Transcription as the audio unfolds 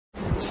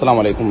السلام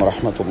عليكم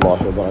ورحمة الله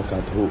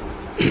وبركاته.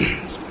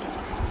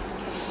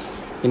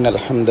 إن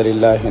الحمد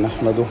لله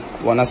نحمده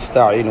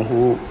ونستعينه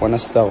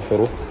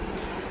ونستغفره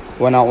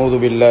ونعوذ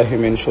بالله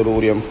من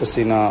شرور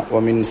أنفسنا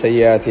ومن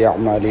سيئات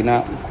أعمالنا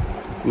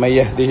من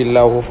يهده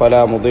الله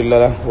فلا مضل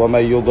له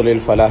ومن يضلل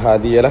فلا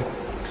هادي له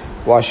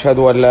وأشهد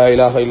أن لا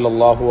إله إلا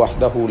الله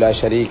وحده لا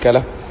شريك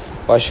له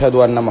وأشهد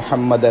أن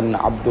محمدا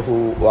عبده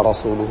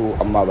ورسوله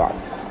أما بعد.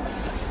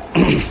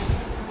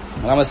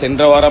 நம்ம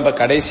சென்ற வாரம்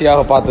கடைசியாக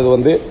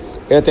பார்த்தது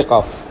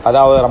ஏத்திகாஃப்,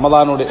 அதாவது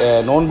ரமதானுடைய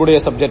நோன்புடைய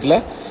சப்ஜெக்ட்ல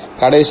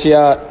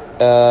கடைசியா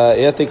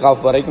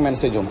ஏத்திகாஃப் வரைக்கும் என்ன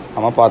செஞ்சோம்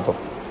நம்ம பார்த்தோம்.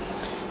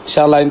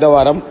 இன்ஷா அல்லாஹ் இந்த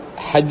வாரம்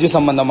ஹஜ்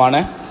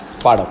சம்பந்தமான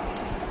பாடம்,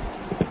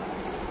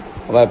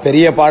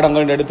 பெரிய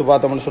பாடங்கள் எடுத்து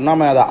பார்த்தோம்னு சொன்னா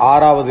அது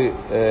 6வது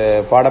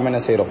பாடம்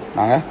என்ன செய்யறோம்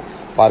நாங்க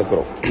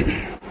பார்க்கிறோம்.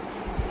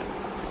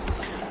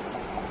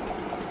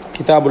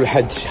 கிதாபுல்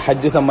ஹஜ்,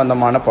 ஹஜ்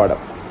சம்பந்தமான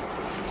பாடம்.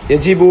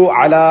 யஜிபு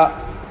அலா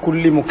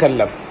குல்லி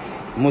முகல்லஃப்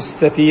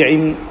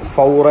முஸ்ததீஇன்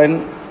ஃபௌரன்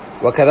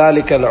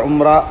وكذلك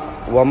العمرة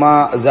وما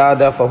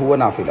زاد فهو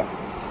نافلة.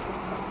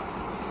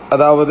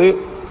 அதாவது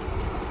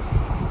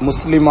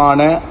முஸ்லிமான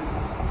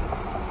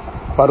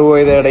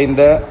பருவவயதை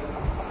அடைந்த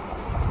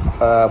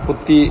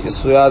புத்தி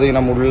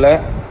சுயாதீனம் உள்ள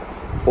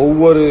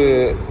ஒவ்வொரு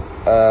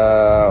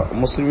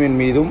முஸ்லிமின்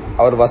மீதும்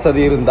அவர்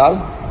வசதி இருந்தால்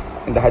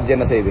இந்த ஹஜ்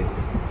என்ன செய்யுது,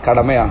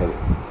 கடமையாகுது.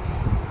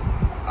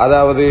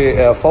 அதாவது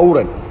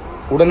ஃபௌரன்,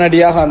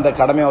 உடனடியாக அந்த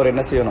கடமை அவர்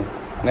என்ன செய்யணும்,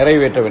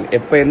 நிறைவேற்ற வேண்டும்.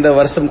 எப்ப எந்த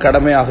வருஷம்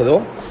கடமையாகுதோ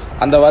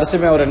அந்த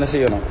வருஷமே அவர் என்ன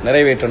செய்யணும்,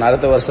 நிறைவேற்றணும்.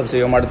 அடுத்த வருஷம்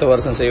செய்வோம், அடுத்த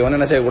வருஷம் செய்வோம்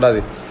என்ன செய்யக்கூடாது,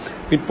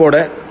 பிற்போட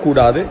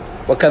கூடாது.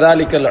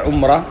 கதாலிக்கல்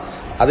உம்ரா,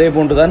 அதே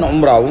போன்றுதான்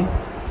உம்ராவும்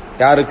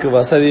யாருக்கு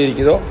வசதி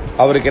இருக்குதோ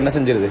அவருக்கு என்ன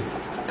செஞ்சிருது,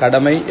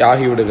 கடமை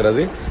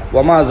ஆகிவிடுகிறது.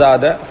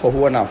 வமாசாத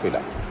ஃபஹுவ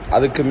நாஃபிலா,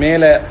 அதுக்கு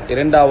மேல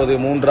 2வது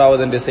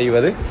 3வது என்று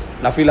செய்வது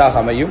நஃபிலாக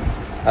அமையும்,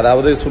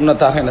 அதாவது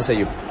சுன்னத்தாக என்ன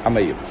செய்யும்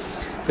அமையும்.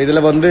 இதுல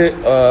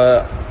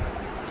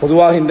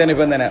பொதுவாக இந்த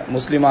நிபந்தனை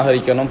முஸ்லீமாக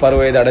இருக்கணும்,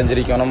 பருவவயது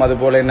அடைஞ்சிருக்கணும், அது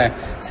போல என்ன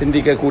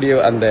சிந்திக்கக்கூடிய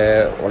அந்த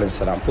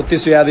புத்தி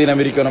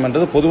சுயாதீனம் இருக்கணும்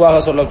என்றது பொதுவாக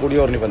சொல்லக்கூடிய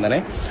ஒரு நிபந்தனை.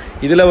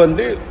 இதுல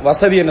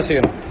வசதி என்ன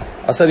செய்யணும்,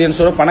 வசதின்னு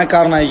சொல்ல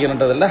பணக்காரன்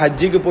ஆகிக்கிறன்றதில்ல,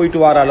 ஹஜ்ஜிக்கு போயிட்டு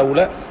வர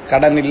அளவுல,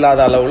 கடன்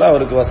இல்லாத அளவுல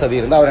அவருக்கு வசதி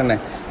இருந்தா அவர் என்ன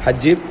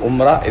ஹஜ்ஜி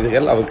உம்ரா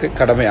இதுகள் அவருக்கு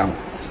கடமையாகும்.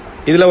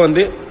 இதுல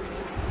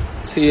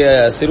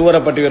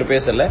சிறுவரை பற்றி ஒரு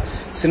பேசல,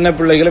 சின்ன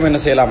பிள்ளைகளும்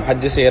என்ன செய்யலாம்,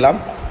 ஹஜ்ஜி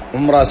செய்யலாம்,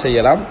 உம்ரா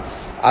செய்யலாம்.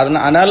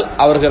 ஆனால்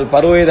அவர்கள்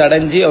பருவவயது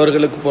அடைஞ்சி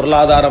அவர்களுக்கு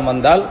பொருளாதாரம்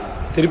வந்தால்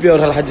திருப்பி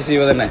அவர்கள் ஹஜ்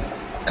செய்வது என்ன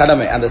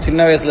கடமை. அந்த சின்ன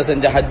வயசுல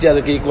செஞ்ச ஹஜ்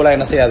அதுக்கு ஈக்குவலா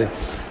என்ன செய்யாது,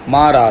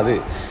 மாறாது.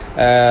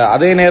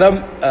 அதே நேரம்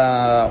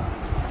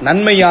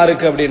நன்மை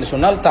யாருக்கு அப்படின்னு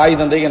சொன்னால் தாய்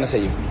தந்தைக்கு என்ன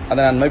செய்யும்,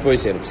 அந்த நன்மை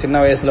போய் சேரும். சின்ன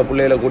வயசுல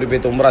பிள்ளைகளை கூட்டி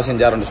போய் உம்ரா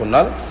செஞ்சாருன்னு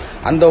சொன்னால்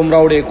அந்த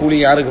உம்ராவுடைய கூலி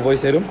யாருக்கு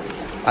போய் சேரும்,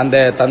 அந்த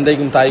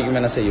தந்தைக்கும் தாய்க்கும்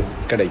என்ன செய்யும்,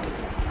 கிடைக்கும்.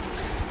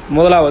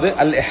 முதலாவது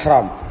அல்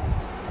இஹ்ராம்.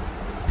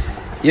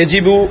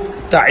 யஜிபு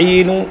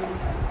தஈனு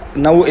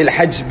نوع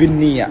الحج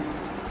بالنية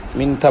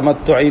من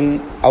تمتع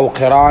أو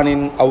قران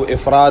أو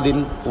إفراد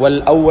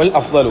والأول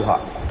أفضلها.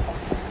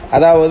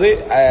 அதாவது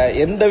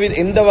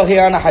எந்த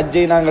வகையான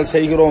ஹஜ்ஜை நாங்கள்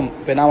செய்கிறோம்.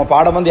 இப்போ நாம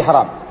பாடம்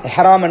இஹ்ராம்.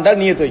 இஹ்ராம் என்றால்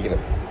நியத்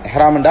வைக்கிறது.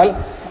 இஹ்ராம் என்றால்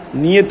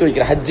நியத்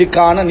வைக்கிற,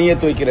 ஹஜ்ஜுக்கான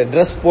நியத் வைக்கிற,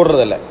 ட்ரெஸ்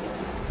போடுறதில்ல.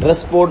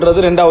 ட்ரெஸ் போடுறது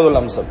 2வது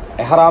அம்சம்.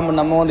 இஹ்ராம்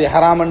நம்ம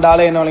இஹ்ராம்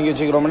என்றாலே என்ன வழங்கி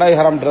வச்சுக்கிறோம்னா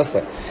இஹ்ராம் ட்ரெஸ்.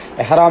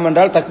 இஹ்ராம்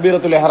என்றால்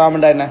தக்பீரத்துல் இஹ்ராம்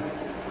என்றா என்ன,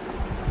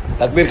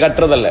 தக்பீர்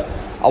கட்டுறதல்ல,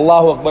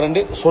 அல்லாஹு அக்பர்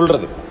என்று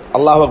சொல்றது.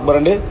 அல்லாஹ் அக்பர்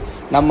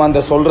நம்ம அந்த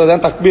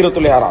சொல்றதான்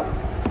தக்பீரத்துல் இஹ்ராம்.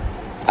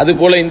 அது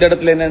போல இந்த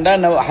இடத்துல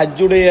என்னன்னா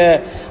ஹஜ்ஜுடைய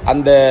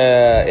அந்த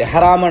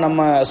இஹ்ராம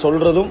நம்ம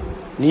சொல்றதும்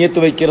நியத்து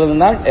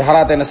வைக்கிறதும் தான்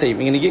இஹ்ராத்தை என்ன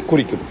செய்யும் இன்னைக்கு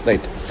குறிக்கும்.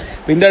 ரைட்.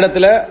 இந்த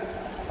இடத்துல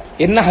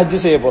என்ன ஹஜ்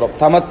செய்ய போறோம்,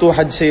 தமத்து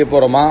ஹஜ் செய்ய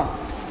போறோமா,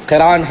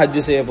 கிரான்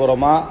ஹஜ் செய்ய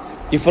போறோமா,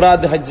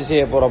 இஃப்ராத் ஹஜ்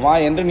செய்ய போறோமா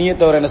என்று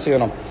நியத்தவர் என்ன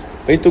செய்யணும்,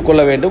 வைத்துக்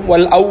கொள்ள வேண்டும்.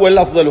 வல்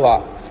அவ்வல் அஃதலுஹா,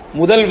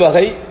 முதல்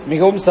வகை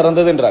மிகவும்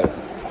சிறந்தது என்றார்.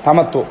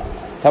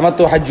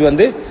 தமத்து ஹஜ்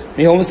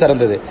மிகவும்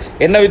சிறந்தது.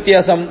 என்ன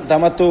வித்தியாசம்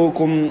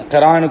தமத்துக்கும்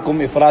கரானுக்கும்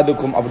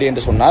இஃப்ராதுக்கும் அப்படி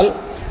என்று சொன்னால்,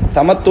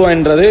 தமத்து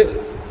என்றது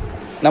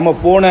நம்ம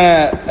போன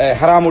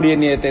ஹராமுடைய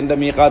நியத்து, எந்த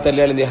மீகாத்தில்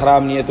இருந்து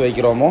ஹராம் நியத்து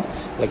வைக்கிறோமோ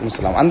அலைக்கும்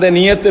ஸலாம் அந்த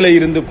நியத்துல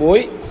இருந்து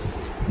போய்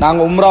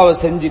நாங்க உம்ராவை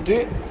செஞ்சுட்டு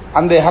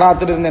அந்த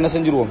ஹராத்திலிருந்து என்ன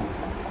செஞ்சிருவோம்,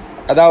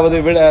 அதாவது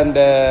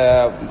அந்த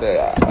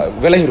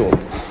விலகிடுவோம்.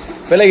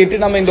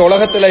 விலகிட்டு நம்ம இந்த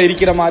உலகத்துல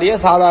இருக்கிற மாதிரியே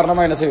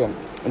சாதாரணமா என்ன செய்வோம்,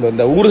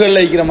 இந்த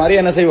ஊர்களில் இருக்கிற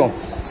மாதிரியே என்ன செய்வோம்,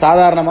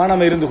 சாதாரணமா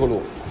நம்ம இருந்து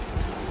கொள்வோம்.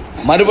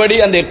 மறுபடி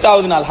அந்த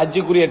 8வது நாள்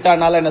ஹஜ்ஜுக்குரிய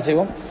 8வது நாள் என்ன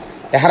செய்வோம்,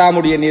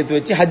 இஹ்ராமுடைய நியத்து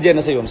வச்சு ஹஜ்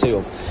என்ன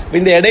செய்வோம்.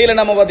 இந்த இடையில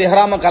நம்ம பார்த்து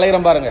இஹ்ராம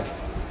கலையிறம் பாருங்க,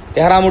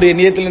 இஹ்ராமுடைய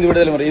நியத்திலிருந்து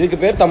விடுதலை முறை, இதுக்கு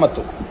பேர்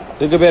தமத்து.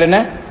 இதுக்கு பேர் என்ன,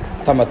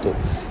 தமத்து.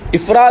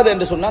 இஃப்ராத்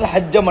என்று சொன்னால்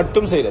ஹஜ்ஜை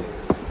மட்டும் செய்யறது,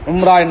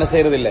 உம்ரா என்ன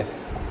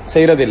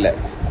செய்யறதில்லை.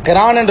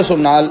 கிரான் என்று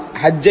சொன்னால்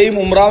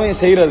ஹஜ்ஜையும்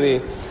உம்ராவையும் செய்யறது,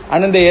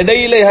 ஆனா இந்த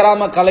இடையில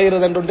இஹ்ராம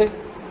கலையிறது என்று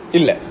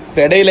இல்ல. இப்ப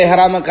இடையில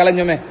இஹ்ராம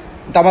கலைஞ்சோமே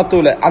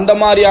தமத்துல, அந்த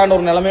மாதிரியான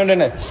ஒரு நிலைமை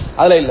என்ன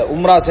அதுல இல்ல.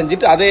 உம்ரா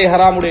செஞ்சுட்டு அதே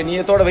இஹ்ராமுடைய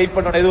நியத்தோட வெயிட்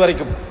பண்ணணும். எது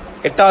வரைக்கும்,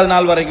 8வது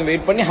நாள் வரைக்கும்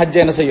வெயிட் பண்ணி ஹஜ்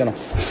என்ன செய்யணும்.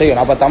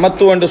 அப்ப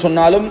தமத்து என்று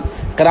சொன்னாலும்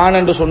கிரான்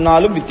என்று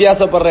சொன்னாலும்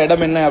வித்தியாசப்படுற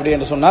இடம் என்ன அப்படி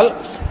என்று சொன்னால்,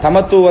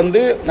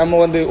 தமத்து நம்ம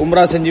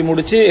உம்ரா செஞ்சு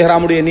முடிச்சு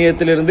இஹ்ராமுடைய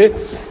நியத்திலிருந்து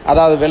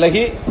அதாவது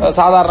விலகி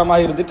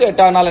சாதாரணமாக இருந்துட்டு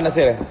 8வது நாள் என்ன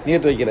செய்யற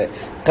நியத்து வைக்கிறது.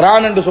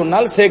 கிரான் என்று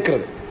சொன்னால்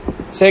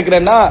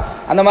சேர்க்கிறேன்னா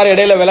அந்த மாதிரி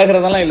இடையில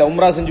விலகிறதெல்லாம் இல்ல.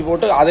 உம்ரா செஞ்சு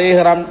போட்டு அதே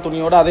இஹ்ராம்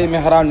துணியோட அதே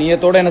மெஹ்ராம்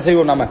நியத்தோட என்ன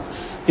செய்வோம், நம்ம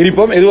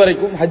இருப்போம் எது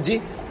வரைக்கும், ஹஜ்ஜி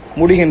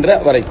முடிகின்ற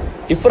வரைக்கும்.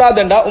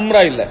 இஃப்ராத் என்றா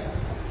உம்ரா இல்ல,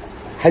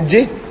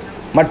 ஹஜ்ஜி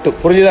மட்டும்.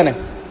 புரிஞ்சுதானே?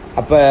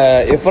 அப்ப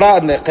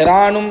இந்த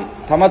கிரானும்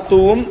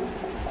தமத்துவும்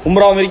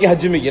உம்ராவும் மிக்கி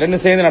ஹஜ்ஜு மிக்கி ரெண்டு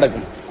சேர்ந்து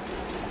நடக்கும்.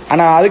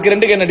 ஆனா அதுக்கு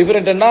ரெண்டுக்கு என்ன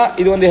டிஃபரெண்ட்னா,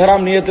 இது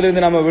இஹ்ராம்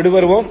நியத்திலிருந்து நம்ம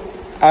விடுபடுவோம்,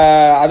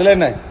 அதுல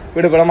என்ன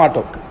விடுபட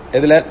மாட்டோம்.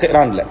 இதுல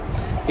கிரான்ல.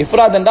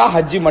 இஃப்ராத் என்றா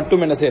ஹஜ்ஜி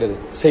மட்டும் என்ன செய்யறது.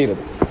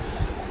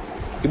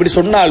 இப்படி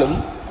சொன்னாலும்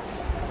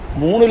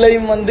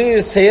மூணுலையும்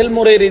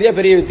செயல்முறை ரீதியா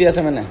பெரிய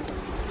வித்தியாசம் என்ன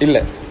இல்ல.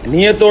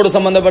 நியத்தோடு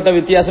சம்பந்தப்பட்ட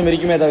வித்தியாசம்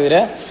இருக்குமே தவிர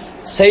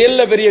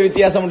செயல்ல பெரிய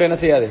வித்தியாசம் என்ன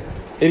செய்யாது,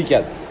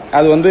 இருக்காது.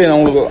 அது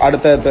உங்களுக்கு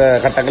அடுத்த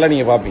கட்டங்களை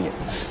நீங்க பாப்பீங்க.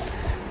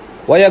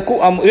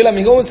 இதுல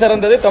மிகவும்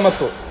சிறந்தது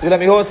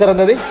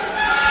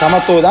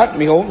தமத்து தான்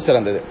மிகவும்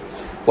சிறந்தது.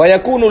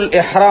 ويكون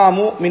الإحرام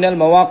من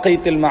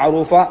المواقيت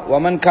المعروفة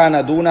ومن كان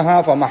دونها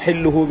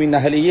فمحله من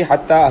أهله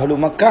حتى أهل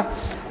مكة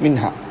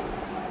منها.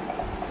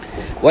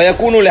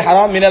 ويكون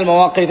الإحرام من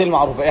المواقيت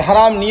المعروفة.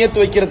 إحرام நியத்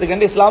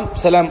வைக்கிறதுக்கு இஸ்லாம்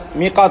சில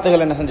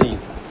மீகாத்துகள் என்ன செஞ்சு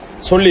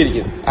சொல்லி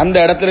இருக்குது. அந்த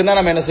இடத்துல இருந்தா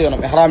நம்ம என்ன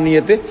செய்யணும், இஹ்ராம்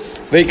நியத்து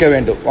வைக்க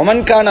வேண்டும். ومن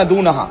كان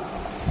دونها,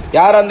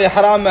 யார் அந்த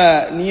இஹ்ராம்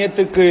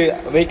நியத்துக்கு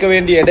வைக்க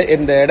வேண்டிய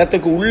இந்த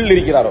இடத்துக்கு உள்ள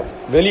இருக்கிறாரோ,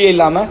 வெளியே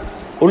இல்லாம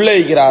உள்ள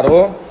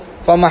இருக்கிறாரோ,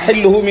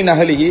 فمحله من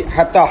أهله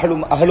حتى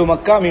أهل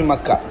مكة من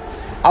مكة,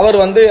 அவர்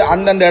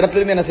அந்தந்த இடத்துல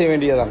இருந்து என்ன செய்ய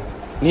வேண்டியதான்,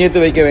 நியத்து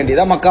வைக்க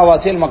வேண்டியதா.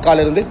 மக்காவாசியில் மக்கால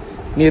இருந்து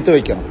நியத்து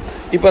வைக்கணும்.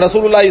 இப்ப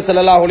ரசூலுல்லாஹி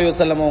ஸல்லல்லாஹு அலைஹி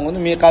வஸல்லம் அவங்க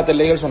மீகாத்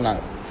எல்லைகள்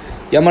சொன்னாங்க.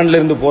 யமன்ல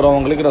இருந்து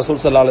போறவங்களுக்கு ரசூல்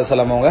ஸல்லல்லாஹு அலைஹி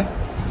வஸல்லம் அவங்க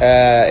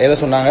எதை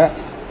சொன்னாங்க,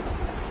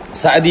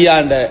 சஅதியா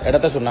என்ற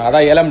இடத்தை சொன்னாங்க.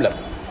 அதான்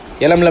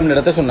எலம்லம்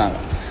இடத்தை சொன்னாங்க.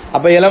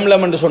 அப்ப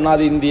எலம்லம் என்று சொன்னா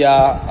அது இந்தியா,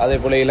 அதே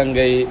போல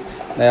இலங்கை,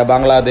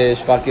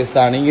 பங்களாதேஷ்,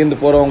 பாகிஸ்தான் இங்கிருந்து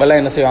போறவங்க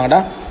எல்லாம் என்ன செய்வாங்கடா,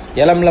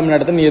 எலம்லம்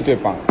இடத்தை நியத்து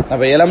வைப்பாங்க.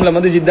 அப்ப எலம்லம்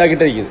ஜித்தா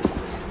கிட்ட இருக்குது.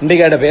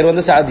 இன்றைக்கு பேர்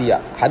சாதியா,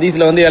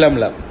 ஹதீஸ்ல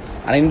எலம்லம்.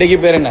 ஆனா இன்றைக்கு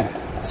பேர் என்ன,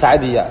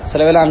 சாதியா.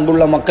 சில வேளை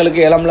அங்குள்ள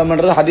மக்களுக்கு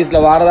எலம்லம்ன்றது ஹதீஸ்ல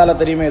வாரதால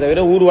தெரியுமே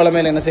தவிர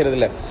ஊர்வலமேல என்ன செய்யறது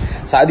இல்ல,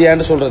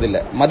 சாதியான்னு சொல்றது இல்ல.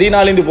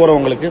 மதீனாலிருந்து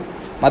போறவங்களுக்கு,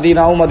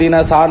 மதீனாவும் மதீனா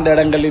சார்ந்த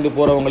இடங்கள்ல இருந்து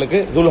போறவங்களுக்கு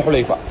துல்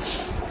ஹுலைஃபா.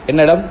 என்ன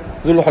இடம்,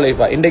 துல்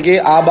ஹுலைஃபா. இன்றைக்கு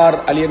ஆபார்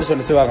அலி என்று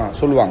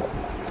சொல்லுவாங்க.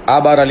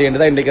 ஆபார் அலி என்று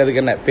தான் இன்றைக்கு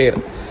அதுக்கு என்ன பேர்.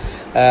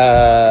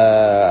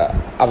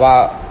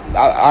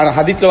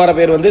 ஹதீஸ்ல வர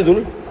பேர்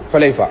துல்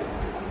ஹுலைஃபா.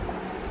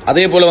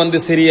 அதே போல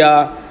சிரியா,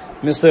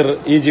 மிஸ்ர்,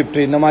 ஈஜிப்ட்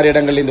இந்த மாதிரி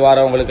இடங்கள்ல இருந்து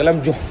வரவங்களுக்கு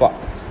எல்லாம் ஜுஹ்ஃபா.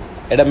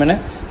 இடம் என்ன,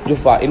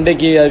 ஜுஃபா.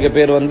 இன்றைக்கு அதுக்கு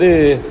பேர்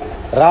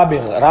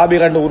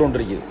ராபிகண்டு ஊர் ஒன்று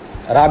இருக்குது.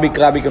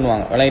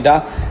 ராபிக்னுவாங்க விளங்கிட்டா.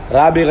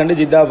 ராபிகண்டு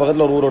ஜித்தா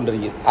பக்கத்துல ஒரு ஊர் ஒன்று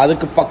இருக்குது.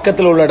 அதுக்கு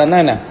பக்கத்துல உள்ள இடம்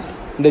தான் என்ன,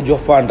 இந்த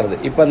ஜுஃபான்றது.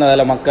 இப்ப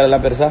அந்த மக்கள்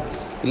எல்லாம் பெருசா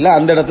இல்ல,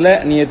 அந்த இடத்துல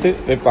நியத்து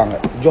வைப்பாங்க.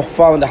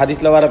 ஜுஃபா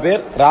ஹதீஸ்ல வர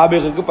பேர்,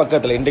 ராபிகுக்கு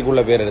பக்கத்துல இன்றைக்கு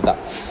உள்ள பேர் எடுத்தா.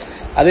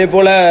 அதே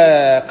போல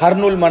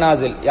கர்னுல்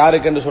மனாசில்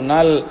யாருக்கு என்று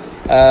சொன்னால்,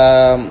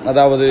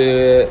 அதாவது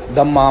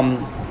தம்மாம்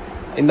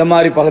இந்த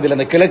மாதிரி பகுதியில்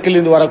அந்த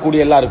கிழக்கிலிருந்து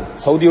வரக்கூடிய எல்லாருக்கும்,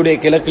 சவுதியுடைய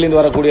கிழக்கிலிருந்து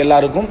வரக்கூடிய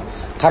எல்லாருக்கும்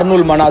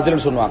கர்னுல்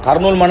மனாசில் சொல்லுவாங்க.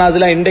 கர்னுல்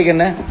மனாசிலா இன்றைக்கு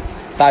என்ன,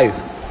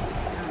 தாயிஃப்.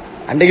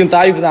 அன்றைக்கும்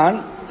தாயிஃப் தான்,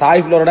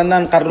 தாயிஃப்ல ஒரு இடம்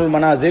தான் கர்னுல்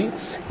மனாசில்.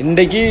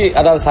 இன்றைக்கு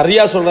அதாவது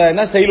சரியா சொல்றதா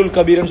இருந்தா செய்லுல்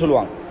கபீர்னு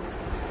சொல்லுவாங்க.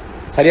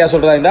 சரியா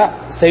சொல்றதா இருந்தா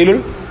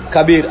செய்லுல்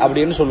கபீர்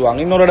அப்படின்னு சொல்லுவாங்க.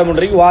 இன்னொரு இடம்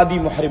ஒன்றைக்கு வாதி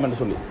முஹரிம் என்று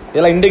சொல்லி.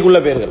 இதெல்லாம் இன்றைக்கு உள்ள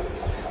பேர்கள்.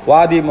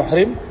 வாதி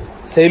முஹரிம்,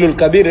 செய்லுல்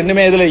கபீர்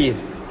ரெண்டுமே இதுல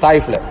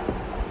தாயிஃப்ல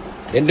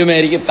ரெண்டுமே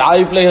இருக்கு.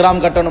 தாயிஃப்ல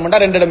இஹ்ராம் கட்டணும்னா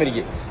ரெண்டு இடம்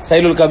இருக்கு,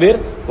 சைலுல் கபீர்,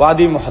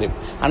 வாதி முஹரிம்.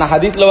 ஆனா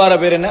ஹதீஸ்ல வர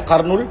பேர் என்ன,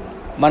 கர்னுல்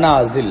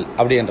மனாசில்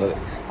அப்படின்றது.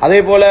 அதே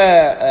போல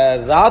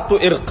தாத்து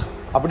இர்க்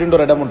அப்படின்ற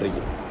ஒரு இடம் ஒன்று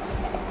இருக்கு.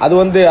 அது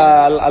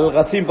அல்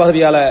கசீம்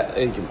பகுதியால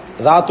இருக்கும்.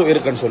 தாத்து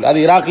இர்க்னு சொல்லி அது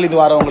ஈராக்ல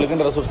இருந்து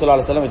வரவங்களுக்கு ரசூல் ஸல்லல்லாஹு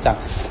அலைஹி வஸல்லம் வச்சாங்க.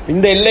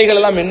 இந்த எல்லைகள்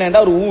எல்லாம் என்னன்னா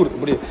ஒரு ஊர்.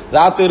 இப்படி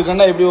தாத்து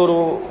இர்க்னா இப்படி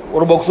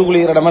ஒரு பாக்ஸுக்குள்ள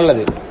இடம்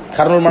அல்லது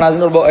கர்னுல்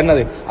மனாசில்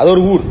என்னது, அது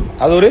ஒரு ஊர்.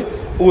 அது ஒரு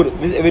ஊர்.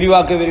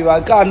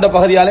 விரிவாக்க அந்த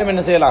பகுதியாலையும்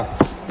என்ன செய்யலாம்,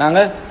 நாங்க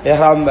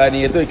இஹ்ராம்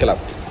நியத்து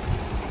வைக்கலாம்.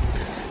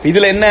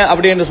 இதுல என்ன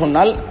அப்படி என்று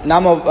சொன்னால்,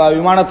 நாம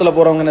விமானத்துல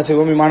போறவங்க என்ன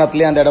செய்வோம்,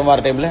 விமானத்திலேயே அந்த இடம்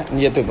வர டைம்ல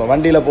நியத்து வைப்போம்.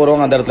 வண்டியில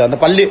போறவங்க அந்த இடத்துல, அந்த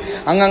பள்ளி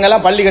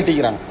அங்கெல்லாம் பள்ளி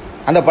கட்டிக்கிறாங்க,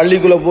 அந்த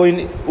பள்ளிக்குள்ள போய்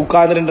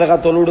உட்கார்ந்து 2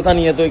 ரக்காத் தொழுது தான்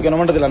நியத்து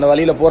வைக்கணும்ன்றதுல அந்த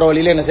வழியில போற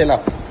வழியில என்ன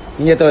செய்யலாம்,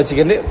 நியத்தை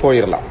வச்சுக்கிட்டு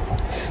போயிடலாம்.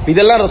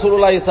 இதெல்லாம்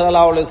ரசூலுல்லாஹி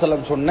ஸல்லல்லாஹு அலைஹி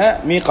வஸல்லம் சொன்ன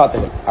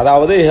மீகாத்துகள்,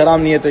 அதாவது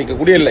இஹ்ராம் நியத்து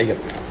வைக்கக்கூடிய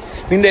எல்லைகள்.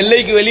 இந்த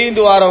எல்லைக்கு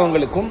வெளியிருந்து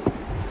வாரவங்களுக்கும்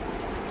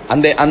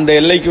அந்த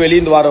எல்லைக்கு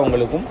வெளியிருந்து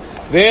வாரவங்களுக்கும்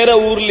வேற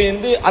ஊர்ல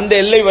இருந்து அந்த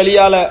எல்லை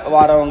வழியால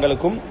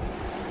வாரவங்களுக்கும்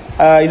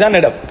இதான்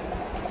இடம்.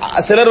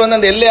 சிலர்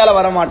அந்த எல்லையால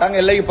வர மாட்டாங்க,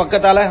 எல்லைக்கு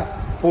பக்கத்தால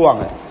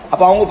போவாங்க.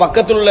 அப்ப அவங்க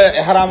பக்கத்தில் உள்ள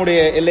இஹ்ராமுடைய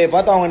எல்லையை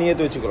பார்த்து அவங்க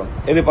நியத்து வச்சுக்கிறோம்.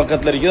 எது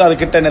பக்கத்துல இருக்குதோ அது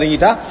கிட்ட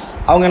நெருங்கிட்டா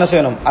அவங்க என்ன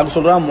செய்யணும், அது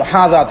சொல்றாங்க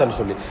முஹாதாத்னு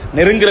சொல்லி.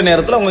 நெருங்குற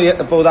நேரத்தில் அவங்க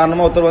இப்ப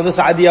உதாரணமா ஒருத்தர்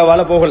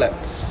சாதியாவால போகல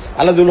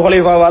அல்லது துல்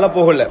ஹுலைஃபாவால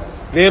போகல,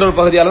 வேறொரு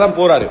பகுதியால தான்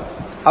போறாரு.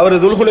 அவர்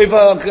துல்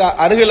ஹுலைஃபாவுக்கு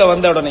அருகில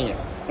வந்த உடனே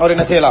அவர்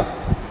என்ன செய்யலாம்,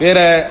 வேற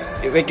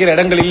வைக்கிற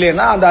இடங்கள்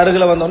இல்லைன்னா அந்த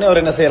அருகில வந்த உடனே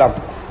அவர் என்ன செய்யலாம்,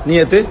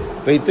 நியத்து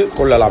வைத்து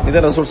கொள்ளலாம். இது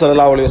ரசூல்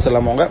ஸல்லல்லாஹு அலைஹி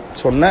வஸல்லம் அவங்க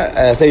சொன்ன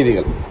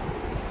செய்திகள்.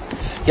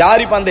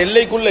 யார் இப்ப அந்த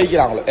எல்லைக்குள்ள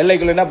இருக்கிறாங்களோ,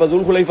 எல்லைக்குள்ள என்ன, இப்ப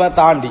துல்ஹுலைஃபா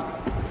தாண்டி,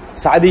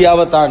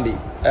 சாதியாவை தாண்டி,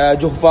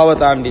 ஜுஹ்ஃபாவை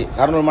தாண்டி,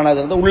 கர்னுல்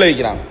மனாஸிர் உள்ள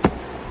வைக்கிறாங்க.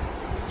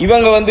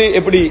 இவங்க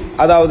எப்படி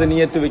அதாவது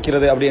நியத்து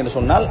வைக்கிறது அப்படின்னு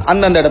சொன்னால்,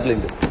 அந்தந்த இடத்துல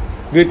இருந்து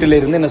வீட்டில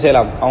இருந்து என்ன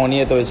செய்யலாம், அவங்க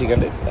நியத்தை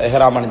வச்சுக்கிட்டு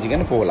இஹ்ராம்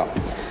அணிஞ்சிக்கிட்டு போகலாம்.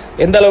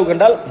 எந்த அளவுக்கு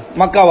என்றால்,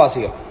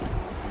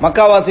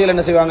 மக்காவாசிகள்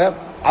என்ன செய்வாங்க,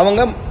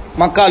 அவங்க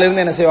மக்கால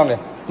இருந்து என்ன செய்வாங்க,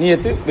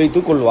 நியத்து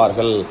வைத்துக்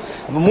கொள்வார்கள்.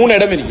 அப்ப 3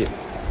 இடம் இருக்கு.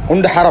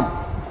 ஒன்று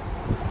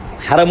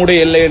ஹரமுடைய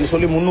எல்லை என்று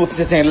சொல்லி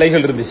 300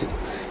 எல்லைகள் இருந்துச்சு.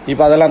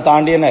 இப்ப அதெல்லாம்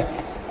தாண்டி என்ன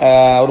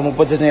ஒரு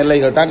 30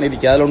 எல்லைகள் தான்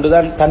இருக்கு. அதுல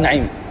ஒன்றுதான்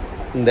தன்ஐம்,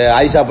 இந்த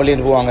ஆயிஷா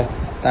பள்ளின்னு போவாங்க,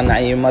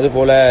 தன்ஐம். அது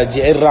போல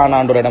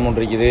ஜெர்ரான் ஒரு இடம்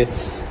ஒன்று இருக்குது.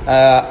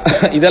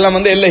 இதெல்லாம்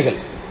எல்லைகள்.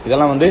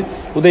 இதெல்லாம்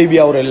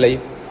உதைபியா ஒரு எல்லை.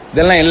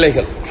 இதெல்லாம்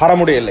எல்லைகள்,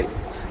 ஹரமுடைய எல்லை.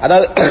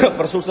 அதாவது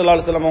ரசூல் ஸல்லல்லாஹு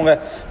அலைஹி வஸல்லம் அவங்க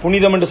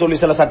புனிதம் என்று சொல்லி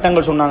சில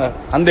சட்டங்கள் சொன்னாங்க,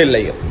 அந்த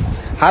எல்லைகள்.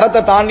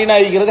 ஹரத்தை தாண்டினா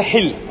இருக்கிறது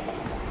ஹில்.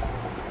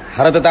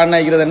 ஹரத்தை தாண்டினா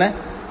இருக்கிறது என்ன,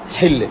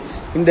 ஹில்.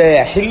 இந்த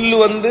ஹில்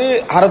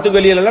ஹரத்துக்கு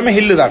வெளியில் எல்லாமே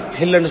ஹில்லு தான்.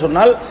 ஹில் என்று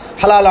சொன்னால்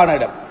ஹலாலான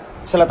இடம்.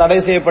 சில தடை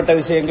செய்யப்பட்ட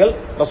விஷயங்கள்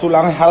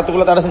ரசூலுல்லாஹ்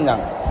ஹரத்துக்குள்ள தடை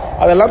செஞ்சாங்க,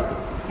 அதெல்லாம்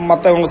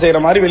மற்றவங்க செய்யற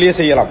மாதிரி வெளியே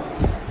செய்யலாம்.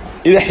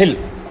 இது ஹில்.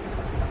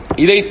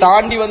 இதை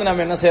தாண்டி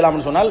நம்ம என்ன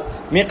செய்யலாம்னு சொன்னால்,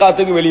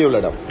 மீகாத்துக்கு வெளியே உள்ள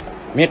இடம்.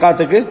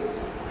 மீகாத்துக்கு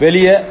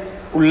வெளியே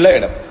உள்ள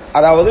இடம்,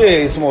 அதாவது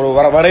ஒரு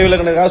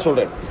வரைவிலக்கணக்காக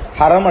சொல்றேன்.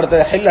 ஹரம்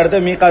அடுத்த ஹில், அடுத்த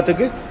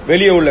மீகாத்துக்கு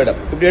வெளியே உள்ள இடம்.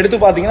 இப்படி எடுத்து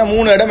பாத்தீங்கன்னா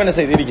 3 இடம் என்ன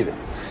செய்து இருக்குது.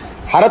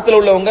 ஹரத்துல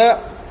உள்ளவங்க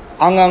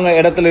அங்க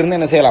இடத்துல இருந்து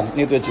என்ன செய்யலாம்,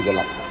 நியத்து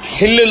வச்சுக்கலாம்.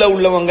 ஹில்லுல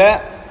உள்ளவங்க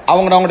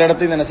அவங்க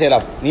இடத்துல என்ன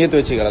செய்யலாம், நியத்து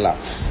வச்சுக்கலாம்.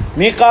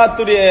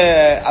 மீகாத்துடைய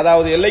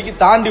அதாவது எல்லைக்கு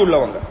தாண்டி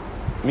உள்ளவங்க,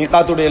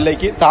 மீகாத்துடைய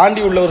எல்லைக்கு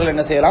தாண்டி உள்ளவர்கள்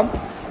என்ன செய்யலாம்,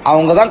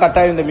 அவங்க தான்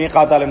கட்டாயம் இந்த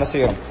மீகாத்தால் என்ன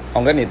செய்யணும்,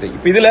 அவங்க நியத்து.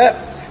 இப்ப இதுல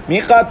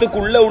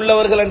மீகாத்துக்குள்ள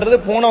உள்ளவர்கள் என்றது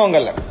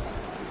போனவங்கல்ல,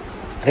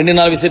 2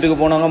 நாள் விசிட்டுக்கு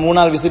போனவங்க, 3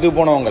 நாள் விசிட்டுக்கு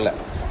போனவங்கல்ல,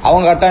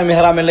 அவங்க கட்டாயம்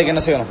இஹ்ராம் எல்லைக்கு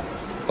என்ன செய்யணும்,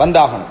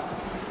 வந்தாகணும்.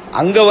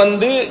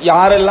 அங்க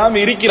யாரெல்லாம்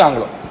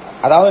இருக்கிறாங்களோ,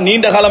 அதாவது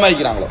நீண்ட காலமா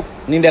இருக்கிறாங்களோ,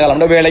 நீண்ட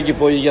காலம் வேலைக்கு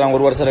போய்க்கிறாங்க,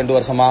 1 வருஷம் 2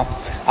 வருஷமா,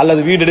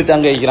 அல்லது வீடு எடுத்து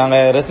அங்க இருக்கிறாங்க,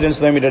 ரெசிடென்ஸ்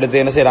பெர்மிட் எடுத்து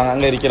என்ன செய்யறாங்க,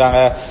 அங்க இருக்கிறாங்க.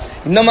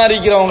 இந்த மாதிரி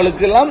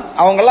இருக்கிறவங்களுக்கு எல்லாம்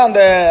அவங்கெல்லாம்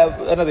அந்த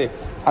என்னது,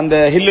 அந்த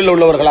ஹில்லில்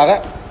உள்ளவர்களாக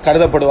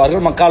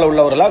கருதப்படுவார்கள், மக்கால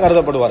உள்ளவர்களாக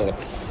கருதப்படுவார்கள்.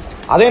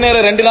 அதே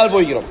நேரம் 2 நாள்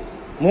போய்க்கிறோம்,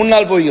 3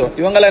 நாள் போய்க்கிறோம்,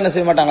 இவங்கெல்லாம் என்ன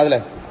செய்ய மாட்டாங்க, அதுல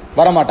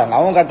வரமாட்டாங்க.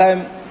 அவங்க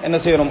கட்டாயம் என்ன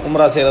செய்யணும்,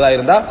 உம்ரா செய்யறதா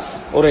இருந்தா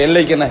ஒரு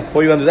எல்லைக்கு என்ன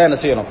போய் வந்துதான் என்ன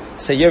செய்யணும்,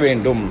 செய்ய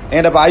வேண்டும்.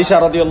 ஏன்னா ஆயிஷா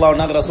ரலியல்லாஹு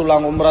அன்ஹா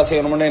ரசூலுல்லாஹ் உம்ரா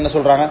செய்யணும்னு என்ன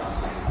சொல்றாங்க,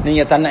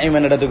 நீங்க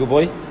தன்ஐம் இடத்துக்கு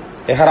போய்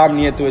இஹ்ராம்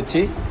நியத்து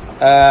வச்சு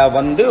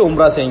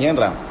உம்ரா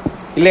செய்யுங்கன்றாங்க.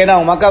 இல்லைன்னா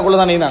அவங்க மக்காக்குள்ள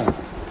தான் இருந்தாங்க,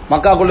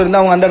 மக்காக்குள்ள இருந்து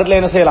அவங்க அந்த இடத்துல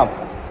என்ன செய்யலாம்,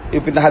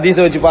 இப்ப இந்த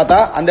ஹதீஸை வச்சு பார்த்தா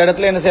அந்த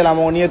இடத்துல என்ன செய்யலாம்,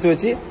 அவங்க நியத்து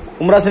வச்சு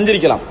உம்ரா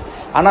செஞ்சிருக்கலாம்.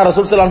 ஆனா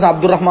ரசூல் ஸல்லல்லாஹு அலைஹி வஸல்லம்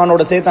அப்துர்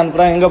ரஹ்மானோட சேர்த்து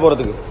அனுப்புறாங்க, எங்க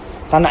போறதுக்கு,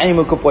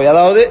 தன்ஐமுக்கு போய்,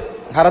 அதாவது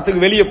ஹரத்துக்கு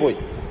வெளியே போய்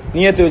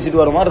நியத்து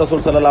வச்சுட்டு வருமாறு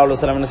ரசூல் ஸல்லல்லாஹு அலைஹி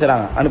வஸல்லம் என்ன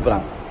செய்றாங்க,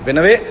 அனுப்புறாங்க.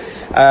 எனவே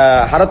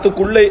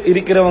ஹரத்துக்குள்ள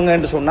இருக்கிறவங்க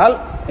என்று சொன்னால்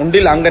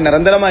ஒன்றில் அங்க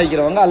நிரந்தரமா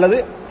இருக்கிறவங்க, அல்லது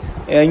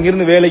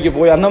இங்கிருந்து வேலைக்கு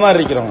போய் அந்த மாதிரி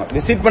இருக்கிறவங்க,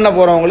 விசிட் பண்ண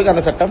போறவங்களுக்கு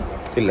அந்த சட்டம்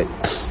இல்லை.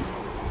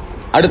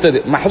 அடுத்தது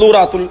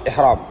மஹ்தூராத்துல்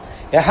இஹ்ராம்,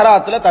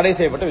 இஹ்ராத்துல தடை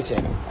செய்யப்பட்ட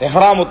விஷயங்கள்.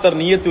 இஹ்ராம் ஒருத்தர்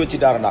நியத்து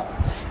வச்சுட்டாருண்டா,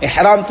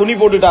 இஹ்ராம் துணி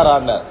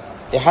போட்டுட்டாராண்டா,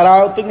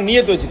 இஹ்ராத்துக்கு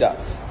நியத்து வச்சுட்டா,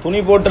 துணி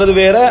போட்டுறது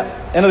வேற.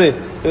 என்னது,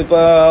 இப்ப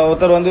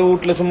ஒருத்தர்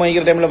வீட்டுல சும்மா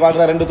இருக்கிற டைம்ல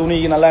பாக்குற 2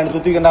 துணிக்கு நல்லா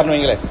சுத்திக்கிட்டாருன்னு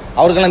வைங்களேன்,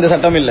 அவருக்கெல்லாம் இந்த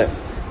சட்டம் இல்ல.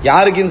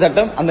 யாருக்கு இந்த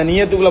சட்டம், அந்த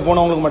நியத்துக்குள்ள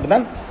போனவங்களுக்கு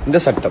மட்டும்தான் இந்த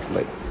சட்டம்.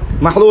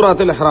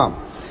 மஹ்தூராத்துல் இஹ்ராம்,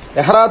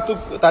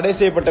 இஹ்ராத்துக்கு தடை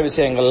செய்யப்பட்ட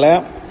விஷயங்கள்ல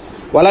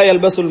வலா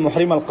யல்பசுல்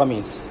முஹ்ரிம் அல்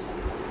கமீஸ்,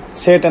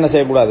 ஷர்ட் என்ன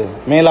செய்யக்கூடாது,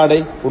 மேலாடை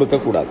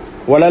உடுக்கக்கூடாது.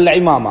 வலல்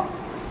இமாமா,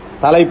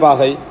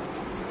 தலைப்பாகை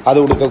அது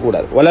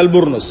உடுக்கக்கூடாது. வலல்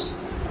புர்னுஸ்,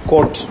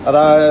 கோட்,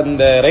 அதாவது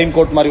இந்த ரெயின்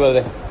கோட் மாதிரி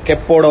வருது,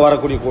 கெப்போட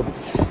வரக்கூடிய கோட்,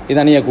 இது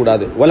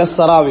அணியக்கூடாது. வல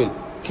சராவில்,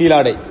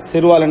 கீழாடை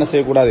சிறுவால் என்ன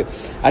செய்யக்கூடாது,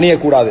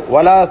 அணியக்கூடாது.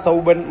 வலா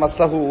சௌபன்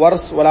மஸ்ஸஹு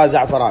வர்ஸ் வலா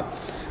ஜாஃபரான்,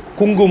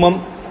 குங்குமம்,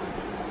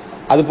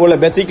 அது போல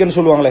பெத்திக்னு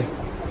சொல்லுவாங்களே,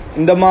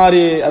 இந்த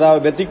மாதிரி அதாவது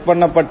பெத்திக்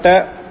பண்ணப்பட்ட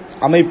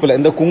அமைப்புல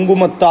இந்த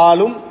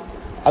குங்குமத்தாலும்,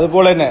 அது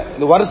போல என்ன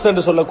இந்த வர்ஸ்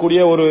என்று சொல்லக்கூடிய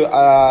ஒரு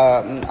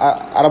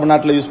அரபு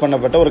நாட்டில் யூஸ்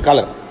பண்ணப்பட்ட ஒரு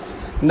கலர்,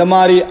 இந்த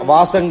மாதிரி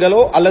வாசங்களோ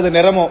அல்லது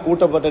நிறமோ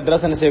ஊட்டப்பட்ட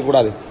டிரெஸ் என்ன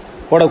செய்யக்கூடாது,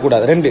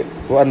 போடக்கூடாது. 2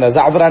 அந்த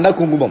ஜாஃபரான்டா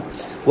குங்குமம்,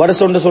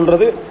 வர்ஸ் ஒன்று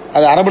சொல்றது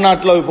அது அரபு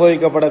நாட்டில்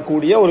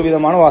உபயோகிக்கப்படக்கூடிய ஒரு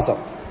விதமான வாசம்.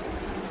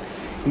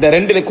 இந்த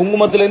 2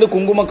 குங்குமத்திலிருந்து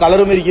குங்கும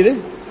கலரும் இருக்குது,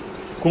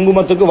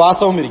 குங்குமத்துக்கு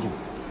வாசமும் இருக்குது.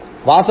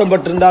 வாசம்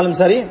பட்டிருந்தாலும்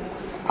சரி,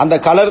 அந்த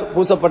கலர்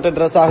பூசப்பட்ட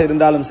டிரெஸ்ஸாக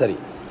இருந்தாலும் சரி,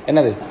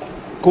 என்னது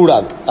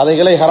கூடாது.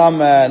 அதைகளை ஹராம்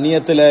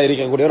நியத்தில்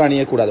இருக்கக்கூடியவர்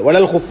அணியக்கூடாது.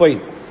 வலல்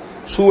ஹுஃபைன்,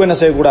 ஷூ என்ன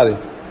செய்யக்கூடாது,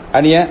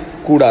 அணிய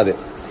கூடாது.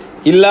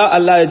 இல்லா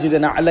அல்லா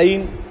யஜிதன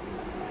அலைன்,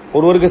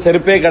 ஒருவருக்கு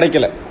செருப்பே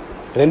கிடைக்கல,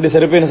 2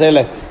 செருப்பே என்ன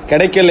செய்யல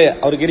கிடைக்கல,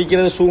 அவருக்கு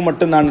இருக்கிறது ஷூ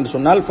மட்டும் தான்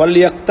சொன்னால் ஃபல்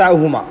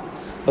யக்தஹுமா.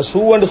 இப்ப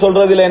ஷூ என்று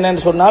சொல்றதுல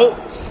என்னன்னு சொன்னால்,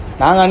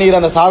 நாங்க அணிகிற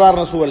அந்த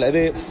சாதாரண ஷூ அல்ல,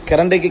 இது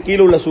கரண்டைக்கு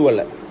கீழே உள்ள ஷூ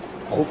அல்ல,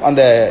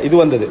 அந்த இது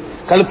வந்தது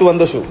கழுத்து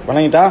வந்த ஷூ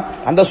வணங்கிட்டா,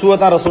 அந்த ஷூவை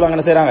தான் ரசூலுல்லாஹ்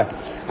என்ன செய்யறாங்க,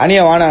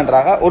 அணிய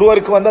வானான்றாங்க.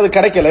 ஒருவருக்கு அது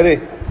கிடைக்கல, இது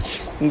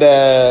இந்த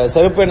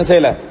செருப்பு என்ன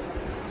செய்யல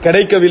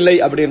கிடைக்கவில்லை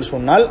அப்படின்னு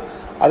சொன்னால்,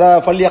 அத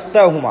ஃபல்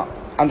யக்தஹுமா,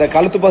 அந்த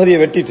கழுத்து பகுதியை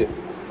வெட்டிட்டு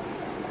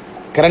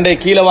கரண்டை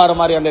கீழே வார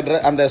மாதிரி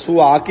அந்த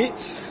ஷூவை ஆக்கி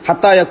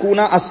ஹத்தா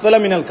யகூனா அஸ்ஃபல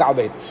மினல்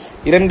கஅபைன்,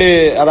 இரண்டு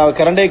அதாவது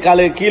கரண்டை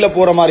காலை கீழே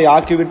போற மாதிரி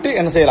ஆக்கி விட்டு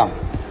என்ன செய்யலாம்,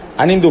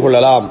 அணிந்து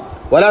கொள்ளலாம்.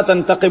 வலா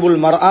தன்தகிபுல்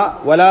மர்ஆ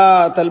வலா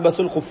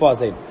தல்பசுல்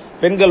குஃபாஸைன்,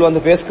 பெண்கள் வந்து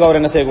ஃபேஸ் கவர்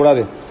என்ன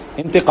செய்யக்கூடாது,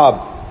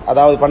 இன்திகாப்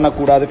அதாவது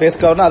பண்ணக்கூடாது. ஃபேஸ்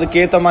கவர்னா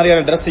அதுக்கு ஏத்த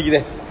மாதிரியான ட்ரெஸ்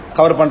இதே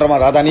கவர் பண்ற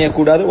மாதிரி அது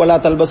அணியக்கூடாது. வலா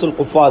தல்பசுல்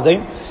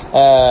குஃபாஸைன்,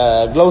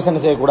 கிளவுஸ்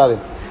என்ன செய்யக்கூடாது,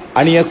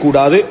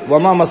 அணியக்கூடாது.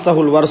 வமா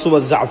மஸ்ஸஹுல் வர்சு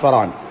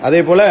வஸ்ஸஅஃபரான்,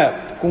 அதே போல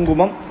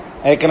குங்குமம்,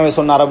 ஏற்கனவே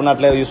சொன்ன அரபு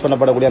நாட்டில் யூஸ்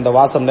பண்ணப்படக்கூடிய அந்த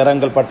வாசம்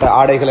நிறங்கள் பட்ட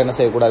ஆடைகள் என்ன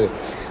செய்யக்கூடாது,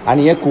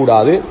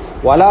 அணியக்கூடாது.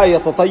 வலா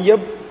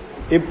யததய்யப்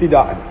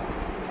இப்திதாஅன்,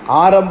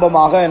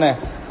 ஆரம்பமாக என்ன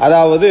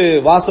அதாவது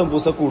வாசம்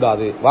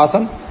பூசக்கூடாது,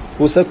 வாசம்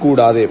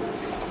பூசக்கூடாது.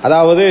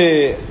 அதாவது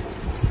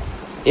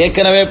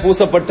ஏற்கனவே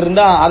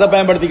பூசப்பட்டிருந்தா அதை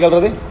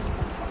பயன்படுத்திக்கிறது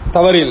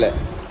தவறு இல்லை,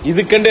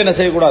 இதுக்கென்று என்ன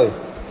செய்யக்கூடாது,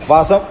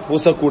 வாசம்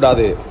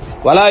பூசக்கூடாது.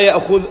 வலா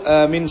யஅஹுத்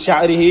மின்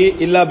ஷஅரிஹி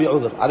இல்லா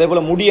பிஉذர், அதே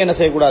போல முடி என்ன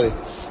செய்யக்கூடாது,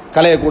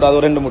 களையக்கூடாது.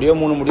 2 முடியோ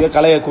 3 முடியோ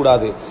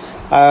களையக்கூடாது.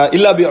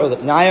 இல்லா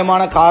பிஉذர்,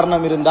 நியாயமான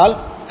காரணம் இருந்தால்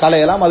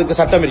களையலாம், அதுக்கு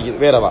சட்டம்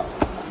இருக்குது வேறவா.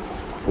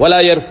 வலா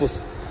யர்ஃபுஸ்,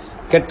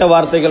 கெட்ட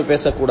வார்த்தைகள்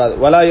பேசக்கூடாது.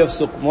 வலா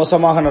யஃப்சுக்,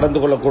 மோசமாக நடந்து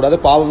கொள்ளக்கூடாது,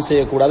 பாவம்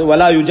செய்யக்கூடாது.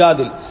 வலா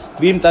யுஜாதில்,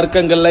 வீண்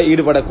தர்க்கங்கள்ல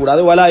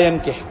ஈடுபடக்கூடாது. வலா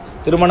யன்கிஹ்,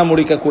 திருமணம்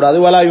முடிக்கக்கூடாது.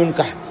 வலா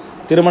யுன்கஹ்,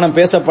 திருமணம்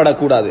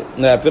பேசப்படக்கூடாது,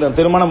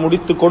 திருமணம்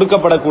முடித்து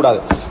கொடுக்கப்படக்கூடாது.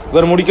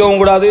 இவர்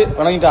முடிக்கவும் கூடாது,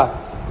 வணங்கிட்டா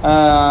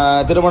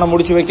திருமணம்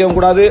முடிச்சு வைக்கவும்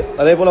கூடாது.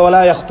 அதே போல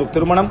வலா யஹ்துப்,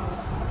 திருமணம்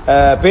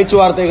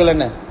பேச்சுவார்த்தைகள்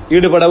என்ன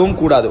ஈடுபடவும்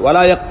கூடாது.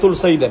 வலா யக்துல்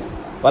சைதன்,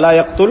 வலா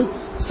யக்துல்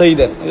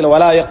சைதன், இதுல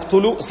வலா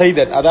யக்துலு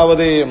சைதன்,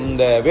 அதாவது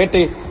இந்த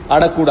வேட்டை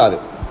ஆடக்கூடாது,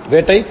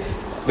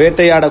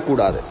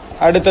 வேட்டையாடக்கூடாது.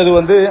 அடுத்தது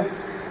வந்து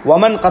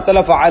வமன் கத்தல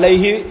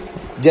ஃபஅலைஹி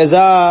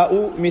ஜஸாஉ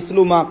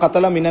மிஸ்லு மா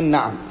கத்தல மினன்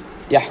நஅம்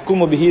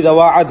யஹ்குமு பிஹி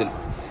தவா அத்ல்.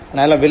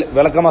 நான்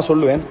விளக்கமா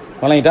சொல்லுவேன்,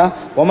 வணங்கிட்டா.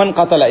 வமன்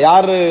கத்தல,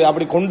 யாரு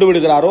அப்படி கொண்டு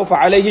விடுகிறாரோ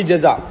ஃபஅலைஹி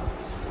ஜஸா,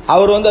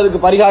 அவர் வந்து அதுக்கு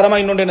பரிகாரமா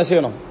இன்னொன்று என்ன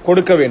செய்யணும்,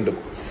 கொடுக்க வேண்டும்.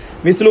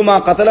 மிஸ்லுமா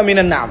கத்தல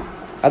மினன் நஅம்,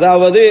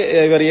 அதாவது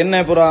இவர்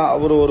என்ன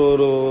ஒரு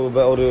ஒரு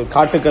ஒரு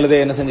காட்டுக்கழுதை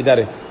என்ன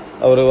செஞ்சிட்டாரு,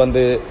 அவர்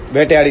வந்து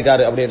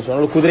வேட்டையாடிட்டாரு அப்படின்னு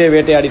சொன்னால், குதிரையை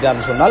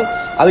வேட்டையாடிட்டாருன்னு சொன்னால்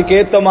அதுக்கு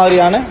ஏத்த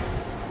மாதிரியான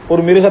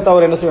ஒரு மிருகத்தை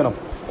அவர் என்ன செய்யணும்,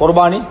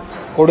 குர்பானி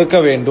கொடுக்க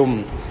வேண்டும்.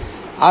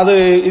 அது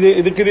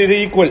இதுக்கு இது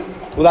ஈக்குவல்.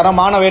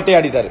 உதாரணமான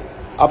வேட்டையாடிட்டாரு,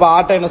 அப்ப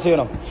ஆட்டை என்ன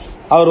செய்யணும்,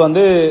 அவர்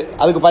வந்து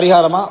அதுக்கு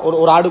பரிகாரமா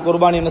ஒரு ஆடு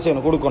குர்பானி என்ன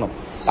செய்யணும், கொடுக்கணும்.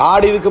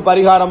 ஆடு இதுக்கு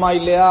பரிகாரமா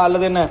இல்லையா,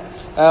 அல்லது என்ன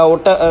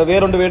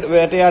வேறொன்று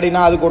வேட்டையாடினா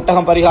அதுக்கு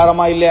ஒட்டகம்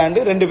பரிகாரமா இல்லையாண்டு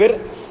 2 பேர்,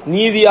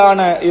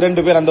 நீதியான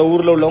 2 பேர் அந்த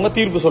ஊர்ல உள்ளவங்க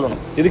தீர்ப்பு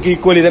சொல்லணும். இதுக்கு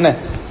ஈக்குவல், இது என்ன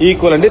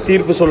ஈக்குவல் என்று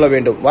தீர்ப்பு சொல்ல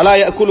வேண்டும். வலா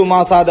யகுலு மா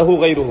சாதஹு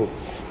கைருஹு,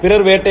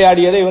 பிறர்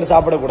வேட்டையாடியதை இவர்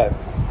சாப்பிடக்கூடாது.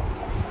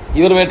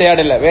 இவர்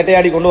வேட்டையாடல,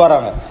 வேட்டையாடி கொண்டு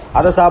வராங்க,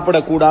 அதை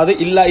சாப்பிடக்கூடாது.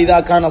 இல்லா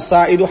இதாக்கான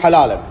ஸாயிது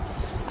ஹலாலன்,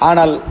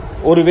 ஆனால்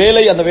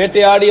ஒருவேளை அந்த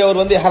வேட்டையாடி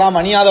அவர் வந்து இஹ்ராம்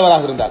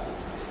அணியாதவராக இருந்தார்,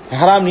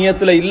 இஹ்ராம்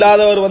நியத்துல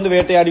இல்லாதவர் வந்து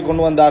வேட்டையாடி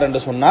கொண்டு வந்தார்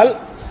என்று சொன்னால்,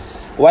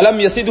 வலம்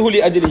யசிதுஹு லி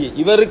அஜ்லிஹி,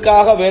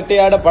 இவருக்காக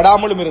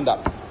வேட்டையாடப்படாமலும்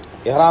இருந்தார்.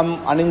 இஹ்ராம்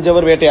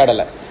அணிஞ்சவர்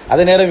வேட்டையாடல,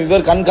 அதே நேரம்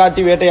இவர்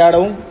கண்காட்டி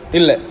வேட்டையாடவும்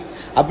இல்லை,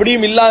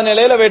 அப்படியும் இல்லாத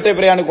நிலையில வேட்டை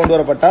பிரயாணம் கொண்டு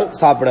வரப்பட்டால்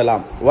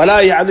சாப்பிடலாம். வலா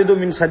யஅதிது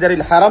மின்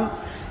ஷஜரில் ஹரம்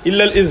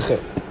இல்லல்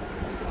இத்ஹிர்,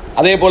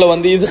 அதே போல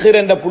வந்து இத்ஹிர்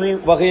என்ற புல்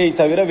வகையை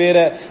தவிர வேற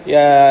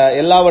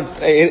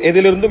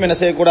எதிலிருந்தும் என்ன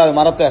செய்யக்கூடாது,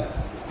 மரத்தை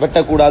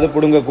வெட்டக்கூடாது,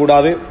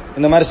 புடுங்கக்கூடாது.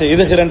 இந்த மாதிரி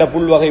இத்ஹிர் என்ற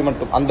புல் வகை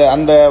மட்டும்,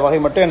 அந்த வகை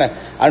மட்டும் என்ன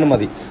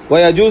அனுமதி.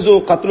 வயஜூசு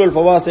கத்லுல்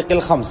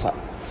ஃபவாசிகில் ஹம்ஸா,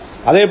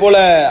 அதே போல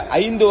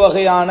 5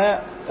 வகையான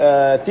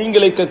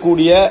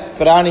தீங்கிழைக்கக்கூடிய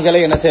பிராணிகளை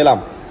என்ன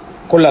செய்யலாம்,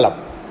 கொள்ளலாம்.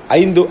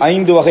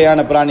 5 வகையான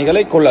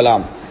பிராணிகளை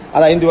கொள்ளலாம்.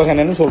 அது 5 வகை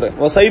என்னன்னு சொல்றேன்.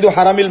 வசைது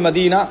ஹரமில்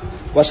மதீனா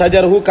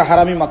வஷஜர்ஹு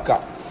கஹரமி மக்கா,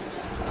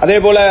 அதே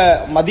போல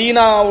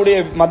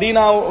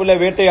மதீனாவுல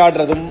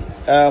வேட்டையாடுறதும்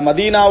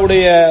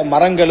மதீனாவுடைய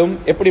மரங்களும்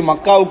எப்படி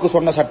மக்காவுக்கு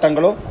சொன்ன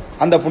சட்டங்களோ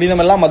அந்த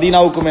புனிதம் எல்லாம்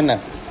மதீனாவுக்கும் என்ன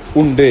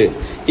உண்டு.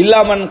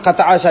 இல்லாமன்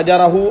கதஅ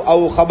ஷஜரஹு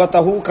அவ்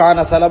ஹபதஹு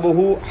கான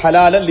சலபுஹு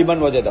ஹலாலன்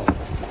லிமன் வஜதஹு,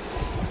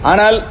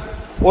 ஆனால்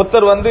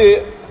ஒருத்தர் வந்து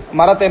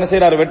மரத்தை என்ன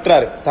செய்யறாரு,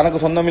 வெட்டுறாரு, தனக்கு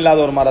சொந்தம் இல்லாத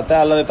ஒரு மரத்தை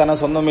அல்லது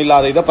தனக்கு சொந்தம்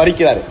இல்லாத இதை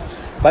பறிக்கிறாரு.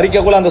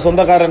 பறிக்கக்குள்ள அந்த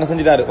சொந்தக்காரர் என்ன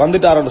செஞ்சிட்டாரு,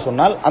 வந்துட்டாருன்னு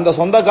சொன்னால் அந்த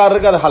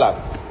சொந்தக்காரருக்கு அது ஹலால்,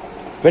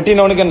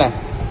 வெட்டினவனுக்கு என்ன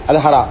அது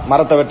ஹரா.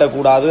 மரத்தை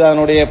வெட்டக்கூடாது,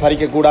 அதனுடைய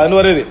பறிக்க கூடாதுன்னு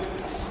வருது.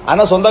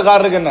 ஆனா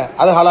சொந்தக்காரருக்கு என்ன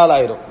அது ஹலால்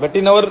ஆயிரும்.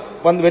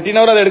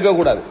 வெட்டினவர் அதை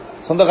எடுக்கக்கூடாது,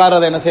 சொந்தக்காரர்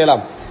அதை என்ன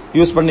செய்யலாம்,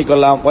 யூஸ்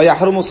பண்ணிக்கொள்ளலாம்.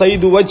 வயஹ்ருமு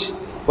சைது வஜ்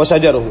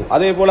வஷஜருஹு,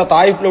 அதே போல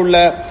தாயிஃப்ல உள்ள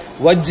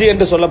வஜ்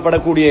என்று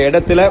சொல்லப்படக்கூடிய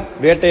இடத்துல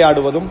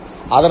வேட்டையாடுவதும்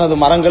அதனது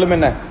மரங்களும்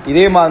என்ன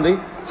இதே மாதிரி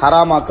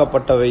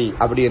ஹராமாக்கப்பட்டவை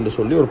அப்படி என்று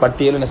சொல்லி ஒரு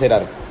பட்டியல் என்ன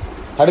செய்யறாரு,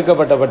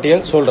 தடுக்கப்பட்ட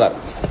பட்டியல் சொல்றார்.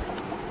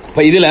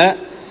 இப்ப இதுல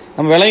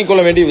நம்ம விளங்கிக்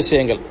கொள்ள வேண்டிய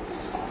விஷயங்கள்,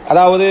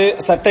 அதாவது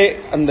சட்டை,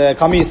 அந்த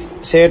கமீஸ்,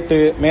 ஷர்ட்,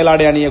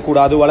 மேலாடை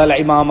அணியக்கூடாது. வலல்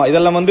இமாமா,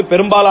 இதெல்லாம் வந்து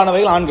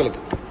பெரும்பாலானவைகள்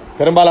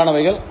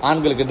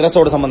ஆண்களுக்கு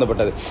டிரெஸ்ஸோடு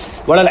சம்பந்தப்பட்டது.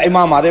 வலல்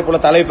இமாமா, அதே போல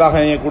தலைப்பாக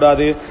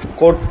அணியக்கூடாது.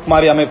 கோட்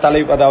மாதிரி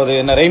தலை, அதாவது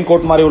என்ன ரெயின்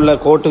கோட் மாதிரி உள்ள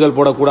கோட்டுகள்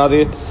போடக்கூடாது.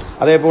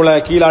 அதே போல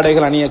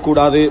கீழாடைகள்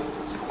அணியக்கூடாது.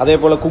 அதே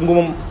போல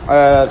குங்குமம்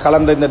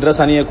கலந்த இந்த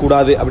டிரெஸ்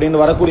அணியக்கூடாது அப்படின்னு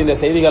வரக்கூடிய இந்த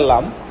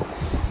செய்திகள்லாம்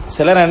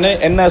சிலர்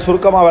என்ன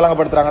சுருக்கமா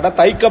விளங்கப்படுத்துறாங்கன்னா,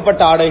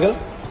 தைக்கப்பட்ட ஆடைகள்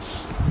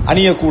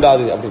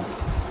அணியக்கூடாது அப்படின்னு.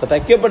 இப்ப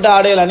தைக்கப்பட்ட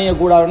ஆடைகள்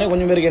அணியக்கூடாதுன்னு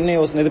கொஞ்சம் பேருக்கு என்ன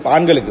யோசனை, இது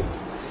ஆண்களுக்கு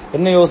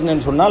என்ன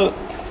யோசனைன்னு சொன்னால்,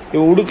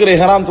 உடுக்கிற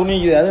இஹ்ராம் துணி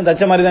அது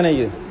தச்ச மாதிரி தானே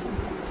இருக்குது.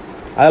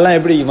 அதெல்லாம்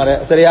எப்படி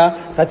சரியா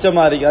தச்ச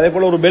மாதிரி. அதே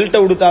போல ஒரு பெல்ட்டை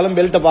உடுத்தாலும்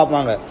பெல்ட்டை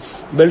பார்ப்பாங்க,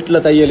 பெல்ட்ல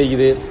தையல்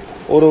இருக்குது.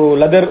 ஒரு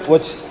லெதர்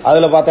வாட்ச்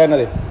அதுல பார்த்தா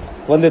என்னது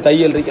வந்து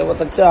தையல் இருக்கு,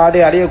 தச்ச ஆடை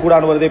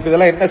அணியக்கூடாது வருது. இப்ப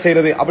இதெல்லாம் என்ன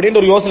செய்யறது அப்படின்னு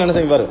ஒரு யோசனை என்ன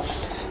செய்வாரு.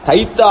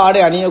 தைத்த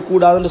ஆடை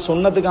அணியக்கூடாதுன்னு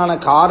சொன்னதுக்கான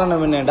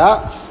காரணம் என்னடா,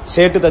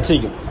 ஷர்ட்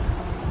தச்சிக்கும்,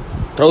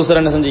 ட்ரௌசர்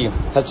என்ன செஞ்சிக்கும்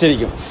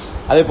தச்சிருக்கும்.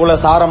 அதே போல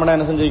சாரமனை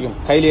என்ன செஞ்சிக்கும்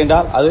கையில்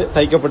என்றால் அது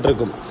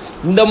தைக்கப்பட்டிருக்கும்.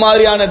 இந்த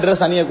மாதிரியான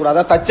டிரெஸ்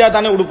அணியக்கூடாது. தச்சா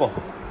தானே உடுப்போம்,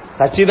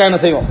 தச்சி தான் என்ன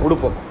செய்வோம்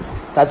உடுப்போம்.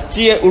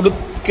 தச்சிய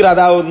உடுக்கிற,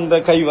 அதாவது இந்த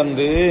கை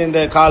வந்து இந்த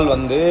கால்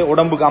வந்து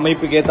உடம்புக்கு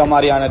அமைப்புக்கு ஏற்ற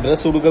மாதிரியான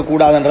டிரெஸ் உடுக்க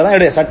கூடாதுன்றதான்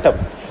என்னுடைய சட்டம்.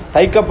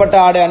 தைக்கப்பட்ட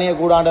ஆடை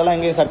அணியக்கூடாதெல்லாம்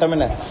எங்கேயும் சட்டம்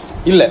என்ன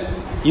இல்ல,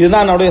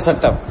 இதுதான் என்னுடைய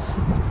சட்டம்.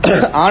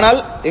 ஆனால்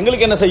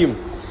எங்களுக்கு என்ன செய்யும்,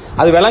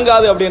 அது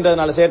விளங்காது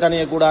அப்படின்றதுனால ஷர்ட்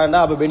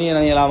அணியக்கூடாதுன்னா அப்ப பெனியன்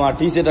அணியலாமா,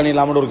 டிஷர்ட்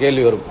அணியலாமான்னு ஒரு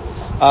கேள்வி வரும்.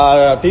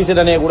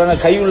 டிஷர்ட் அணியக்கூட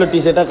கை உள்ள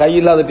டிஷர்ட்டா கை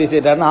இல்லாத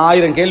டிஷர்ட்டான்னு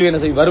 1000 கேள்வி என்ன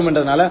செய்யும் வரும்.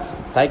 என்றதுனால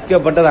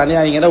தைக்கப்பட்டது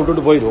அணியாதீங்கன்னா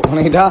விட்டுட்டு போயிடுவோம்.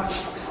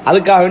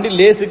 அதுக்காக வேண்டி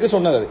லேசுக்கு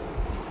சொன்னது அது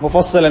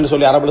முஃபஸ்ஸல் என்று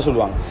சொல்லி அரபுல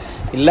சொல்லுவாங்க.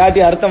 இல்லாட்டி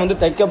அர்த்தம் வந்து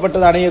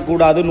தைக்கப்பட்டது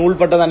அணியக்கூடாது,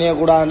 நூல்பட்டது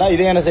அணியக்கூடாதுன்னா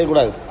இதே என்ன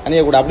செய்யக்கூடாது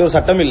அணியக்கூடாது, அப்படி ஒரு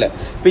சட்டம் இல்ல.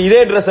 இப்ப இதே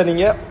ட்ரெஸ்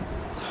நீங்க,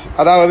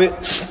 அதாவது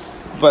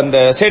இப்ப இந்த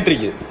ஷர்ட்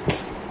இருக்குது,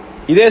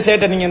 இதே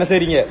ஷர்ட்டை நீங்க என்ன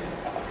செய்றீங்க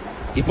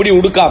இப்படி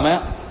உடுக்காம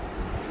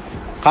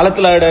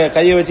களத்துல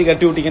கையை வச்சு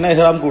கட்டி விட்டீங்கன்னா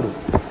இஹ்ராம் கூடும்.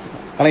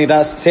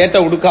 சேட்டை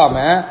உடுக்காம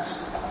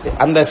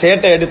அந்த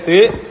சேட்டை எடுத்து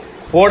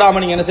போடாம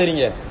நீங்க என்ன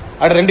செய்றீங்க,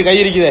 அட 2 கை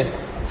இருக்குதே,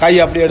 கை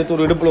அப்படி எடுத்து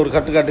ஒரு இடுப்புல ஒரு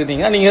கட்டு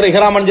கட்டுட்டீங்கன்னா நீங்க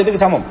இஹ்ராம்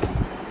அணிஞ்சதுக்கு சமம்.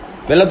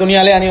 வெள்ள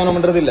துணியாலே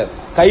அணியணும்ன்றது இல்ல,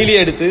 கையிலே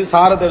எடுத்து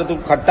சாரத்தை எடுத்து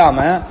கட்டாம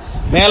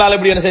மேலால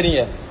இப்படி என்ன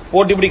செய்றீங்க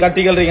போட்டு இப்படி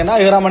கட்டிக்கிறீங்கன்னா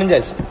இஹ்ராம்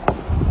அணிஞ்சாச்சு.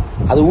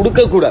 அது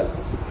உடுக்க கூடாது.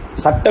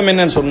 சட்டம்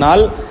என்னன்னு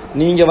சொன்னால்,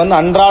 நீங்க வந்து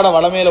அன்றாட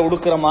வளமையில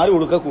உடுக்கிற மாதிரி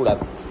உடுக்க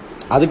கூடாது.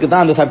 அதுக்கு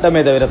தான் அந்த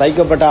சட்டமே தவிர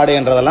தைக்கப்பட்ட ஆடை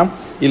என்றதெல்லாம்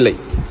இல்லை.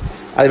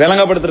 அது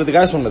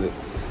விளங்கப்படுத்துறதுக்காக சொன்னது.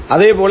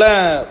 அதே போல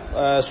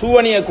ஷூ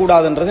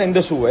அணியக்கூடாதுன்றது, இந்த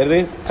ஷூ எது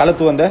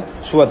கழுத்து வந்த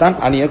ஷூவை தான்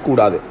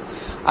அணியக்கூடாது.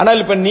 ஆனால்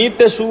இப்ப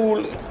நீட்ட ஷூ,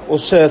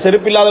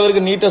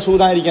 செருப்பில்லாதவருக்கு நீட்ட ஷூ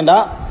தான் இருக்கேன்டா,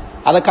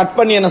 அதை கட்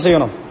பண்ணி என்ன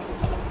செய்யணும்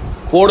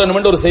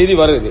போடணும் ஒரு செய்தி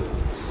வருது.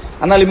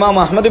 ஆனால் இமாம்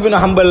அஹ்மது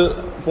பின் ஹம்பல்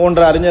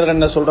போன்ற அறிஞர்கள்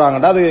என்ன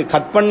சொல்றாங்கன்னா, அது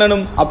கட்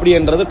பண்ணணும்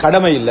அப்படின்றது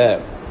கடமை இல்ல,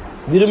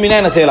 விரும்பினா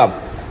என்ன செய்யலாம்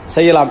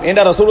செய்யலாம்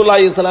என்ற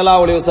ரசூலுல்லாஹி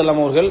ஸல்லல்லாஹு அலைஹி வஸல்லம்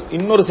அவர்கள்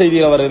இன்னொரு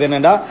செய்தியில வருது.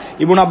 என்னன்னா,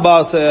 இப்னு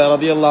அப்பாஸ்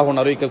ரலியல்லாஹு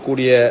அன்ஹு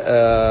அறிவிக்கக்கூடிய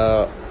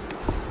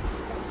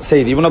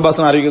செய்தி, இப்னு அப்பாஸ்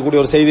அறிவிக்கக்கூடிய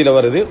ஒரு செய்தியில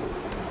வருது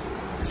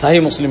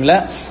சஹீஹ் முஸ்லிம்ல.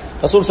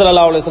 ரசூல்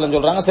ஸல்லல்லாஹு அலைஹி வஸல்லம்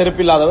சொல்றாங்க,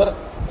 செருப்பில்லாதவர்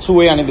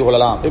ஷூவை அணிந்து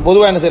கொள்ளலாம்.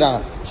 பொதுவா என்ன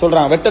செய்யறாங்க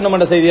சொல்றாங்க, வெட்டணும்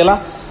என்ற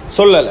செய்தியெல்லாம்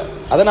சொல்லல.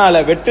 அதனால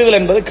வெட்டுதல்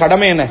என்பது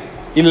கடமை என்ன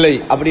இல்லை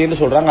அப்படின்னு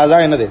சொல்றாங்க.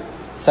 அதுதான் என்னது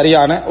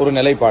சரியான ஒரு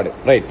நிலைப்பாடு.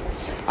 ரைட்.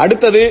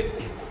 அடுத்தது,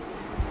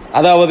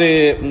 அதாவது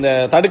இந்த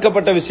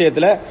தடுக்கப்பட்ட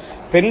விஷயத்துல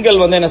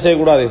பெண்கள் வந்து என்ன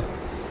செய்யக்கூடாது,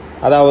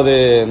 அதாவது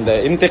இந்த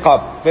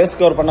இன்திகாப் ஃபேஸ்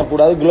கவர்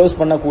பண்ணக்கூடாது, க்ளோஸ்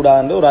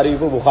பண்ணக்கூடாதுன்னு ஒரு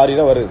அறிவிப்பு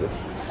புகாரில வருது.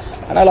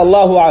 ஆனால்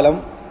அல்லாஹு ஆலம்,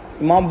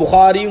 இமாம்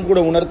புகாரியும் கூட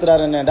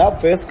உணர்த்துறாரு என்னடா,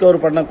 ஃபேஸ்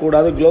கவர்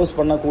பண்ணக்கூடாது, க்ளோஸ்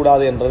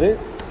பண்ணக்கூடாது என்றது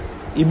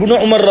இப்னு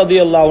உமர்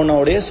ரலியல்லாஹு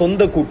அன்ஹுடைய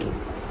சொந்த கூற்று.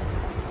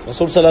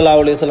 ரசூல் ஸல்லல்லாஹு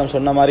அலைஹி வஸல்லம்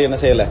சொன்ன மாதிரி என்ன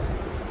செய்யல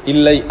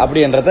இல்லை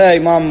அப்படின்றத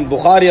இமாம்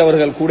புகாரி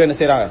அவர்கள் கூட என்ன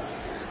செய்யறாங்க,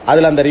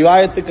 அதுல அந்த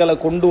ரிவாயத்துக்களை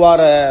கொண்டு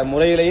வர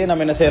முறையிலேயே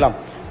நம்ம என்ன செய்யலாம்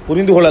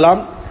புரிந்து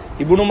கொள்ளலாம்.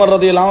 இப்னு உமர்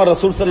ரலியல்லாஹு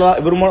ரசூல்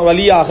ஸல்லல்லாஹு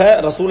வழியாக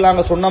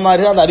ரசூலுல்லாஹ் சொன்ன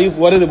மாதிரி தான் அந்த அறிவிப்பு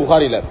வருது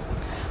புகாரில.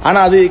 ஆனா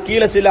அது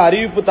கீழே சில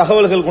அறிவிப்பு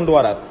தகவல்கள் கொண்டு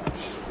வரார்.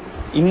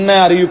 இன்ன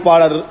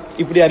அறிவிப்பாளர்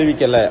இப்படி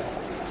அறிவிக்கல,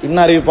 இன்ன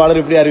அறிவிப்பாளர்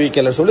இப்படி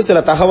அறிவிக்கல சொல்லி சில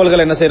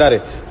தகவல்கள் என்ன செய்யறாரு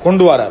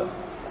கொண்டு வராரு.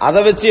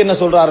 அதை வச்சு என்ன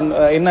சொல்றாரு,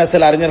 என்ன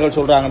சில அறிஞர்கள்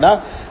சொல்றாங்கன்னா,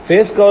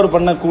 ஃபேஸ் கவர்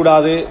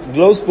பண்ணக்கூடாது,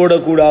 கிளவுஸ்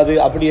போடக்கூடாது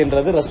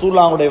அப்படின்றது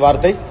ரசூலுல்லாஹ்வுடைய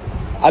வார்த்தை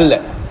அல்ல.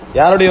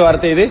 யாருடைய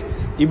வார்த்தை இது?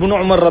 இப்னு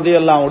உமர்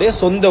ரலியல்லாஹு அன்ஹுடைய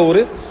சொந்த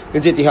ஒரு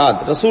இஜ்திஹாத்.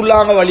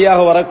 ரசூலுல்லாஹ் வழியாக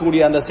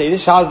வரக்கூடிய அந்த செய்தி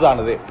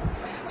ஷாதானது.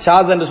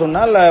 ஷாத் என்று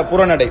சொன்னால்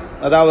புறநடை,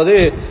 அதாவது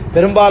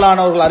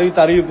பெரும்பாலானவர்கள்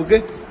அறிவித்த அறிவிப்புக்கு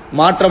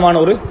மாற்றமான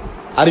ஒரு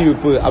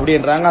அறிவிப்பு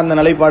அப்படின்றாங்க. அந்த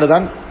நிலைப்பாடு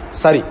தான்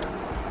சரி.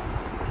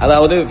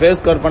 அதாவது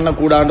ஃபேஸ் கவர்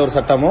பண்ணக்கூடாத ஒரு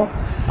சட்டமோ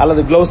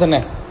அல்லது கிளவுஸ் என்ன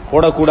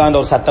போடக்கூடாத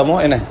ஒரு சட்டமோ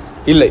என்ன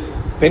இல்லை.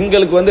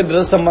 பெண்களுக்கு வந்து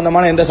டிரெஸ்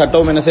சம்பந்தமான எந்த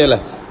சட்டமும் என்ன செய்யல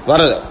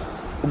வரல.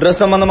 டிரெஸ்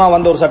சம்பந்தமா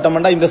வந்த ஒரு சட்டம்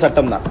இந்த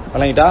சட்டம் தான்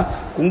வழங்கிட்டா.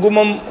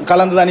 குங்குமம்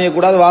கலந்து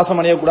அணியக்கூடாது, வாசம்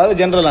அணியக்கூடாது,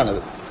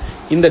 ஜெனரலானது.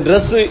 இந்த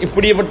டிரெஸ்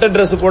இப்படிப்பட்ட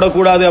டிரெஸ்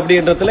போடக்கூடாது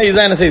அப்படின்றதுல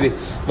இதுதான் என்ன செய்தி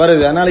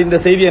வருது. அதனால இந்த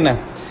செய்தி என்ன,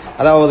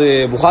 அதாவது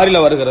புகாரில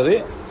வருகிறது,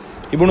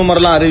 இப்னு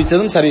உமர்லாம்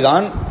அறிவிச்சதும்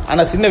சரிதான்.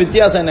 ஆனா சின்ன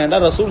வித்தியாசம் என்னன்னா,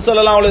 ரசூல்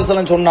ஸல்லல்லாஹு அலைஹி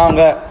வஸல்லம்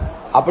சொன்னாங்க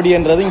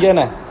அப்படின்றது இங்க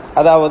என்ன,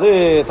 அதாவது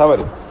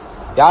தவறு.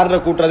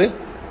 யார கூட்டுறது?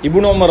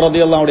 இப்னு உமர்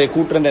ரலியல்லாஹு அன்ஹுடைய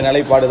கூற்றுன்ற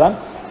நிலைப்பாடு தான்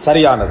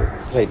சரியானது.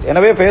 ரைட்.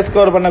 எனவே ஃபேஸ்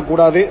கவர்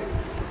பண்ணக்கூடாது,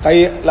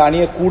 கையில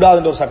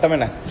அணியக்கூடாதுன்ற ஒரு சட்டம்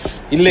என்ன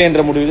இல்லை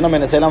என்ற முடிவுக்கு நம்ம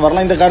என்ன செய்யலாம்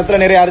வரலாம். இந்த கருத்துல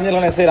நிறைய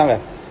அறிஞர்கள் என்ன செய்யறாங்க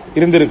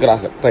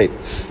இருந்திருக்கிறார்கள். ரைட்.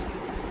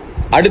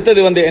 அடுத்தது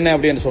வந்து என்ன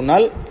அப்படின்னு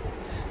சொன்னால்,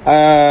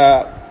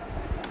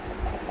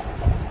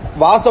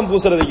 வாசம்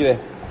பூசுறதுக்குதே,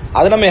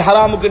 அது நம்ம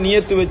இஹ்ராமுக்கு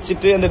நியத்து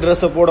வச்சுட்டு அந்த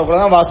டிரெஸ்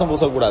போடக்கூடாது, வாசம்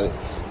பூசக்கூடாது.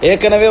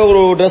 ஏற்கனவே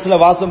ஒரு டிரெஸ்ல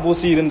வாசம்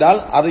பூசி இருந்தால்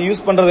அதை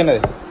யூஸ் பண்றது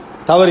என்னது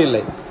தவறு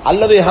இல்லை.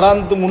 அல்லது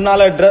இஹ்ராமுக்கு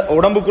முன்னால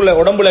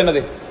உடம்புல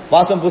என்னது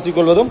வாசம்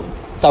பூசிக்கொள்வதும்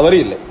தவறு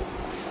இல்லை.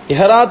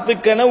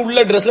 இஹ்ராத்துக்கென உள்ள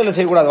ட்ரெஸ்ல என்ன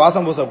செய்யக்கூடாது,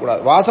 வாசம்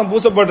பூசக்கூடாது. வாசம்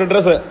பூசப்பட்ட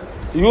ட்ரெஸ்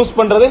யூஸ்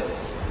பண்றது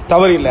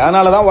தவறு இல்லை.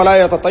 அதனாலதான்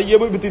வலாயத்த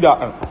தையபு பித்திதா,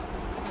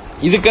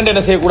 இதுக்கென்று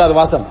என்ன செய்யக்கூடாது,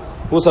 வாசம்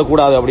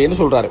பூசக்கூடாது அப்படின்னு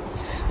சொல்றாரு.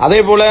 அதே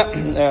போல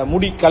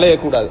முடி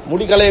களையக்கூடாது.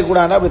 முடி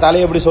களையக்கூடாது அப்படி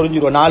தலையை எப்படி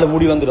சொரிஞ்சிருவோம், 4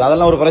 முடி வந்துடும்,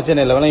 அதெல்லாம் ஒரு பிரச்சனை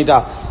இல்லை. விளங்கிட்டா,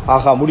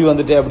 ஆஹா முடி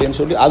வந்துட்டே அப்படின்னு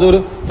சொல்லி அது ஒரு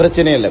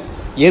பிரச்சனை இல்லை.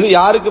 எது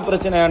யாருக்கு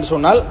பிரச்சனைன்னு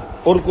சொன்னால்,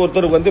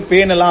 ஒருத்தருக்கு வந்து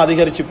பேன் எல்லாம்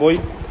அதிகரிச்சு போய்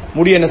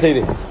முடி என்ன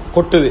செய்யுது,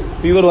 கொட்டுது.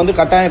 இவர் வந்து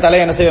கட்டாயம்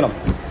தலையை என்ன செய்யணும்,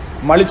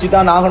 மலிச்சு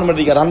தான் ஆகணும்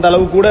பண்ணிக்கிறார். அந்த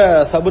அளவு கூட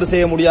சபர்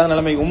செய்ய முடியாத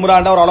நிலைமை.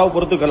 உம்ராண்டா ஒரு அளவு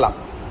பொறுத்துக்கலாம்,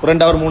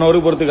 2 ஹவர் 3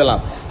 ஹவர்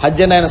பொறுத்துக்கலாம்.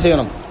 ஹஜ்ஜன்னா என்ன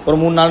செய்யணும், ஒரு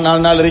 3 நாள்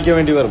 4 நாள் இருக்க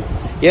வேண்டி வரும்.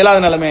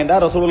 7வது நிலைமை என்றா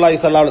ரசூலுல்லாஹி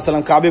ஸல்லல்லாஹு அலைஹி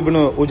வஸல்லம் காபிப்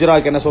இப்னு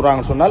உஜ்ராக்கு என்ன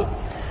சொல்றாங்கன்னு சொன்னால்,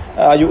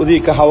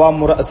 யுதிக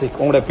ஹவாமு ரஸிக்,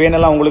 உங்களுடைய பேன்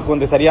எல்லாம் உங்களுக்கு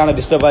வந்து சரியான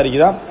டிஸ்டர்பா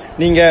இருக்குதா,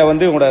 நீங்க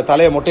வந்து உங்களுடைய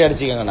தலையை மொட்டை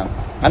அடிச்சுக்கங்க.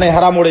 ஆனா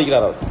ஹராமோட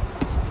இருக்கிறார் அவர்,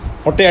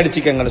 மொட்டை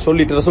அடிச்சுக்கங்கன்னு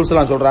சொல்லிட்டு ரசூல்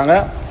ஸல்லல்லாஹு அலைஹி வஸல்லம் சொல்றாங்க,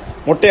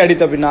 மொட்டை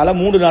அடித்த பின்னால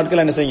 3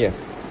 நாட்கள் என்ன செய்யுங்க,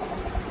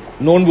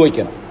 நோன்பு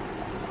வைக்கணும்.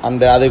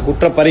 அந்த அது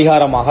குற்ற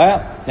பரிகாரமாக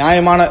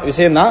நியாயமான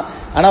விஷயம்தான்.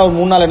 ஆனா ஒரு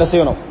 3 நாள் என்ன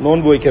செய்யணும்,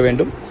 நோன்பு வைக்க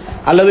வேண்டும்.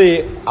 அல்லது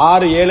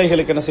 6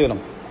 ஏழைகளுக்கு என்ன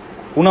செய்யணும்,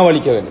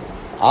 உணவளிக்க வேண்டும்.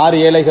 6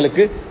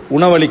 ஏழைகளுக்கு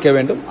உணவளிக்க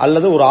வேண்டும்.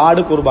 அல்லது ஒரு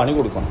ஆடு குர்பானி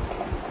கொடுக்கணும்.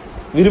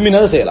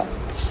 விரும்பினதை செய்யலாம்,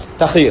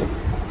 தஹீர்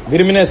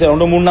விரும்பினதை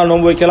செய்யலாம். 3 நாள்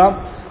நோன்பு வைக்கலாம்,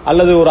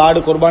 அல்லது ஒரு ஆடு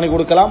குர்பானி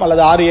கொடுக்கலாம்,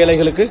 அல்லது 6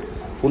 ஏழைகளுக்கு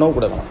உணவு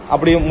கொடுக்கலாம்.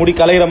 அப்படி முடி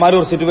கலையிற மாதிரி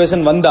ஒரு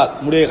சிச்சுவேஷன் வந்தால்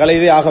முடிய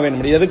கலையதே ஆக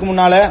வேண்டும். எதுக்கு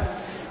முன்னால,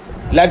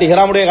 இல்லாட்டி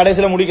ஹிராமுடைய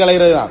கடைசியில முடி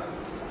கலைகிறது தான்,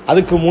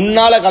 அதுக்கு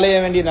முன்னால கலைய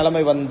வேண்டிய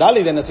நிலைமை வந்தால்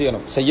இது என்ன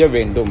செய்யணும், செய்ய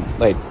வேண்டும்.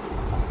 ரைட்.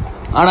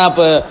 ஆனா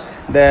இப்ப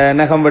இந்த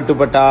நகம்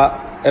வெட்டுப்பட்டா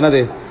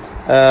என்னது,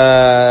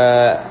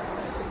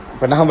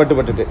 இப்ப நகம்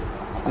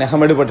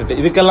வெட்டுப்பட்டுட்டு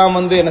இதுக்கெல்லாம்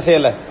வந்து என்ன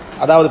செய்யல,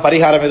 அதாவது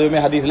பரிகாரம்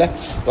எதுவுமே ஹதீஸ்ல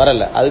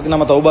வரல. அதுக்கு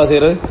நம்ம தௌபா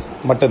செய்யறது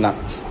மட்டும்தான்.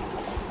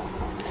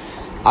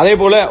 அதே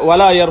போல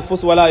வலா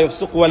யர்ஃபுஸ் வலா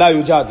யஃப்சுக் வலா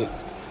யுஜாதில்,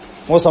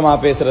 மோசமா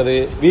பேசுறது,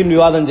 வீண்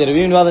விவாதம் செய்யறது.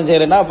 வீண் விவாதம்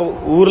செய்யறேன்னா அப்ப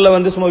ஊர்ல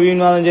வந்து சும்மா வீண்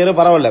விவாதம் செய்யறது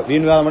பரவாயில்ல,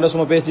 வீண் விவாதம் மட்டும்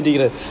சும்மா பேசிட்டு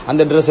இருக்கிறது.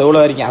 அந்த ட்ரெஸ்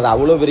எவ்வளவு வரைக்கும், அது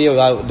அவ்வளவு பெரிய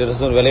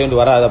ட்ரெஸ் விலை வேண்டி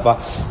வராதப்பா,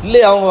 இல்ல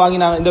அவங்க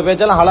வாங்கினாங்க, இந்த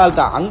பேச்செல்லாம் ஹலால்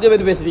தான், அங்க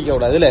போய் பேசிட்டு இருக்க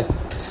கூடாது. இல்ல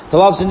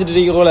தவாப் செஞ்சுட்டு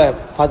இருக்க கூட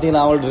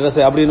பாத்தீங்கன்னா அவங்களோட ட்ரெஸ்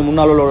அப்படின்னு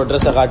முன்னாள்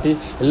ட்ரெஸ்ஸை காட்டி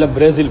எல்லாம்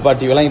பிரேசில்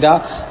பாட்டி விளங்கிட்டா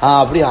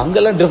அப்படி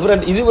அங்கெல்லாம்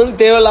டிஃபரெண்ட். இது வந்து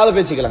தேவையில்லாத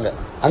பேச்சுக்கலாங்க.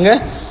 அங்க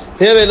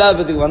தேவையில்லாத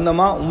பேச்சுக்கு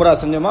வந்தோமா, உம்ரா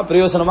செஞ்சோமா,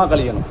 பிரயோசனமா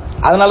கழிக்கணும்.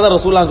 அதனாலதான்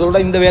ரசூலுல்லாஹ்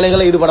சொல்ற இந்த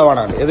வேலைகளை ஈடுபட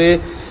வேணாம். எது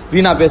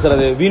வீணா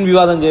பேசுறது, வீண்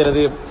விவாதம்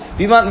செய்யறது,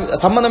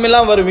 சம்பந்தம்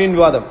இல்லாம வரும் வீண்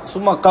விவாதம்.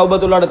 சும்மா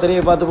கௌபத்துள்ளாட தெரிய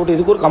பார்த்து போட்டு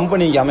இதுக்கு ஒரு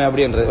கம்பெனி அமைய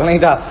அப்படின்றது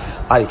விளங்கிட்டா,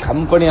 அது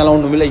கம்பெனி எல்லாம்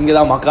ஒண்ணும் இல்லை,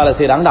 இங்கதான் மக்கால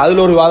செய்யறாங்க,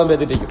 அதுல ஒரு விவாதம்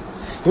பேசிட்டு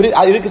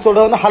இதுக்கு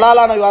சொல்றது வந்து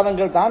ஹலாலான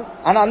விவாதங்கள் தான்.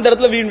 ஆனா அந்த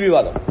இடத்துல வீண்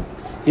விவாதம்,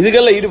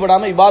 இதுகள்ல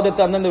ஈடுபடாம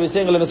இபாதத்தை அந்தந்த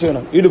விஷயங்கள் என்ன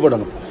செய்யணும்,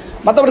 ஈடுபடணும்.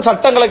 மற்றபடி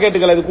சட்டங்களை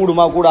கேட்டுக்கல, இது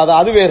கூடுமா கூடாது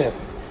அது வேற,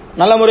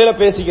 நல்ல முறையில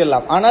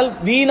பேசிக்கலாம். ஆனால்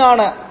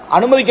வீணான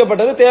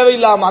அனுமதிக்கப்பட்டது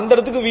தேவையில்லாம அந்த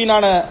இடத்துக்கு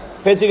வீணான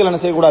பேச்சுக்கள் என்ன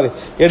செய்யக்கூடாது,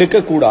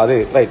 எடுக்க கூடாது.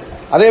 ரைட்.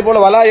 அதே போல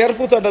வலா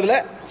யர்ஃபு சட்டத்துல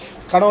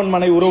கணவன்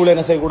மனைவி உறவுல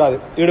என்ன செய்யக்கூடாது,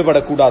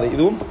 ஈடுபடக்கூடாது,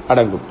 இதுவும்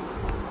அடங்கும்.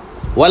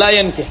 வலா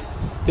யன்கி,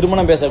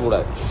 திருமணம்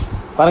பேசக்கூடாது.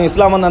 பாருங்க,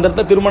 இஸ்லாம் வந்து அந்த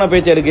இடத்துல திருமண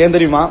பேச்சு எடுக்க. ஏன்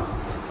தெரியுமா,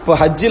 இப்போ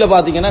ஹஜ்ஜில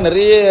பாத்தீங்கன்னா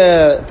நிறைய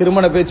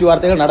திருமண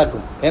பேச்சுவார்த்தைகள்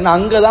நடக்கும். ஏன்னா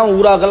அங்கதான்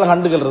ஊராக்கள்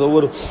கண்டுகிறது.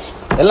 ஒவ்வொரு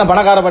எல்லாம்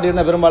பணக்கார பாட்டி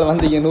இருந்தா பெரும்பாலும்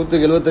வந்தீங்க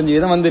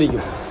 175%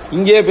 வந்திருக்கும்.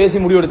 இங்கேயே பேசி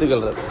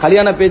முடிவெடுத்துக்கிறது.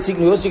 கல்யாண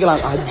பேச்சுக்கு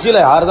யோசிக்கலாம், ஹஜ்ஜில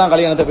யாருதான்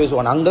கல்யாணத்தை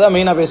பேசுவாங்க, அங்கதான்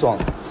மெயினா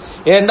பேசுவாங்க.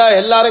 ஏன்டா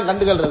எல்லாரும்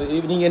கண்டுகிறது.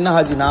 நீங்க என்ன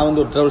ஹாஜி, நான்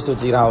வந்து ஒரு டிராவல்ஸ்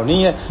வச்சுக்கிறேன்,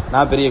 நீங்க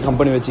நான் பெரிய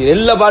கம்பெனி வச்சுக்கிறேன்,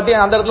 எல்லா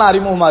பாட்டியும் அந்த இடத்துல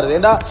அறிமுகமா இருக்கு.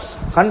 ஏன்டா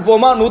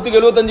கன்ஃபார்மா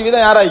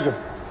 175% யாராய்க்கும்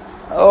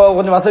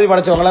கொஞ்சம் வசதி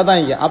படைச்சவங்களா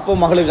தான் இங்க. அப்போ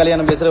மகளுக்கு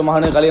கல்யாணம் பேசுற,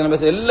 மகனுக்கு கல்யாணம்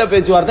பேசுற, எல்லா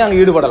பேச்சுவார்த்தையும்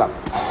அங்க ஈடுபடலாம்.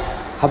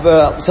 அப்ப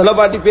சில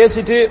பாட்டி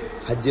பேசிட்டு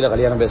ஹஜ்ஜில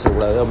கல்யாணம்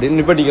பேசக்கூடாது அப்படின்னு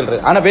நிப்பட்டிக்கிறது.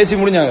 ஆனா பேசி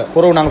முடிஞ்சாங்க,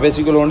 குறவு நாங்க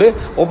பேசிக்கொள்ள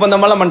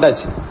ஒப்பந்தம் எல்லாம்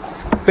பண்ணாச்சு,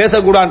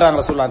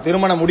 பேசக்கூடாதுன்றாங்க சொல்லலாம்.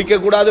 திருமணம் முடிக்க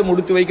கூடாது,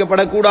 முடித்து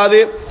வைக்கப்படக்கூடாது.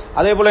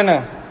 அதே போல என்ன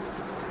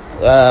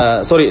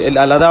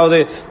அதாவது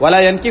வலா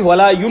யன்கி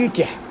வலா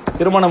யுன்கி,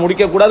 திருமணம்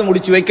முடிக்க கூடாது,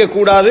 முடிச்சு வைக்க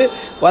கூடாது.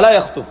 வலா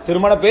யக்துப்,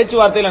 திருமண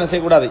பேச்சுவார்த்தையில் என்ன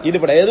செய்யக்கூடாது,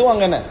 ஈடுபட. எதுவும்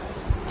அங்க என்ன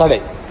தடை.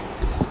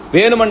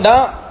 வேணுமெண்டா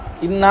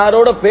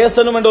இன்னாரோட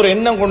பேசணும் என்ற ஒரு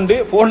எண்ணம் கொண்டு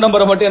போன்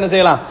நம்பரை மட்டும் என்ன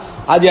செய்யலாம்,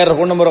 ஆஜியார்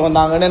போன் நம்பர்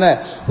வந்தாங்கன்னு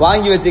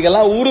வாங்கி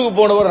வச்சுக்கலாம். ஊருக்கு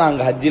போனவர்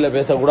நாங்க ஹஜ்ஜில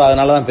பேசக்கூடாது,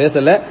 அதனாலதான்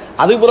பேசல,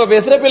 அதுக்கப்புறம்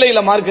பேசுற பிள்ளை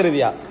இல்ல, மார்க்க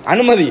ரீதியா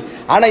அனுமதி.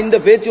 ஆனா இந்த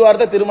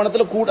பேச்சுவார்த்தை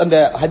திருமணத்துல கூட, அந்த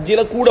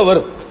ஹஜ்ஜில கூட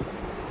வரும்.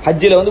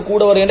 ஹஜ்ஜில வந்து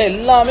கூட வரும்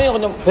எல்லாமே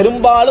கொஞ்சம்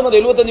பெரும்பாலும் அது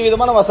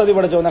 75% வசதி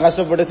படைச்சவங்க,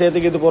 கஷ்டப்பட்டு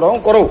சேர்த்துக்கிட்டு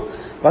போறவங்க குறவு,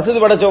 வசதி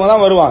படைச்சவங்க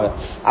தான் வருவாங்க.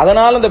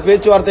 அதனால இந்த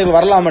பேச்சுவார்த்தைகள்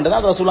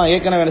வரலாம்ன்றதான் ரசூலுல்லாஹ்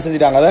ஏற்கனவே என்ன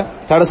செஞ்சிட்டாங்க, அதை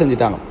தடை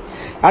செஞ்சிட்டாங்க.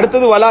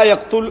 அடுத்தது வலா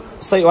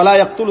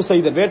யக்துல்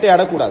சைதன்,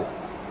 வேட்டையாடக்கூடாது.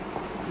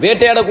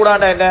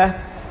 வேட்டையாடக்கூடாது என்ன,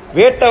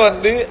 வேட்டை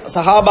வந்து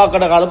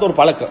சஹாபாக்கட காலத்து ஒரு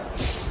பழக்கம்.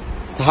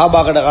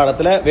 சஹாபாக்கட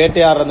காலத்துல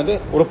வேட்டையாடுறது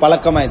ஒரு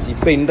பழக்கமாயிடுச்சு.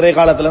 இப்ப இன்றைய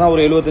காலத்துல தான்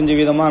ஒரு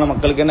 75%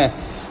 மக்களுக்கு என்ன,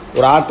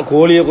 ஒரு ஆட்டு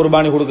கோழியை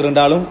குர்பானி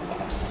கொடுக்குறாலும்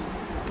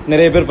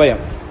நிறைய பேர்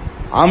பயம்,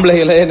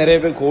 ஆம்பளைகளே நிறைய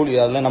பேர் கோழி,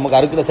 அதுல நமக்கு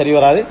அறுக்கிற சரி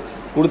வராது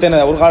கொடுத்தேன்.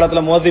 ஒரு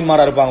காலத்துல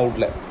மோதின்மாரா இருப்பாங்க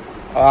வீட்டுல,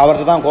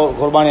 அவர்கிட்ட தான்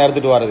குர்பானி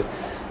அறுத்துட்டு வர்றது.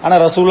 ஆனா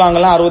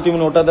ரசூலுல்லாஹ்லாம்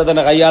 63 ஒட்டத்தை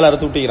தன்னை கையால்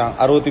அறுத்து விட்டுக்கிறான்.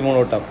 63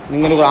 ஒட்டம்.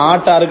 நீங்க ஒரு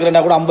ஆட்டை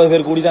அறுக்கிறேன்னா கூட 50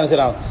 பேர் கூடி தான்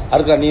செய்யறாங்க.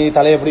 அறுக்க நீ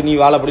தலையப்படி, நீ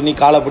வாழப்படி, நீ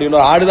காலப்படி,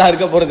 ஒரு ஆடுதான்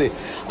இருக்க போறது.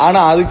 ஆனா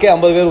அதுக்கே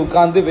 50 பேர்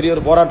உட்கார்ந்து பெரிய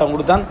ஒரு போராட்டம்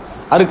கொடுத்தான்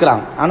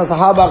அறுக்கிறாங்க. ஆனா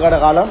சஹாபாக்கட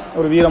காலம்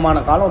ஒரு வீரமான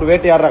காலம், ஒரு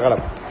வேட்டையாடுற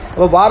காலம்.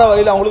 அப்ப வார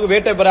வழியில அவங்களுக்கு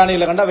வேட்டை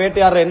பிராணிகளை கண்டா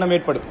வேட்டையாடுற எண்ணம்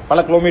ஏற்படும். பல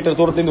கிலோமீட்டர்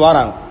தூரத்திலிருந்து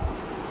வராங்க.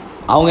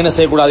 அவங்க என்ன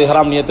செய்யக்கூடாது?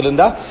 ஹராம் நியத்தில்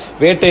இருந்தா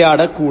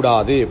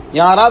வேட்டையாடக்கூடாது.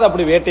 யாராவது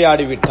அப்படி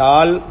வேட்டையாடி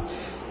விட்டால்,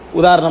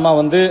 உதாரணமா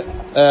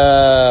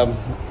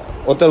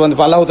ஒருத்தர்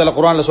அல்லாஹ் தஆலா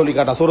குர்ஆன்ல சொல்லி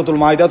காட்டான். சூரத்துல்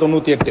மாயிதா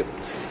 98.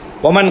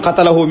 வமன்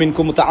கதலஹு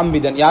மின்கும்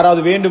முத்தஅம்மிதன்,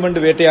 யாராவது வேண்டுமென்று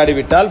வேட்டையாடி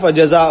விட்டால்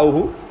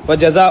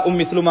ஃபஜஸாஉம்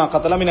மிஸ்லு மா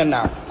கதல மினன்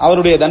நஅம்,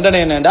 அவருடைய தண்டனை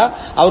என்னன்னா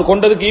அவர்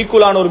கொண்டதுக்கு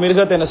ஈக்குவலான ஒரு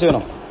மிருகத்தை என்ன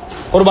செய்யணும்?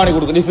 குர்பானி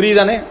கொடுக்கணும். நீ ஃப்ரீ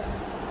தானே,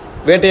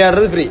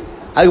 வேட்டையாடுறது ஃப்ரீ,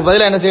 அதுக்கு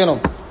பதிலா என்ன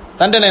செய்யணும்?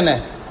 தண்டனை என்ன?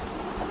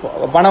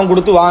 பணம்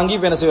கொடுத்து வாங்கி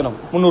இப்ப என்ன செய்யணும்?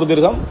 300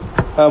 திர்ஹம்,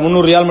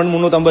 300 ரியால்,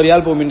 350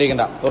 ரியால்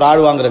போமிண்டேங்கண்டா ஒரு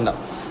ஆடு வாங்குறேன்டா,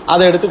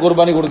 அதை எடுத்து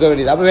குர்பானி கொடுக்க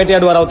வேண்டியது. அப்ப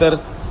வேட்டையாடுவார் ஒருத்தர்,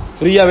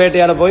 ஃப்ரீயா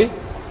வேட்டையாட போய்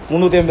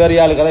 350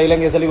 ரியாலுக்கு, அதாவது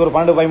இலங்கை சொல்லி ஒரு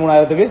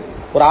 12-13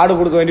 ஒரு ஆடு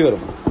கொடுக்க வேண்டி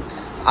வரும்.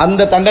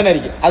 அந்த தண்டனை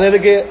இருக்கு. அது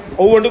எதுக்கு?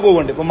 ஒவ்வொன்றுக்கு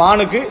ஒவ்வொன்று. இப்ப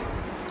மானுக்கு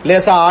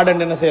லேசா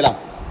ஆடுன்னு என்ன செய்யலாம்,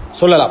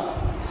 சொல்லலாம்.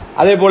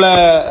 அதே போல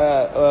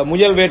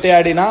முயல்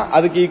வேட்டையாடினா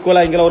அதுக்கு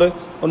ஈக்குவலா இங்க ஒரு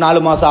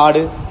 4 மாசம்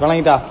ஆடு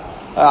வழங்கிட்டா,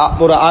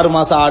 ஒரு 6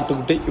 மாசம்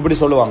ஆட்டுக்குட்டி, இப்படி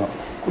சொல்லுவாங்க.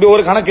 இப்படி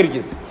ஒரு கணக்கு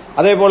இருக்குது.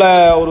 அதே போல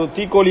ஒரு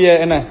தீக்கோழிய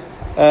என்ன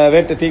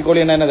தீக்கோழி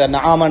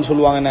என்ன ஆமான்னு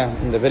சொல்லுவாங்க. என்ன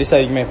இந்த பெருசா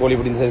இருக்குமே கோழி,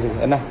 இப்படி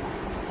என்ன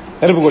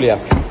நெருப்பு கோழியா,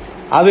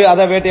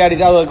 அதை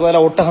வேட்டையாடிட்டா அதுக்கு வேலை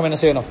ஒட்டகம் என்ன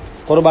செய்யணும்?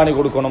 குர்பானி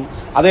கொடுக்கணும்.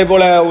 அதே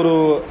போல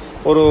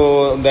ஒரு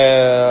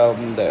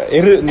இந்த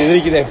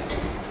இருக்குதே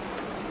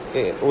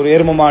ஒரு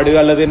எரும மாடு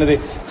அல்லது என்னது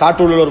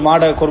காட்டுள்ள ஒரு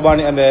மாடை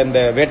குர்பானி அந்த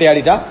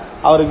வேட்டையாடிட்டா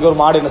அவருக்கு ஒரு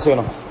மாடு என்ன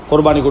செய்யணும்?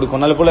 குர்பானி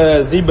கொடுக்கணும். அதே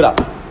போல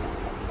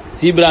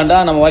சீப்ராண்டா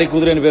நம்ம வரி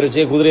குதிரைன்னு பேர்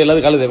வச்சு, குதிரை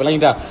இல்லாத கழுதை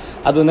விளங்கிட்டா,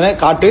 அது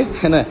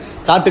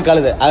காட்டு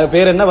கழுதை, அது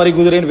பேர் என்ன? வரி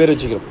குதிரைன்னு பேர்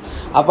வச்சுக்கிறோம்.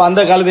 அப்ப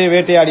அந்த கழுதையை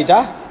வேட்டையாடிட்டா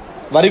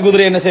வரி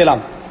குதிரை என்ன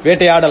செய்யலாம்?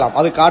 வேட்டையாடலாம்.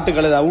 அது காட்டு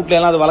கழுதை, வீட்டுல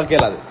எல்லாம் அது வளர்க்க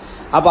இயலாது.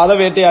 அப்ப அதை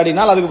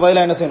வேட்டையாடினால் அதுக்கு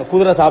பதிலாக என்ன செய்யணும்?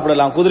 குதிரை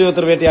சாப்பிடலாம். குதிரை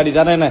ஒருத்தர்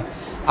வேட்டையாடிட்டாருன்னா என்ன,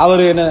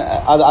 அவரு என்ன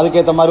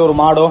அதுக்கேற்ற மாதிரி ஒரு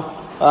மாடோ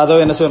அதோ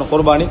என்ன செய்யணும்?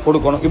 குர்பானி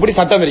கொடுக்கணும். இப்படி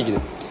சட்டம் இருக்குது.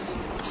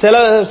 சில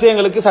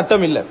விஷயங்களுக்கு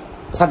சட்டம் இல்லை.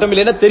 சட்டம்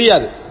இல்லைன்னா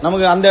தெரியாது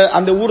நமக்கு.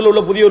 அந்த ஊர்ல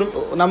உள்ள புதிய ஒரு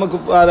நமக்கு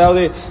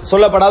அதாவது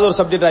சொல்லப்படாத ஒரு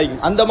சப்ஜெக்ட்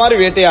ஆகிக்கும். அந்த மாதிரி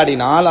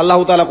வேட்டையாடினால்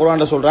அல்லாஹ் தஆலா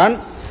குர்ஆன்ல சொல்றான்,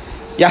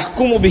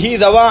 யஹ்குமு பிஹி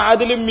தவா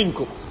அத்லிம்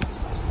மின்கும்,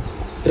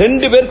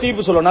 2 பேர்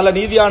தீர்ப்பு சொல்லணும், நல்ல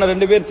நீதியான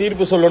 2 பேர்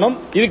தீர்ப்பு சொல்லணும்.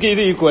 இதுக்கு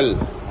இது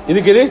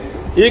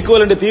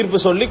ஈக்குவல் என்று தீர்ப்பு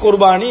சொல்லி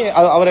குர்பானி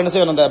அவர் என்ன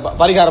செய்யணும்? அந்த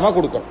பரிகாரமா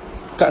கொடுக்கணும்.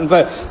 இப்ப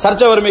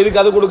சர்ச்சை வரும்,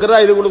 இதுக்கு அது கொடுக்கறதா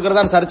இது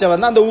கொடுக்கறதா சர்ச்சை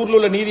வந்தா அந்த ஊர்ல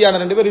உள்ள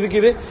நீதியான 2 பேர் இதுக்கு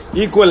இது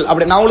ஈக்குவல்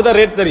அப்படி, நான் உங்களுக்கு தான்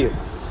ரேட் தெரியும்,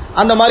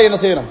 அந்த மாதிரி என்ன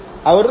செய்யணும்?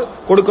 அவர்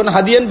கொடுக்கணும்.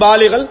 ஹதியன்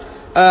பாலிகள்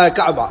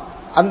கஅபா,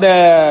 அந்த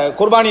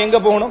குர்பானி எங்க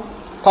போகணும்?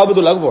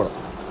 காபத்துல்லாஹ்க்கு போகணும்.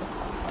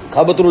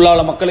 காபத்துல்லாஹ்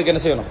உள்ள மக்களுக்கு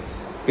என்ன செய்யணும்?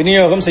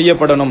 விநியோகம்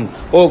செய்யப்படணும்.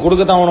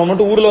 கொடுக்கத்தான்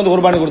ஊர்ல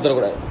குர்பானி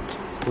கொடுத்துடக்கூடாது.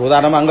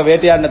 உதாரணமா அங்க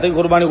வேட்டையாடினத்துக்கு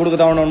குர்பானி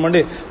கொடுக்கத்தான்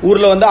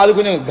ஊர்ல அது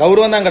கொஞ்சம்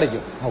கௌரவம் தான்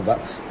கிடைக்கும்.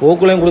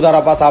 போக்குலையும்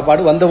கொடுத்தாராப்பா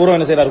சாப்பாடு, வந்த ஊரம்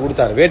என்ன செய்யறாரு?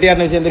 கொடுத்தாரு.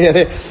 வேட்டையாடின விஷயம்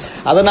தெரியாது.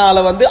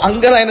 அதனால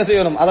அங்கதான் என்ன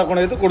செய்யணும்? அதை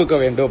கொண்டு கொடுக்க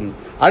வேண்டும்.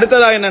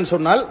 அடுத்ததா என்னன்னு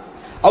சொன்னால்,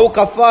 அவ்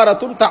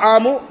கஃபாரத்துன்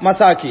தஆமு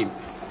மசாகீன்,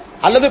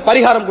 அல்லது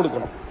பரிகாரம்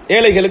கொடுக்கணும்.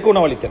 ஏழைகளுக்கு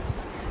உணவளித்தல்.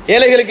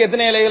 ஏழைகளுக்கு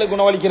எத்தனை ஏழைகளுக்கு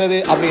உணவளிக்கிறது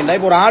அப்படின்னா,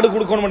 இப்ப ஒரு ஆடு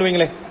கொடுக்கணும்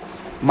வைங்களே,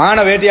 மான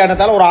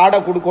வேட்டையாடினத்தால ஒரு ஆடை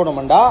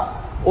கொடுக்கணும்டா,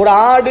 ஒரு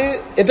ஆடு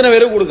எத்தனை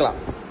பேருக்கு கொடுக்கலாம்?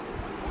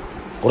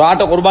 ஒரு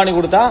ஆட்டை குர்பானி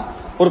கொடுத்தா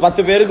ஒரு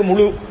 10 பேருக்கு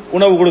முழு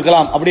உணவு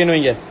கொடுக்கலாம் அப்படின்னு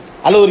வைங்க.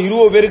 அல்லது ஒரு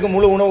 20 பேருக்கு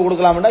முழு உணவு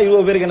கொடுக்கலாம்டா,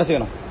 20 பேருக்கு என்ன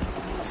செய்யணும்?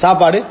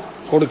 சாப்பாடு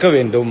கொடுக்க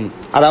வேண்டும்.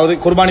 அதாவது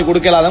குர்பானி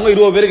கொடுக்கலாதவங்க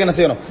 20 பேருக்கு என்ன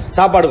செய்யணும்?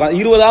 சாப்பாடு.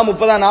 20,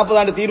 30,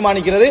 40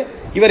 தீர்மானிக்கிறது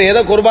இவர்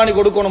எதை குர்பானி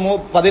கொடுக்கணுமோ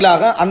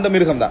பதிலாக அந்த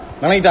மிருகம் தான்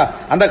நினைக்கிட்டா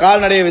அந்த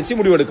கால்நடையை வச்சு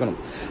முடிவெடுக்கணும்.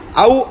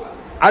 அவ்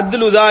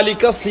அத்லு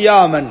தாலிக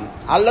சியாமன்,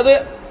 அல்லது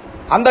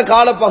அந்த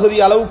காலப்பகுதி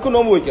அளவுக்கு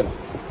நோன்பு வைக்கணும்.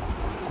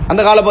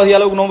 அந்த காலப்பகுதி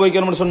அளவுக்கு நோன்பு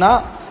வைக்கணும்னு சொன்னா,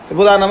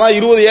 உதாரணமா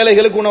 20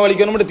 ஏழைகளுக்கு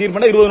உணவளிக்கணும்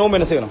தீர்ப்பு 20 நோன்பு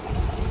என்ன செய்யணும்?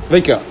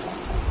 வைக்கணும்.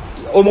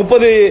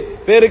 30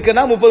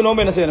 பேருக்குன்னா 30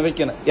 நோம்பு என்ன செய்யணும்?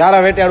 வைக்கணும். யாரா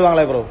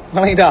வேட்டையாடுவாங்களா ப்ரோ?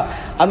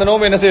 அந்த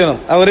நோம்பு என்ன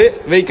செய்யணும்? அவரு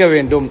வைக்க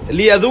வேண்டும்.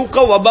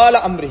 லியதுக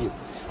வபால அம்ரிஹி,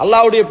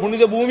 அல்லாஹ்வுடைய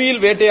புனித பூமியில்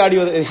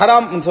வேட்டையாடியது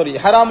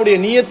ஹராமுடைய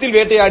நியத்தில்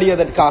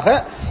வேட்டையாடியதற்காக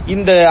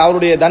இந்த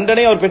அவருடைய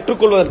தண்டனை அவர்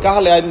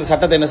பெற்றுக்கொள்வதற்காக இந்த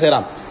சட்டத்தை என்ன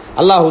செய்யறான்?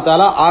 அல்லாஹு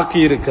தஆலா ஆக்கி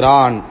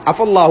இருக்கிறான்.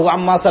 அஃபல்லாஹு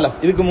அம்மா ஸலஃப்,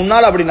 இதுக்கு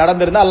முன்னால் அப்படி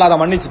நடந்திருந்தா அல்லாஹ் அதை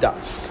மன்னிச்சிட்டான்.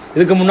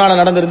 இதுக்கு முன்னால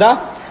நடந்திருந்தா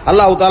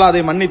அல்லாஹு தஆலா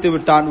அதை மன்னித்து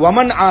விட்டான்.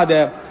 வமன் ஆத,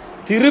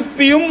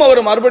 திருப்பியும் அவர்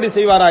மறுபடி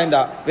செய்வாரா? இந்த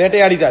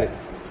வேட்டையாடிட்டாரு,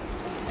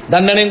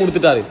 தண்டனையும்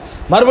கொடுத்துட்டாரு,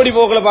 மறுபடி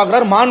போகல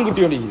பாக்குறாரு, மான்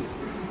குட்டி ஒடிக்குது,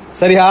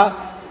 சரியா?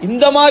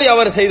 இந்த மாதிரி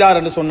அவர் செய்தார்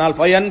என்று சொன்னால்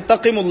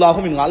ஃபயன்தகிமுல்லாஹு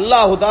மின்ஹு,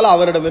 அல்லாஹு தஆலா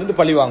அவரிடமிருந்து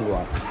பழி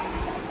வாங்குவான்.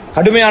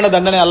 கடுமையான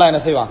தண்டனை அல்லாஹ்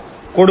என்ன செய்வான்?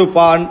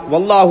 கொடுப்பான்.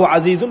 வல்லாஹு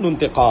அஸீஸுன்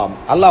இன்திகாம்,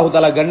 அல்லாஹு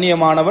தஆலா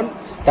கண்ணியமானவன்,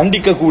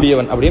 தண்டிக்க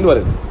கூடியவன் அப்படின்னு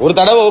வருது. ஒரு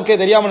தடவை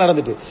ஓகே தெரியாம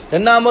நடந்துட்டு,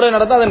 2ஆம் முறை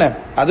நடந்தா அது என்ன?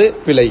 அது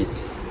பிழை.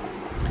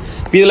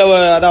 இதுல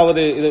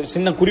அதாவது இது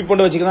சின்ன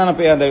குறிப்பொண்டு வச்சுக்கலாம்.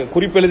 அந்த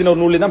குறிப்பு எழுதின ஒரு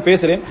நூலில் தான்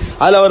பேசுறேன்.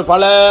 அதுல அவர்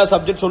பல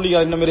சப்ஜெக்ட்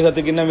சொல்லிக்கிறார். இன்ன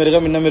மிருகத்துக்கு இன்ன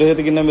மிருகம், இன்ன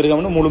மிருகத்துக்கு இன்ன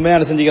மிருகம்னு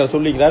முழுமையான செஞ்சுக்கிறார்,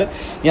 சொல்லிக்கிறாரு.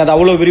 நீ அது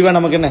அவ்வளவு விரிவா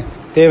நமக்கு என்ன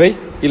தேவை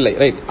இல்லை.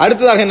 ரைட்.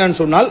 அடுத்ததாக என்னன்னு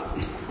சொன்னால்,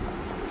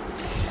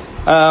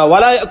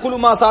 வலா யக்குலு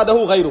மா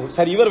சாதஹு கைருஹு.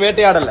 சரி, இவர்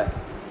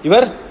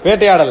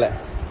வேட்டையாடல,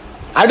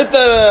 அடுத்த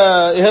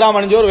இஹ்ராம்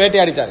அணிஞ்சவர்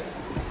வேட்டையாடிட்டாரு.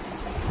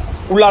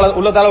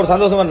 உள்ளத்தால ஒரு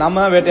சந்தோஷம்,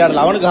 நம்ம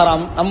வேட்டையாடல, அவனுக்கு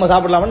ஹராம், நம்ம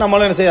சாப்பிடலாம்,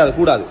 நம்மளும் என்ன செய்யாது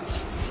கூடாது.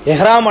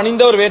 இஹ்ராம்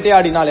அணிந்தவர்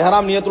வேட்டையாடினால்,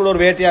 இஹ்ராம் நியத்தோட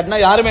ஒரு வேட்டையாடினா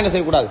யாருமே என்ன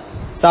செய்யக்கூடாது,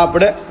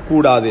 சாப்பிட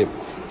கூடாது.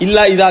 இல்ல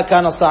இதா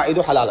கான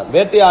ஸாயிது ஹலாலன்,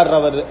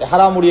 வேட்டையாடுறவர்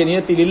இஹ்ராமுடைய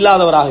நியத்தில்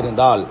இல்லாதவராக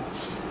இருந்தால்,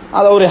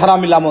 அத ஒரு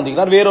இஹ்ராம் இல்லாம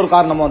வந்திருக்கிறார், வேறொரு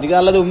காரணமா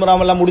வந்திருக்கிறார், அல்லது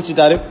உம்ராம் எல்லாம்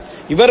முடிச்சிட்டாரு,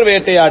 இவர்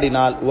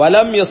வேட்டையாடினால்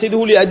வலம்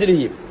யஸிதுஹு லி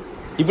அஜ்லிஹி,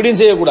 இப்படியும்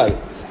செய்யக்கூடாது.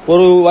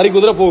 ஒரு வரி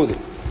குதிரை போகுது,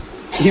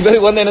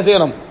 இவருக்கு வந்து என்ன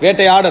செய்யணும்,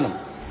 வேட்டையாடணும்.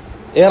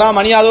 இஹ்ராம்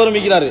அணியாதவரும்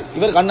இருக்கிறாரு,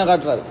 இவர் கண்ணை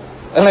காட்டுறாரு,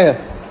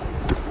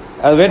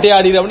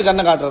 வேட்டையாடி அப்படின்னு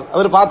கண்ணை காட்டுறாரு.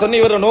 அவர் பார்த்தோன்னே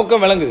இவரோட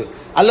நோக்கம் விளங்குது,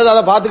 அல்லது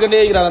அதை பார்த்துக்கிட்டே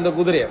இருக்கிறார் அந்த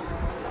குதிரையை,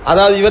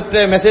 அதாவது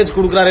இவற்றை மெசேஜ்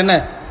கொடுக்கிறார், என்ன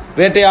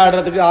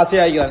வேட்டையாடுறதுக்கு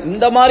ஆசையாகிறார்.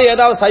 இந்த மாதிரி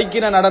ஏதாவது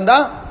சைக்கின நடந்தா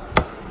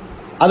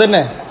அது என்ன,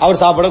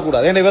 அவர்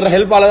சாப்பிடக்கூடாது. ஏன்னா இவர்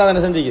ஹெல்ப்பால தான்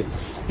என்ன செஞ்சீங்க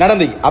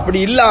நடந்தீங்க. அப்படி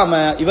இல்லாம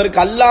இவருக்கு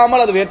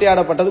அல்லாமல் அது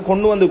வேட்டையாடப்பட்டது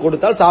கொண்டு வந்து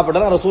கொடுத்தால்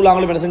சாப்பிட்டாங்க.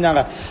 ரசூலுல்லாஹ் என்ன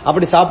செஞ்சாங்க,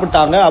 அப்படி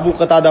சாப்பிட்டாங்க. அபூ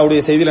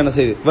கதாதாவுடைய செய்தியில் என்ன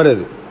செய்து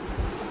வருது.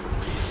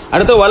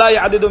 அடுத்து வலா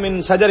யஅதிது மின்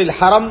ஷஜரில்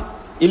ஹரம்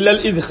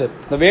இல்லல் இத்ஹர்,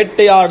 இந்த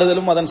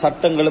வேட்டையாடுதலும் அதன்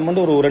சட்டங்களும்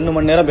வந்து ஒரு 2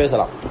 மணி நேரம்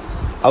பேசலாம்.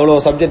 அவ்வளவு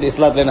சப்ஜெக்ட்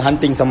இஸ்லாத்துல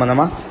ஹண்டிங்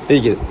சம்பந்தமா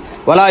இருக்குது.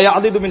 வலா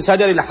யஅதிது மின்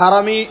ஷஜரில்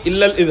ஹரமி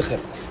இல்லல்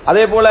இத்ஹர்,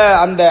 அதே போல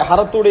அந்த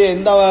ஹரத்துடைய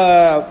எந்த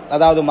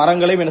அதாவது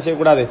மரங்களையும் என்ன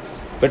செய்யக்கூடாது,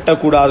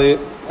 வெட்டக்கூடாது,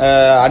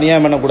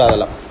 அநியாயம்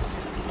பண்ணக்கூடாதெல்லாம்.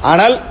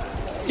 ஆனால்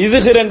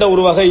இத்ஹர் என்ற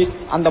ஒரு வகை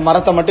அந்த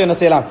மரத்தை மட்டும் என்ன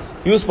செய்யலாம்,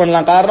 யூஸ்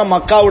பண்ணலாம். காரணம்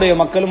மக்காவுடைய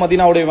மக்களும்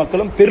மதீனாவுடைய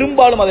மக்களும்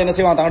பெரும்பாலும் அதை என்ன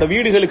செய்வாங்க, தங்களோட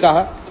வீடுகளுக்காக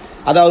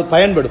அதாவது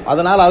பயன்படும்.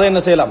 அதனால் அதை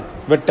என்ன செய்யலாம்,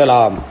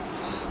 வெட்டலாம்.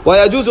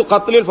 வயஜூசு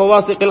கத்லில்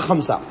ஃபவாசிகில்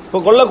ஹம்ஸா, இப்போ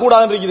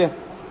கொல்லக்கூடாதுன்னு இருக்குது,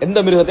 எந்த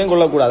மிருகத்தையும்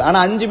கொல்லக்கூடாது. ஆனா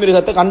 5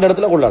 மிருகத்தை கண்ட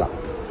இடத்துல கொள்ளலாம்,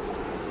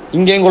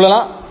 இங்கேயும்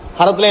கொள்ளலாம்,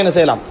 ஹரத்துல என்ன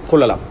செய்யலாம்,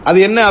 கொள்ளலாம். அது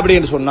என்ன அப்படி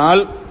என்று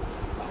சொன்னால்,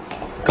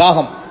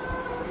 காகம்.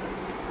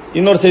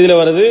 இன்னொரு செய்தியில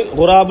வருது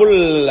குராபுல்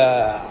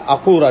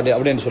அகூர்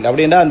அப்படின்னு சொல்லி,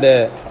 அப்படின்னா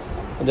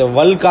அந்த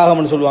வல்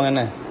காகம்னு சொல்லுவாங்க.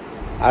 என்ன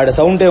அதோட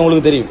சவுண்டே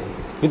உங்களுக்கு தெரியும்,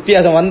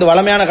 வித்தியாசம் வந்து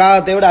வளமையான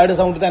காகத்தை விட அடுத்த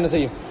சவுண்ட் தான் என்ன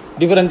செய்யும்,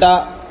 டிஃபரெண்டா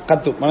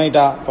கத்து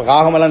மனைட்டா. இப்ப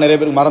காகம் எல்லாம் நிறைய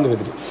பேருக்கு மறந்து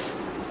போயிட்டு,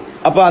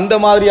 அப்ப அந்த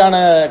மாதிரியான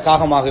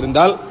காகமாக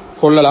இருந்தால்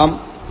கொள்ளலாம்,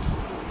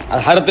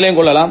 ஹரத்திலையும்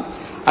கொள்ளலாம்.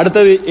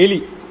 அடுத்தது எலி,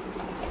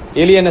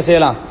 எலி என்ன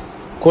செய்யலாம்,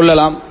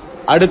 கொள்ளலாம்.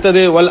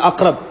 அடுத்தது வல்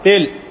அக்ரப்,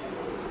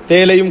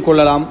 தேலையும்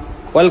கொள்ளலாம்.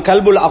 வல்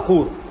கல்புல்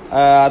அகூர்,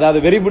 அதாவது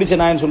வெறி பிடிச்ச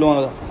நாயன்னு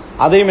சொல்லுவாங்க,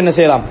 அதையும் என்ன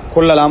செய்யலாம்,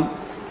 கொள்ளலாம்.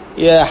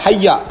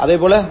 ஹையா, அதே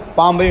போல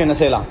பாம்பையும் என்ன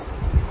செய்யலாம்,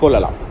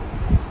 கொள்ளலாம்.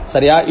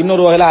 சரியா.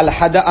 இன்னொரு வகையில அல்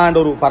ஹதஆன்ற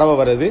ஒரு பறவை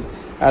வருது,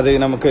 அது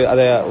நமக்கு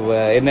அதை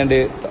என்னென்று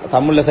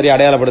தமிழ்ல சரியா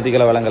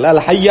அடையாளப்படுத்திக்கல விளங்கல.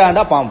 அல்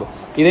ஹையாண்டா பாம்பு,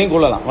 இதையும்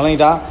கொள்ளலாம்.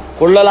 வழங்கிட்டா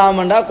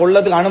கொள்ளலாம்டா,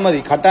 கொள்ளத்துக்கு அனுமதி,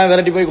 கட்டாயம்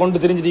விரட்டி போய்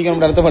கொண்டு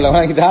திரிஞ்சிட்டீங்க அர்த்தம் இல்லை.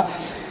 வழங்கிட்டா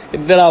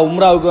இல்லடா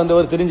உம்ராவுக்கு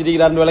வந்தவர்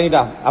தெரிஞ்சிருக்கிறார்னு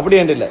விளங்கிட்டா, அப்படி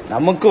என்று இல்லை.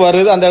 நமக்கு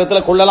வருது அந்த இடத்துல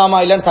கொள்ளலாமா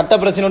இல்லன்னு சட்ட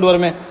பிரச்சனை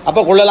வருமே,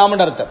 அப்ப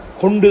கொள்ளலாம்னு அர்த்தம்,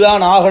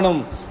 கொண்டுதான் ஆகணும்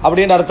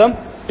அப்படின்ற அர்த்தம்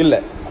இல்லை.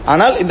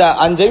 ஆனால் இந்த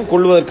 5ஐயும்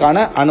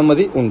கொள்வதற்கான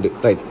அனுமதி உண்டு.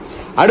 ரைட்.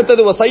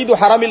 அடுத்தது வசைது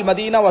ஹரமில்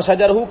மதீனா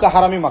வஷஜர்ஹு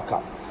கஹரமி மக்கா,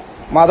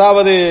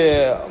 அதாவது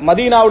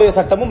மதீனாவுடைய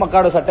சட்டமும்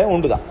மக்காவுடைய சட்டமும்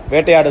உண்டுதான்,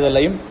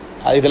 வேட்டையாடுதலையும்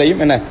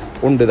இதுலையும் என்ன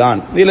உண்டுதான்.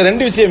 இதுல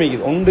 2 விஷயம்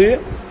இருக்குது. ஒன்று,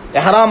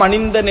 இஹ்ராம்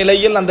அணிந்த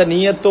நிலையில் அந்த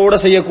நியத்தோட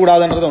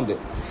செய்யக்கூடாதுன்றது உண்டு.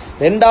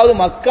 2வது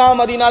மக்கா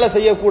மதீனால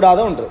செய்யக்கூடாத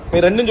ஒன்று.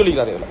 ரெண்டும்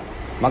சொல்லிக்கிறாரு.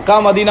 மக்கா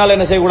மதீனால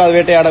என்ன செய்யக்கூடாது,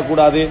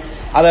 வேட்டையாடக்கூடாது.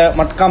 அத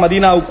மக்கா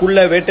மதீனாவுக்குள்ள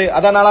வேட்டை,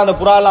 அதனால அந்த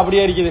புறா எல்லாம்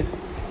அப்படியே இருக்குது,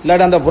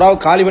 இல்லாட்டி அந்த புறாவை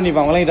காலி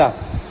பண்ணிப்பாங்க. வழங்கிட்டா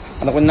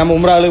அந்த கொஞ்சம் நம்ம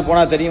உம்ராவுக்கு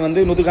போனா தெரியும்,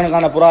 வந்து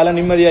 100கணக்கான புறா எல்லாம்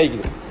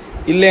நிம்மதியாயிக்குது,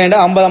 இல்லையா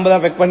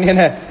 50 பெக் பண்ணி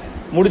என்ன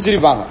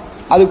முடிச்சிருப்பாங்க.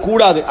 அது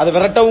கூடாது, அதை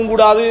விரட்டவும்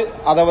கூடாது,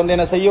 அதை வந்து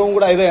என்ன செய்யவும்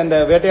கூடாது, அந்த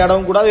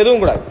வேட்டையாடவும் கூடாது,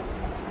 எதுவும் கூடாது.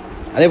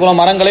 அதே போல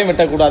மரங்களையும்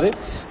வெட்டக்கூடாது.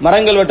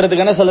 மரங்கள்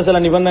வெட்டுறதுக்கான சில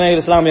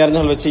நிபந்தனைகள் இஸ்லாமிய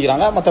அறிஞர்கள்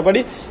வச்சுக்கிறாங்க. மற்றபடி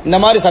இந்த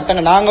மாதிரி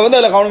சட்டங்கள் நாங்க வந்து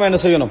அதுல கவனமா என்ன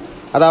செய்யணும்,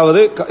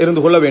 அதாவது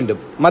இருந்து கொள்ள வேண்டும்.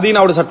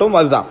 மதீனாவோட சட்டமும்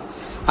அதுதான்.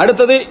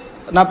 அடுத்தது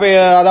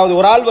அதாவது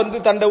ஒரு ஆள் வந்து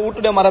தன்னை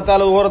வீட்டுடைய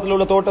மரத்தால் ஓரத்தில்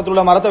உள்ள தோட்டத்தில்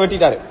உள்ள மரத்தை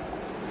வெட்டிட்டாரு,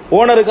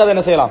 ஓனருக்கு அதை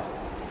என்ன செய்யலாம்,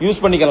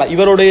 யூஸ் பண்ணிக்கலாம்.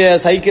 இவருடைய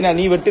சைக்கினை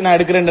நீ வெட்டி நான்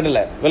எடுக்கிறேன்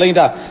இல்ல,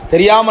 விளங்கிட்டா,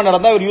 தெரியாம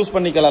நடந்தா இவர் யூஸ்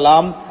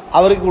பண்ணிக்கலாம்,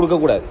 அவருக்கு கொடுக்க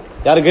கூடாது.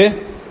 யாருக்கு,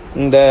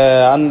 இந்த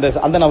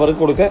அந்த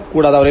நபருக்கு கொடுக்க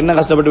கூடாது, அவர் என்ன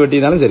கஷ்டப்பட்டு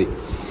வெட்டினாலும் சரி.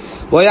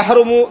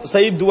 வயஹ்ருமு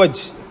சைத்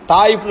வஜ்,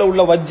 தாயிஃப்ல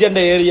உள்ள வஜ் என்ற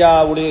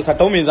ஏரியாவுடைய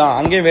சட்டமும் இதுதான்.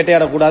 அங்கேயும்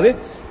வேட்டையாடக்கூடாது,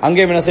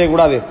 அங்கேயும் என்ன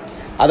செய்யக்கூடாது,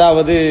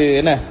 அதாவது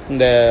என்ன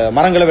இந்த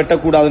மரங்களை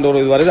வெட்டக்கூடாதுன்ற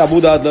ஒரு இது வருது.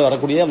 அபூதாவுல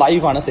வரக்கூடிய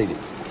லைஃபான செய்தி,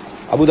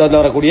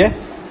 அபூதாவுல வரக்கூடிய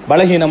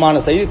பலகீனமான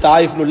செய்தி.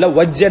 தாயிஃப்ல உள்ள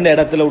வஜ் என்ற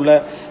இடத்துல உள்ள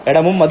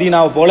இடமும்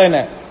மதீனாவை போல என்ன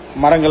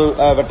மரங்கள்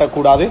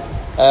வெட்டக்கூடாது,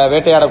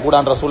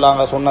 வேட்டையாடக்கூடாதுன்ற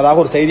சொன்னதாக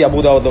ஒரு செய்தி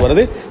அபூதாவுல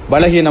வருது.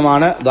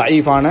 பலகீனமான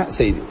தைஃபான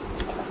செய்தி.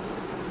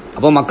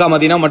 அப்போ மக்கா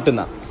மதீனா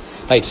மட்டும்தான்.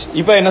 ரைட்.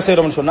 இப்ப என்ன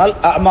செய்யறோம்னு சொன்னால்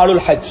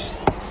அமாலுல் ஹஜ்,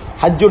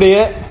 ஹஜ்ஜுடைய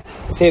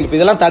செயல்.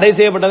 இதெல்லாம் தடை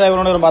செய்யப்பட்டதா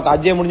இவரோட பார்த்தா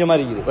ஹஜ்ஜே முடிஞ்ச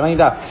மாதிரி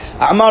இருக்குது.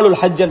 அமாலுல்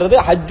ஹஜ்ன்றது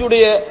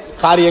ஹஜ்ஜுடைய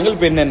காரியங்கள்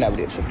இப்ப என்னென்ன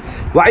அப்படின்னு சொல்லி,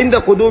 வைந்த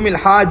குதூமில்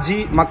ஹாஜி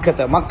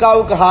மக்கத்த,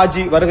 மக்காவுக்கு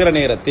ஹாஜி வருகிற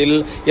நேரத்தில்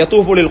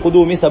யதூஃபுலில்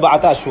குதூமி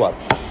சபஅத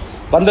அஷ்வாத்,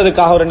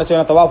 வந்ததுக்காக அவர் என்ன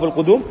செய்யணும், தவாஃபுல்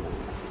குதூம்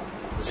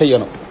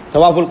செய்யணும்.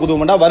 தவாஃபுல்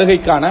குதூம்னா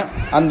வருகைக்கான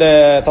அந்த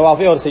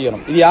தவாஃபை அவர்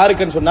செய்யணும். இது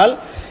யாருக்குன்னு சொன்னால்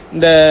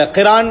இந்த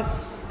கிரான்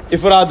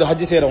இஃப்ராத்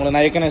ஹஜ் செய்யறவங்களுக்கு,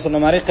 நான் ஏற்கனவே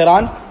சொன்ன மாதிரி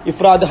கிரான்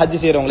இஃப்ராத் ஹஜ்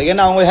செய்யறவங்களுக்கு,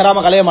 ஏன்னா அவங்க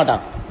ஹெராம களைய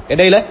மாட்டாங்க,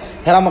 இடையில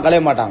ஹெராம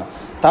களைய மாட்டாங்க.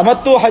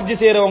 தமத்து ஹஜ்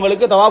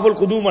செய்யறவங்களுக்கு தவாஃபுல்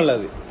குதூம்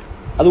அல்லது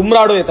அது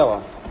உம்ராவுடைய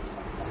தவாஃப்.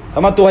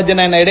 தமத்து ஹஜ்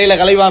என்ன, இடையில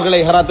கலைவார்களை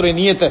ஹெராத்துடைய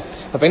நியத்தை,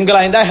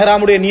 பெண்களா இருந்தா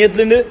ஹெராமுடைய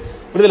நியத்திலிருந்து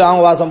விடுதலை,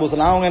 அவங்க வாசம்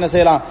பூசலாம், அவங்க என்ன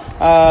செய்யலாம்,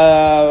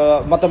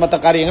 மத்த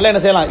காரியங்களை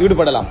என்ன செய்யலாம்,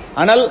 ஈடுபடலாம்.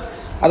 ஆனால்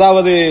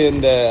அதாவது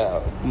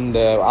இந்த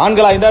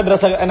ஆண்களா இருந்தா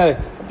ட்ரெஸ் என்ன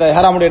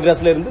ஹெராமுடைய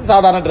ட்ரெஸ்ல இருந்து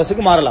சாதாரண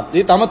ட்ரெஸ்ஸுக்கு மாறலாம்.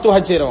 இது தமத்து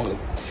ஹஜ்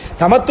செய்யறவங்களுக்கு.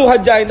 தமத்து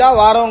ஹஜ் ஆயிருந்தா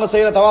வாரவங்க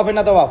செய்யற தவாஃப்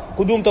என்ன தவாஃப்,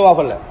 குதூம்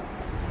தவாஃப் அல்ல,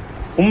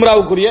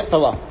 உம்ராவுக்குரிய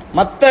தவாஃப்.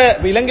 மத்த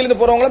இலங்கையிலிருந்து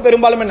போறவங்களும்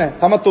பெரும்பாலும் என்ன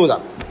தமத்து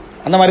தான்,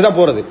 அந்த மாதிரி தான்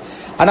போறது.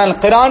 ஆனால்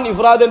கிரான்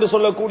இஃப்ராத் என்று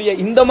சொல்லக்கூடிய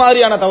இந்த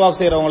மாதிரியான தவாஃப்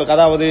செய்யறவங்களுக்கு,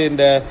 அதாவது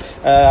இந்த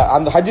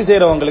அந்த ஹஜ்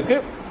செய்யறவங்களுக்கு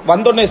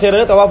வந்தோடனே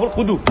செய்யறது தவாஃபுல்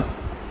குதூம்,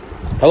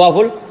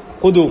 தவாஃபுல்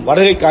குதூம்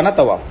வருகைக்கான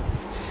தவாஃப்.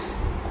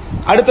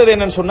 அடுத்தது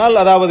என்னன்னு சொன்னால்,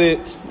 அதாவது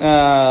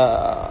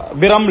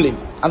பிரம்லின்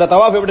அந்த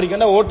தவாஃப் எப்படி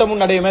இருக்குன்னா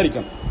ஓட்டமும் நடையுமே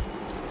இருக்கும்.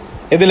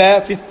 இதுல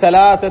ஃபிஸ்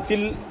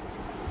ஸலாஸத்தில்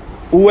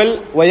உவல்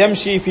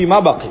வயம்ஷி ஃபீமா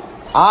பகி,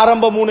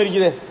 ஆரம்ப 3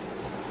 இருக்குது,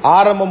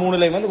 ஆரம்ப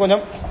 3ல வந்து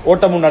கொஞ்சம்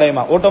ஓட்டமும்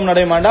நடையுமா, ஓட்டம்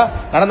நடையுமாண்டா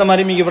நடந்த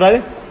மாதிரி மிக்கப்படாது,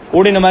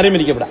 ஓடின மாதிரி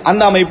மிக்கப்படாது,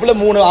 அந்த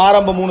அமைப்புல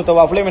ஆரம்ப 3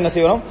 தவாஃப்லயும் என்ன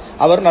செய்யணும்,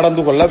 அவர்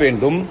நடந்து கொள்ள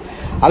வேண்டும்.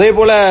 அதே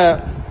போல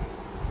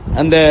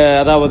அந்த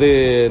அதாவது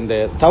இந்த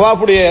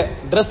தவாஃபுடைய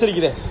டிரெஸ்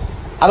இருக்குது,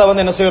 அதை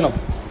வந்து என்ன செய்யணும்,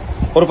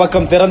 ஒரு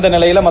பக்கம் திறந்த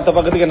நிலையில மத்த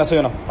பக்கத்துக்கு என்ன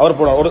செய்யணும், அவர்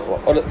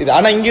போடணும். இது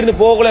ஆனா இங்கிருந்து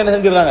போகல என்ன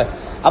செஞ்சிடறாங்க,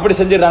 அப்படி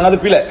செஞ்சிடறாங்க, அது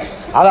பிழை.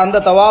 அது அந்த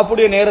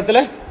தவாஃபுடைய நேரத்துல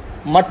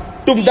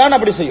மட்டும் தான்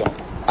அப்படி செய்யும்.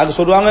 அது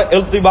சொல்லுவாங்க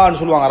இல்திபான்னு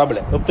சொல்லுவாங்க,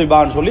 அரபுல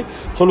இல்திபான்னு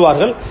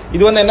சொல்லுவார்கள்.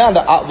 இது வந்து என்ன,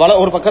 அந்த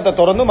ஒரு பக்கத்தை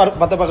திறந்து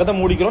மத்த பக்கத்தை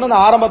மூடிக்கணும். அந்த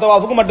ஆரம்ப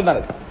தவாஃபுக்கு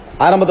மட்டும்தான்,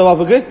 ஆரம்ப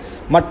தவாஃபுக்கு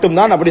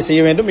மட்டும்தான் அப்படி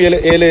செய்ய வேண்டும்.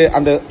 7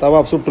 அந்த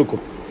தவாஃப்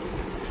சுற்றுக்கும்.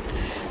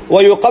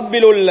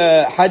 வயுகப்பிலுல்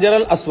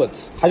ஹஜரல் அஸ்வத்,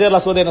 ஹஜரல்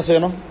அஸ்வத் என்ன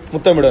செய்யணும்,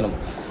 முத்தமிடணும்.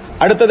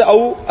 அடுத்தது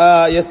அவு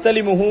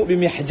யஸ்தலிமுஹு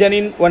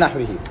பிமிஹ்ஜனின்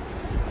வநஹ்விஹி,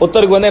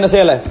 ஒருத்தருக்கு வந்து என்ன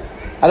செய்யல,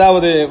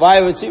 அதாவது வாய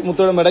வச்சு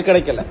முத்தமிட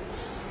கிடைக்கல,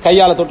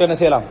 கையால தொட்டு என்ன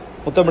செய்யலாம்,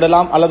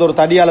 முத்தமிடலாம், அல்லது ஒரு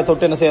தடியால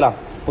தொட்டு என்ன செய்யலாம்,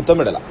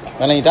 முத்தமிடலாம்.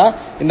 விளங்கிட்டா,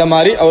 இந்த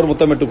மாதிரி அவர்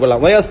முத்தமிட்டுக்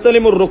கொள்ளலாம்.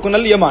 வயஸ்தலிமுர்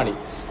ருக்குனல் யமானி,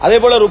 அதே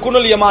போல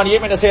ருக்குனுல் யமானியை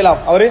என்ன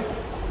செய்யலாம், அவரு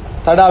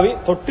தடாவி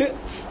தொட்டு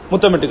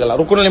முத்தமிட்டுக்கலாம்.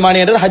 ருக்குனுல் யமானி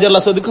என்றது ஹஜர்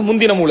அஸ்வதுக்கு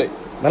முந்தின மூளை,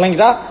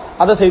 விளங்கிட்டா,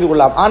 அதை செய்து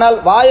கொள்ளலாம். ஆனால்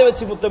வாய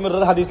வச்சு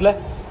முத்தமிடுறது ஹதீஸ்ல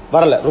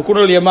வரல.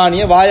 ருக்குனுல்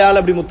யமானிய வாயால்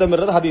அப்படி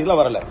முத்தமிடுறது ஹதீஸ்ல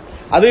வரல.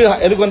 அது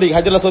எதுக்கு வந்து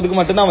ஹஜர் அஸ்வதுக்கு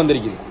மட்டும்தான்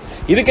வந்திருக்குது.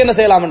 இதுக்கு என்ன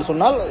செய்யலாம்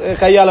சொன்னால்,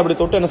 கையால் அப்படி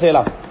தொட்டு என்ன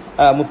செய்யலாம்,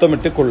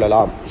 முத்தமிட்டு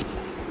கொள்ளலாம்.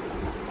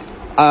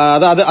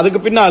 அதுக்கு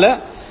பின்னால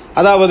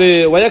அதாவது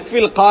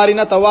வயக்ஃபில்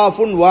காரின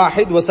தவாஃபுன்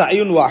வாஹித்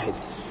வஸஅயுன்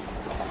வாஹித்,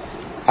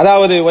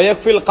 அதாவது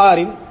வயக்ஃபில்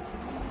காரின்,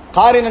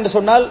 காரின் என்று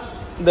சொன்னால்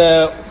இந்த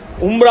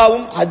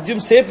உம்ராவும்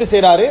ஹஜ்ஜும் சேர்த்து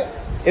செய்றாரு,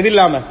 எது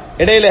இல்லாம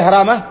இடையில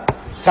ஹராம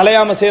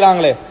கலையாம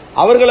செய்றாங்களே,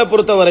 அவர்களை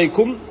பொறுத்த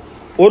வரைக்கும்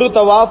ஒரு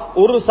தவாஃப்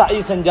ஒரு சஇ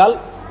செஞ்சால்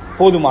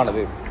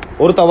போதுமானது,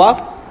 ஒரு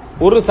தவாஃப்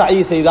ஒரு சஇ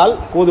செய்தால்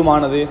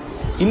போதுமானது.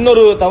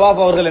 இன்னொரு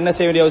தவாஃப் அவர்கள் என்ன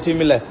செய்ய வேண்டிய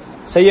அவசியம் இல்லை,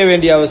 செய்ய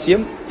வேண்டிய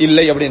அவசியம்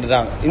இல்லை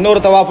அப்படின்றாங்க. இன்னொரு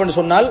தவாஃப்னு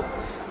சொன்னால்,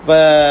 இப்ப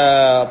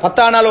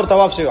 10 நாள் ஒரு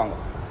தவாஃப் செய்வாங்க,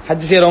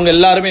 ஹஜ் செய்யறவங்க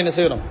எல்லாருமே என்ன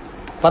செய்யணும்,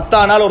 10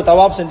 நாள் ஒரு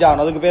தவாஃப்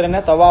செஞ்சாகணும். அதுக்கு பேர்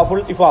என்ன,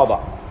 தவாஃபுல் இஃபாதா,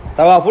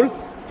 தவாஃபுல்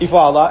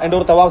இஃபாதா என்ற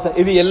ஒரு தவாஃப்.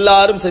 இது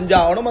எல்லாரும்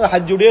செஞ்சாகணும், அது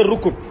ஹஜ்ஜுடைய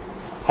ருக்குன்,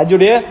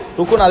 ஹஜ்ஜுடைய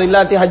ருக்குன். அது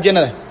இல்லாட்டி ஹஜ்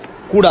என்ன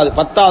கூடாது.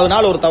 10வது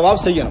நாள் ஒரு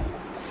தவாஃப் செய்யணும்.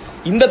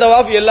 இந்த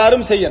தவாஃப்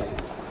எல்லாரும் செய்யணும்.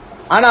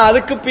 ஆனா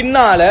அதுக்கு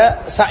பின்னால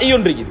சஇ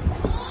ஒன்று இருக்குது.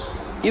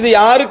 இது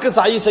யாருக்கு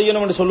சஇ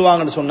செய்யணும்னு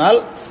சொல்லுவாங்கன்னு சொன்னால்,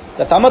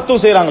 தமத்து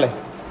செய்யறாங்களே,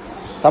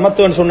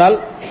 தமத்துன்னு சொன்னால்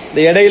இந்த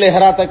இடையில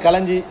ஹெராத்தை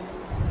கலைஞ்சி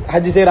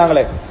ஹஜ்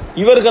செய்யறாங்களே,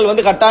 இவர்கள்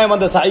வந்து கட்டாயம்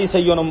அந்த சஇ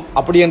செய்யணும்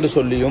அப்படி என்று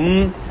சொல்லியும்,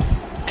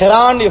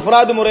 கிரான்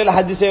இஃப்ராத் முறையில்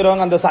ஹஜ்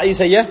செய்யறவங்க அந்த சஇ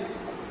செய்ய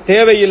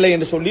தேவையில்லை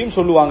என்று சொல்லியும்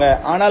சொல்லுவாங்க.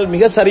 ஆனால்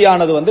மிக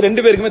சரியானது வந்து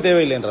 2 பேருக்குமே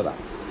தேவையில்லை என்றதான்.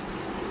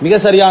 மிக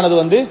சரியானது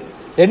வந்து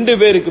 2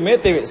 பேருக்குமே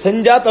தேவை,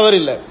 செஞ்சா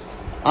தவறில்லை.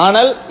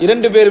 ஆனால்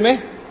 2 பேருமே,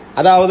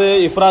 அதாவது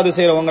இஃப்ராது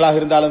செய்யறவங்களாக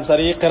இருந்தாலும்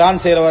சரி,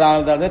 கிரான் செய்யறவங்களாக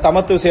இருந்தாலும்,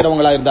 தமத்து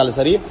செய்யறவங்களாக இருந்தாலும்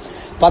சரி,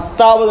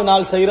 10வது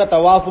நாள் செய்யற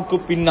தவாஃபுக்கு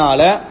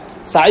பின்னால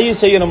சஇ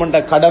செய்யணும் என்ற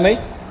கடமை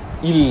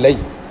இல்லை.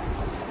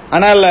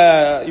 ஆனால்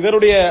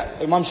இவருடைய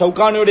இமாம்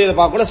ஷவுகானியுடைய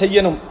பார்க்கல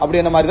செய்யணும்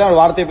அப்படின்ற மாதிரி தான்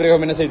வார்த்தை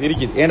பிரயோகம் என்ன செய்து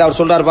இருக்குது. ஏன்னா அவர்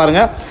சொல்றாரு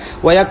பாருங்க,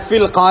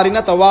 வயக்ஃபில்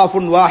காரின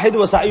தவாஃபுன் வாஹித்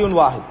வ சஇயுன்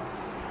வாஹித்,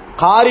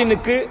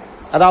 காரினுக்கு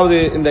அதாவது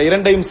இந்த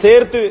இரண்டையும்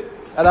சேர்த்து,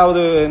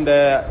 அதாவது இந்த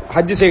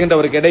ஹஜ்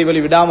செய்கின்றவருக்கு இடைவெளி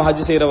விடாம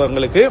ஹஜ்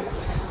செய்யறவங்களுக்கு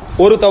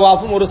ஒரு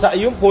தவாஃபும் ஒரு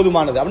சஇயும்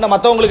போதுமானது. அப்படின்னா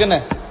மற்றவங்களுக்கு என்ன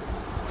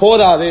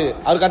போதாது,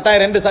 அவர்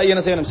கட்டாயம் 2 சஇ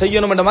என்ன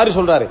செய்யணும் என்ற மாதிரி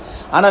சொல்றாரு.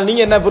 ஆனால்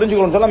நீங்க என்ன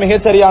புரிஞ்சுக்கணும்னு சொன்னா, மிக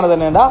சரியானது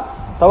என்னன்னா,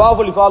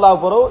 தவாஃபுல் இஃபாதா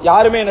போறோம்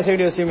யாருமே என்ன செய்ய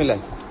வேண்டிய அவசியம் இல்லை,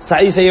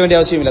 சஇ செய்ய வேண்டிய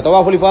அவசியம் இல்லை.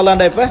 தவாஃபுல்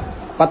இஃபாதாண்டா இப்ப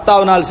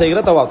 10வது நாள் செய்கிற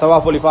தவாஃப்,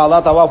 தவாஃபுல் இஃபாதா,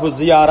 தவாஃபுல்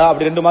ஜியாரா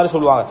அப்படி 2 மாதிரி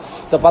சொல்லுவாங்க.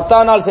 இந்த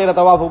 10வது நாள் செய்யற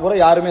தவாஃபு போற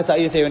யாருமே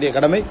சஇ செய்ய வேண்டிய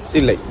கடமை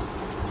இல்லை.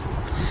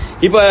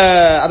 இப்ப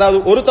அதாவது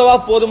ஒரு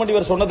தவாஃப் போதும்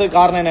இவர் சொன்னதுக்கு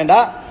காரணம் என்னன்னா,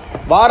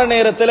 வார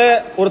நேரத்தில்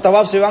ஒரு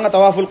தவாஃப் செய்வாங்க,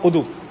 தவாஃபுல்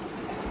குதூம்.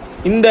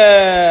 இந்த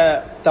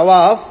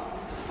தவாஃப்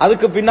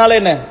அதுக்கு பின்னால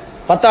என்ன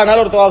 10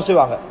 நாள் ஒரு தவாஃப்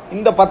செய்வாங்க.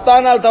 இந்த 10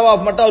 நாள்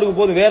தவாஃப் மட்டும் அவருக்கு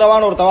போதும்,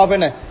 வேறவான ஒரு தவாஃப்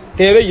என்ன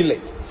தேவை இல்லை.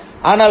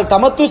 ஆனால்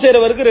தமத்து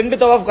செய்றவருக்கு 2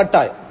 தவாஃப்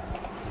கட்டாயம்,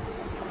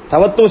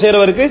 தமத்து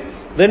செய்றவருக்கு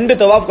 2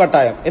 தவாஃப்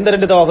கட்டாயம். எந்த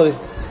 2 தவாஃப் அது,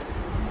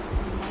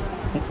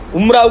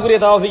 உம்ராவுக்குரிய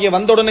தவாஃப்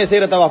வந்த உடனே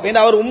செய்யற தவாஃப்.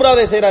 ஏன்னா அவர்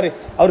உம்ராவை செய்யறாரு,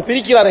 அவர்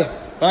பிரிக்கிறாரே,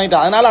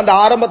 அதனால அந்த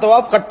ஆரம்ப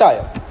தவாஃப்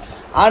கட்டாயம்.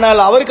 ஆனால்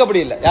அவருக்கு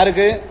அப்படி இல்லை.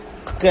 யாருக்கு?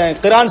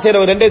 கிரான்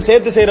செய்யறவர், ரெண்டையும்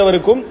சேர்த்து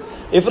செய்யறவருக்கும்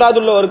இஃப்ராத்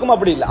உள்ளவருக்கும்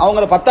அப்படி இல்லை.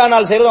 அவங்கள 10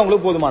 நாள் செய்யறது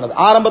அவங்களுக்கு போதுமானது.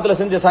 ஆரம்பத்தில்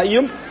செஞ்ச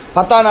சையும்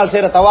 10 நாள்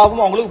செய்யற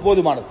தவாஃபும் அவங்களுக்கு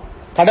போதுமானது.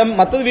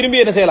 மற்றது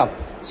விரும்பி என்ன செய்யலாம்,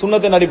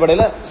 சுன்னத்தின்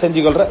அடிப்படையில்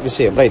செஞ்சு கொள்ற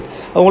விஷயம். ரைட்,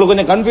 உங்களுக்கு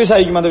கொஞ்சம் கன்ஃபியூஸ்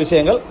ஆகிக்கும் அந்த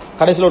விஷயங்கள்,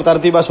 கடைசியில் ஒரு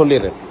தரத்தீபா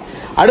சொல்லிடுறேன்.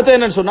 அடுத்து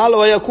என்னன்னு சொன்னால்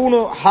வயகூனு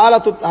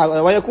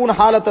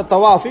ஹாலத்து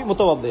தவாஃபி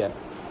முத்தவத்தியன்,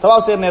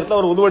 தவாஃப் செய்யற நேரத்தில்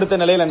ஒரு உதுவெடுத்த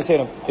நிலையில் என்ன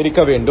செய்யணும்,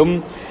 இருக்க வேண்டும்.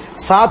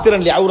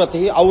 சாத்திரன்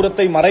லிஅவ்ரத்திஹி,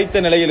 அவுரத்தை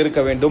மறைத்த நிலையில்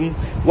இருக்க வேண்டும்.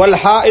 வல்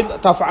ஹாயித்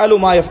தஃஅலு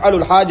மா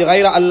யஃஅலுல் ஹாஜ்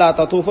கைர அல்லா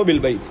ததூஃப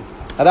பில் பைத்,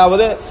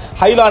 அதாவது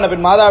ஹைலான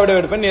பெண், மாதாவிட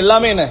பெண்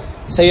எல்லாமே என்ன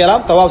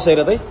செய்யலாம், தவாஃப்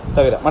செய்யறதை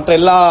தவிர. மற்ற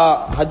எல்லா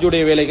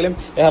ஹஜ்ஜுடைய வேலைகளையும்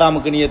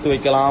எஹ்ராமுக்கு நியத்து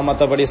வைக்கலாம்,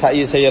 மற்றபடி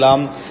சயி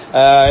செய்யலாம்,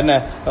 என்ன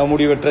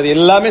முடி வெட்டுறது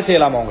எல்லாமே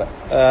செய்யலாம். அவங்க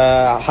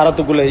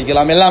ஹரத்துக்குள்ள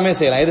வைக்கலாம், எல்லாமே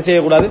செய்யலாம். எது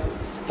செய்யக்கூடாது,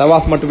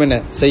 தவாஃப் மட்டும் என்ன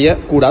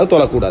செய்யக்கூடாது,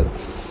 தொழக்கூடாது.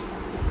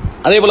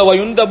 அதே போல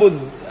வயுந்தபு,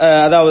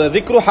 அதாவது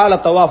திக்ரு ஹால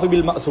தவாஃப்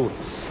பில் மஅசூர்,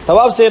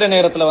 தவாஃப் செய்யற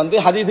நேரத்தில் வந்து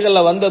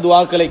ஹதீஸ்கள்ல வந்த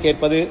துஆக்களை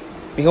கேட்பது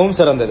மிகவும்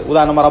சிறந்தது.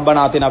 உதாரணமா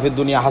ரப்பனா ஆத்தினா ஃபித்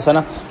துன்யா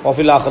ஹஸனா வ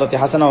ஃபில் ஆখিরাতি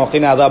ஹஸனா வ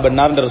கினா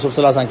அஸாபன்-நார் என்ற ரசூல்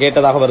ஸல்லல்லாஹு அலைஹி வஸல்லம்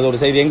கேட்டதாக வருது ஒரு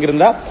செய்தி.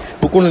 எங்கிருந்தா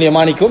ருக்குனுல்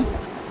யமானிக்கும்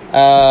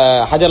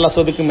ஹஜர்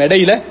அஸ்வதுக்கும்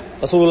இடையில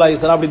ரசூலுல்லாஹி ஸல்லல்லாஹு அலைஹி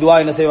வஸல்லம் அப்படி துஆ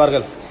என்ன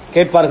செய்வார்கள்,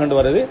 கேட்பார்கள் என்று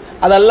வருது.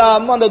 அது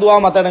அல்லாம அந்த துஆ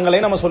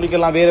மத்தடங்களை நம்ம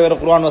சொல்லிக்கலாம். வேற வேற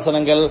குர்ஆன்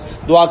வசனங்கள்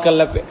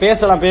துஆக்கள்ல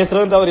பேசலாம்,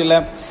 பேசுறது தவறு இல்லை.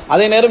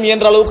 அதே நேரம்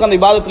இயன்ற அளவுக்கு அந்த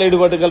இபாதத்தில்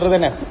ஈடுபட்டுக்கிறது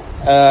என்ன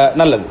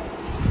நல்லது.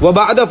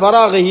 وبعد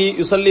فراغه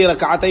يصلي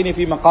ركعتين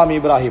في مقام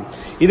ابراهيم,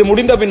 இது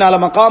முடிந்த பின்னால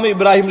மகாம்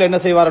இப்ராஹிம்ல என்ன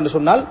செய்வார் என்று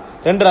சொன்னால்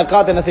 2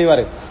 ரக்காத் என்ன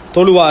செய்வாரு,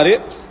 தொழுவாரு.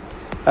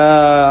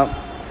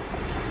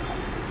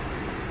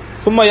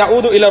 ثم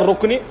يعود الى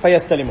الركن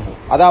فيستلمه,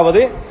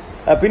 அதாவது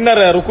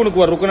பின்னர் ருக்குனுக்கு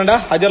வர, ருக்குனடா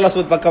ஹஜர்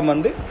அஸ்வத் பக்கம்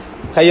வந்து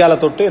கையால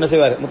தொட்டு என்ன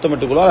செய்வாரு,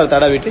 முத்தமிட்டுக் கொள்வார், அதை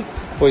தடவிட்டு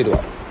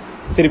போயிடுவார்.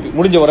 திருப்பி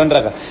முடிஞ்ச ஒரு 2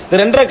 ரக்காத். இந்த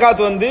 2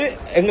 ரக்காத் வந்து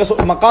எங்க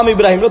மகாம்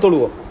இப்ராஹிம்ல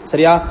தொழுவோம்.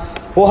 சரியா,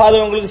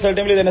 போகாதவங்களுக்கு சில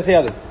டைம்ல இது என்ன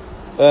செய்யாது,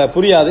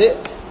 புரியாது.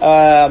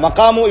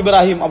 மகாமு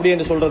இப்ராஹிம் அப்படி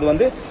என்று சொல்றது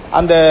வந்து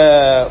அந்த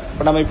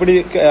நம்ம இப்படி,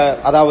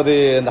 அதாவது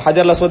இந்த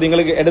ஹஜர் அஸ்வத்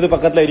எங்களுக்கு இடது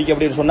பக்கத்துல இருக்கு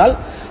அப்படின்னு சொன்னால்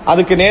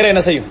அதுக்கு நேர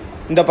என்ன செய்யும்,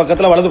 இந்த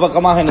பக்கத்துல வலது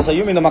பக்கமாக என்ன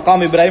செய்யும், இந்த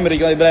மகாம் இப்ராஹிம்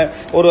இருக்கு. இப்ராஹிம்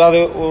ஒரு அது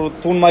ஒரு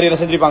தூண் மாதிரி என்ன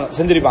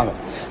செஞ்சிருப்பாங்க.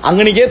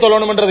 அங்கனிக்கே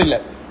தொழணும்ன்றது இல்ல,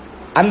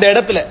 அந்த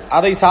இடத்துல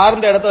அதை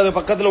சார்ந்த இடத்துல அது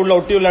பக்கத்துல உள்ள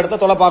ஒட்டி உள்ள இடத்த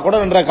தொலை பார்க்க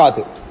 2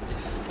 ரக்காத்து.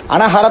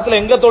 ஆனா ஹரத்துல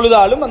எங்க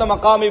தொழுதாலும் அந்த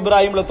மகாம்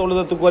இப்ராஹிம்ல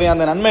தொழுதத்துக்கு வரைய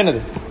அந்த நன்மை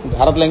என்னது,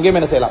 ஹரத்துல எங்கேயும்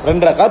என்ன செய்யலாம்,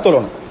 2 ரக்காத்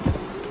தொழணும்.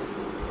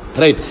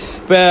 ரைட்,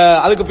 இப்ப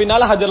அதுக்கு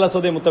பின்னால ஹஜர்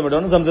அஸ்வதை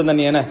முத்தமிடணும், சம்சம்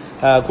தண்ணி என்ன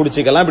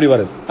குடிச்சிக்கலாம், இப்படி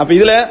வருது. அப்ப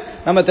இதுல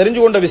நம்ம தெரிஞ்சு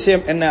கொண்ட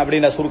விஷயம் என்ன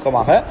அப்படின்னா,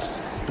 சுருக்கமாக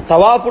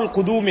தவாஃபுல்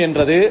குதூம்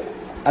என்றது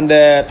அந்த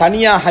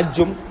தனியா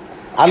ஹஜ்ஜும்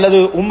அல்லது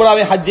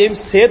உம்ராவை ஹஜ்ஜையும்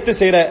சேர்த்து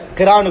செய்யற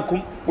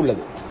கிரானுக்கும்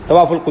உள்ளது.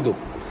 தவாஃபுல் குதூம்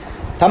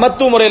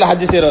தமத்து முறையில்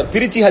ஹஜ் செய்யறவர்,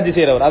 பிரிச்சு ஹஜ்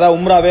செய்யறவர், அதாவது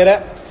உம்ரா வேற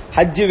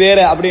ஹஜ் வேற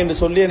அப்படி என்று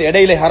சொல்லி அந்த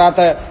இடையில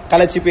ஹராத்த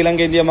கலச்சி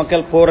இலங்கை இந்திய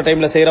மக்கள் போற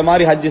டைம்ல செய்யற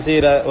மாதிரி ஹஜ்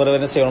செய்யற ஒரு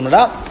என்ன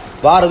செய்யணும்னா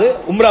வாரது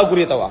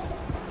உம்ராவுக்குரிய தவாஃப்.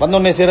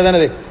 வந்தோடனே செய்யறது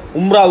என்னது,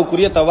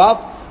 உம்ராவுக்குரிய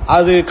தவாஃப்.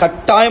 அது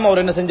கட்டாயம்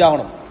அவர் என்ன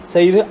செஞ்சாகணும்,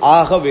 செய்து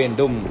ஆக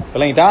வேண்டும்.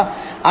 விளங்கிட்டா?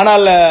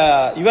 ஆனால்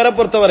இவரை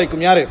பொறுத்த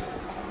வரைக்கும், யாரு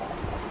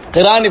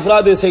கிரான்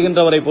இஃப்ராத்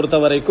செய்கின்றவரை பொறுத்த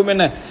வரைக்கும்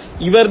என்ன,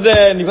 இவரது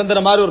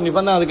நிபந்தனை மாதிரி ஒரு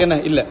நிபந்தனை அதுக்கு என்ன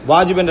இல்ல,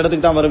 வாஜிப் என்ற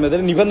இடத்துக்கு தான் வரும்,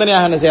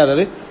 நிபந்தனையாக என்ன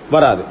செய்யாதது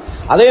வராது.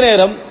 அதே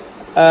நேரம்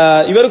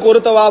இவருக்கு ஒரு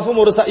தவாஃபும்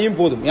ஒரு சையும்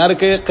போதும்.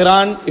 யாருக்கு,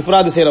 கிரான்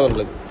இஃப்ராத்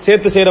செய்யறவங்களுக்கு,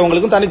 சேர்த்து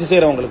செய்யறவங்களுக்கும் தனிச்சு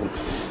செய்யறவங்களுக்கும்.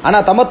 ஆனா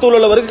தமத்தூல்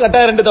உள்ளவருக்கு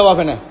கட்டாயம் 2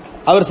 தவாஃப் என்ன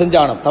அவர்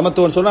செஞ்சாகணும்.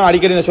 தமத்துவம் சொன்னா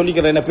அடிக்கடி நான்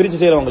சொல்லிக்கிறேன், என்ன பிரிச்சு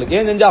செய்யறவங்களுக்கு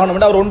ஏன் செஞ்சாகணும்,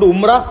 அவர் 1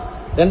 உம்ரா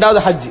 2வது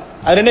ஹஜ்,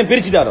 அது 2யும்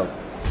பிரிச்சுட்டாரு.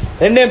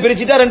 2யும்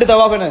பிரிச்சுட்டா 2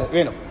 தவாஃப் என்ன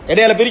வேணும்,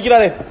 இடையில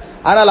பிரிக்கிறாரு.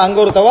 ஆனால் அங்க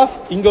ஒரு தவாஃப்,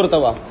 இங்க ஒரு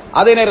தவாஃப்.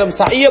 அதே நேரம்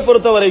சையை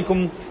பொறுத்த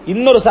வரைக்கும்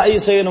இன்னொரு சை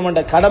செய்யணும்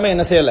என்ற கடமை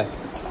என்ன செய்யல,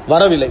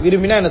 வரவில்லை.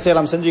 விரும்பினா என்ன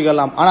செய்யலாம்,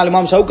 செஞ்சுக்கலாம். ஆனால்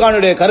இமாம்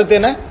ஷவுகானுடைய கருத்து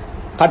என்ன,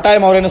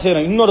 கட்டாயம் அவர் என்ன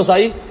செய்யணும், இன்னொரு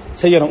சை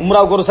செய்யணும்.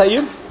 உம்ராவுக்கு ஒரு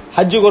சையும்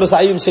ஹஜ்ஜுக்கு ஒரு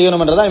சையும்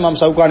செய்யணும் என்றதான் இமாம்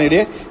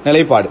ஷவுகானுடைய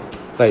நிலைப்பாடு.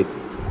 ரைட்,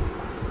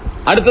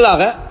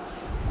 அடுத்ததாக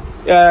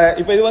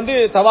இப்ப இது வந்து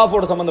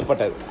தவாஃபோடு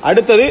சம்பந்தப்பட்டது.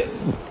 அடுத்தது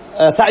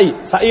சை.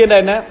 சை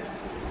என்ன,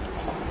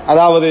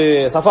 அதாவது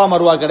சஃபா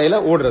மர்வா கடையில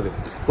ஓடுறது.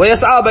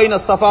 வயஸா பைன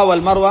ஸஃபா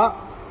வல் மர்வா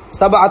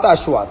 7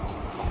 அஷ்வாத்,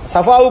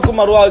 சஃபாவுக்கும்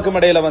மர்வாவுக்கும்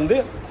இடையில வந்து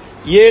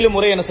 7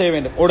 முறை என்ன செய்ய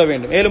வேண்டும், ஓட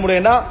வேண்டும். 7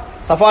 முறைன்னா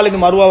சஃபால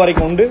இருந்து மர்வா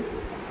வரைக்கும் உண்டு,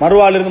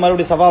 மர்வால இருந்து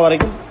மறுபடியும் சஃபா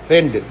வரைக்கும்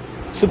 2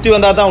 சுத்தி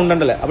வந்தா தான்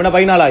உண்டல, அப்படின்னா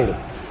 14 ஆயிரும்.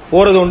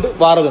 போறது உண்டு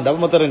வாரது உண்டு,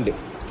 அப்ப மொத்தம் 2,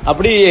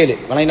 அப்படி 7.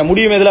 ஆனா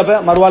முடியும் எதுல, அப்ப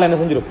மர்வால என்ன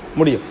செஞ்சிடும்,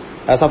 முடியும்.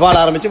 சஃபால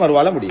ஆரம்பிச்சு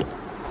மர்வால முடியும்.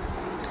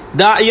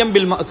 தாயம்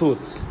பில் மஅசூர்,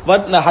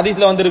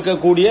 ஹதீஸ்ல வந்து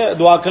இருக்கக்கூடிய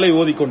துஆக்களை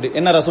ஓதிக்கொண்டு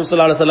என்ன ரசூல்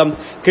ஸல்லல்லாஹு அலைஹி வஸல்லம்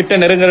கிட்ட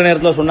நெருங்குற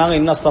நேரத்துல சொன்னாங்க,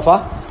 இன்ன ஸஃபா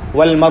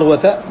வல்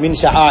மர்வத மின்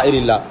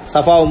ஷஆயிரில்லாஹ்,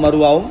 ஸஃபாவும்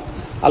மர்வாவும்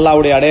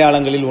அல்லாஹ்வுடைய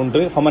அடையாளங்களில்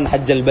ஒன்று. ஃபமன்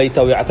ஹஜ்ஜல் பைத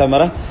வ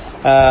அத்தமர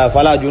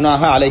ஃபலா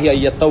ஜுனாஹ அலைஹி ஐ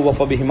யத்தவஃப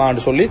பிஹிமா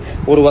என்று சொல்லி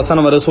ஒரு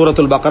வசனம் வருது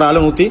சூரத்துல் பக்ரால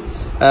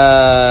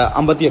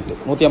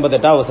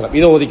 158 வசனம்.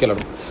 இதை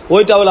ஓதிக்கலாம்.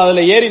 ஓதிட்டு அவள்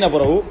அதுல ஏறின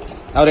பிறகு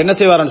அவர் என்ன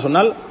செய்வார்னு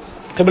சொன்னால்,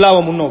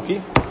 கிப்லாவை முன்னோக்கி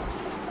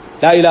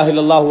لا إله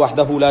إلا الله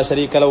وحده لا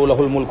شريك له له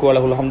الملك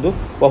وله الحمد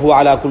وهو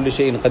على كل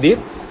شيء قدير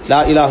لا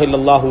إله إلا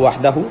الله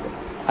وحده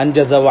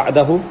أنجز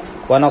وعده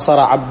வனஸர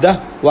அப்தஹ்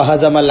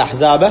வஹஸமல்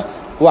அஹ்ஸாப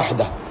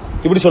வஹ்தஹ்.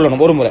 இப்படி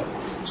சொல்லணும் ஒரு முறை.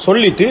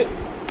 சொல்லிட்டு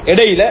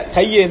இடையில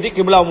கையேந்தி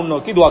கிப்லா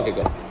முன்னோக்கி துஆ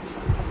கேட்கணும்.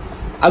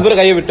 அதுபோல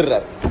கையை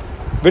விட்டுறாரு.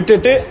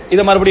 விட்டுட்டு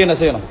இதை மறுபடியும் என்ன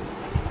செய்யணும்?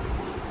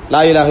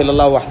 லா இலாஹ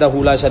இல்லல்லாஹு வஹ்தஹு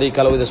லா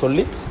ஷரீக லஹு இதை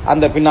சொல்லி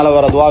அந்த பின்னால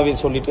வர துஆவை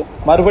சொல்லிட்டு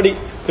மறுபடி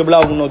கிப்லா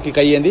முன்னோக்கி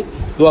கையேந்தி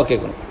துஆ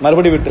கேட்கணும்.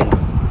 மறுபடி விட்டுறணும்.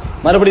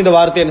 மறுபடியும் இந்த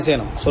வார்த்தை என்ன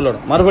செய்யணும்?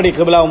 சொல்லணும். மறுபடி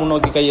கிப்லா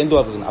முன்னோக்கி கையேந்தி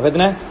துஆ கேட்கணும். அப்ப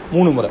எத்தனை?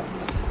 3 முறை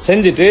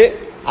செஞ்சுட்டு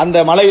அந்த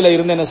மலையில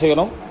இருந்து என்ன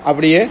செய்யணும்?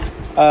 அப்படியே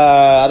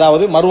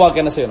அதாவது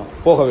மருவாக்கு என்ன செய்யணும்?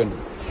 போக வேண்டும்.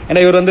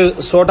 ஏன்னா இவர்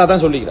சோட்டா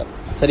தான் சொல்லிக்கிறார்.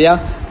 சரியா?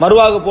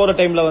 மருவாக்கு போற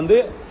டைம்ல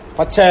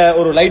பச்சை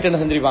ஒரு லைட் என்ன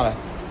செஞ்சிருப்பாங்க?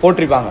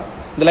 போட்டிருப்பாங்க.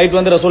 இந்த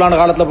லைட் ரசூலான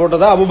காலத்துல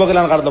போட்டதா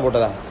அபூபக்கரான காலத்துல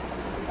போட்டதா?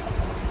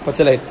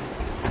 பச்சை லைட்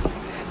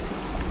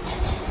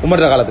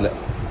உமர் காலத்துல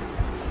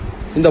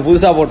இந்த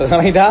புதுசா போட்டது.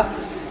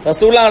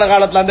 ரசூலான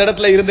காலத்துல அந்த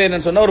இடத்துல இருந்து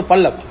என்னன்னு சொன்னா ஒரு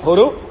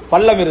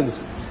பள்ளம்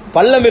இருந்துச்சு.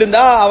 பள்ளம்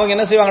இருந்தா அவங்க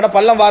என்ன செய்வாங்கன்னா,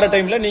 பள்ளம் வார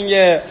டைம்ல நீங்க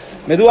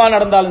மெதுவா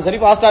நடந்தாலும் சரி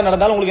ஃபாஸ்டா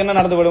நடந்தாலும் உங்களுக்கு என்ன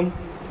நடந்துவிடும்?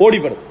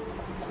 ஓடிப்படும்.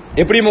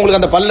 எப்படியும் உங்களுக்கு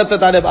அந்த பள்ளத்தை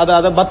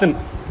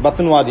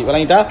பத்துன் வாதி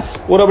விளங்கிட்டா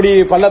ஒரு அப்படி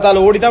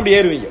பள்ளத்தால ஓடிதான் அப்படி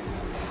ஏறுவீங்க.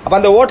 அப்ப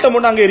அந்த ஓட்டம்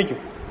ஒன்று அங்க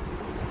இருக்கும்.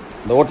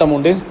 அந்த ஓட்டம்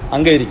உண்டு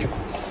அங்க இருக்கும்.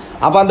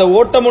 அப்ப அந்த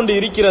ஓட்டம் ஒன்று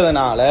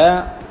இருக்கிறதுனால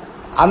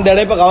அந்த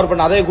இடைப்ப கவர்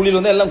பண்ண அதே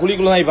குழியில் எல்லாம்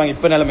குழிக்குள்ள தான் இருப்பாங்க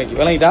இப்ப நிலைமைக்கு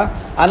விளங்கிட்டா.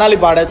 அதனால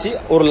இப்ப அடைச்சி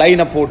ஒரு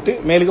லைனை போட்டு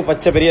மேலுக்கு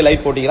பச்சை பெரிய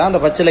லைட் போட்டிக்கலாம். அந்த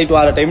பச்சை லைட்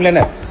வர டைம்ல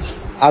என்ன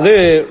அது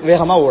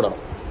வேகமா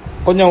ஓடணும்.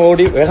 கொஞ்சம்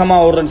ஓடி வேகமா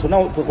ஓடுறேன்னு சொன்னா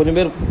கொஞ்சம்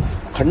பேர்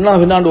கண்ணா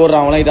பின்னாண்டு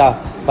ஓடுறான் விளங்கிட்டா.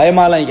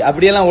 பயமாலாம்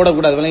அப்படியெல்லாம்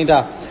ஓடக்கூடாது விளங்கிட்டா.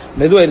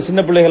 மெதுவா சின்ன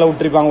பிள்ளைகளை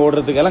விட்டுருப்பாங்க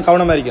ஓடுறதுக்கு எல்லாம்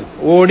கவனமா இருக்கணும்.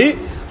 ஓடி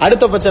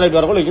அடுத்த பச்சை லைட்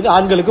வரக்குள்ள இருக்குது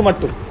ஆண்களுக்கு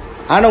மட்டும்.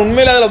 ஆனா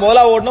உண்மையில அதுல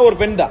முதலா ஓடின ஒரு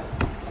பெண் தான்.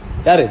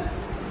 யாரு?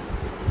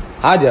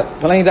 ஹாஜர்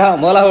விளங்கிட்டா.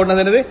 முதலா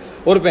ஓடினது என்னது?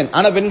 ஒரு பெண்.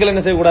 ஆனா பெண்கள்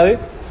என்ன செய்யக்கூடாது?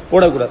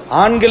 ஓடக்கூடாது.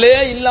 ஆண்களே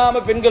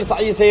இல்லாம பெண்கள்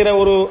செய்யற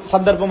ஒரு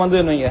சந்தர்ப்பம்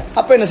வைங்க.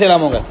 அப்ப என்ன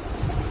செய்யலாம்? அவங்க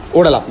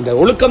ஓடலாம். இந்த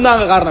ஒழுக்கம் தான்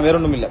அங்க காரணம், வேற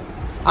ஒன்றும் இல்ல.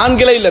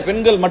 ஆண்களே இல்ல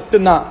பெண்கள்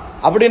மட்டும்தான்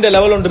அப்படின்ற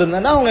லெவல் ஒன்று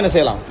இருந்தா அவங்க என்ன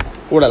செய்யலாம்?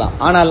 ஓடலாம்.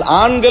 ஆனால்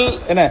ஆண்கள்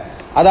என்ன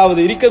அதாவது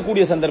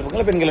இருக்கக்கூடிய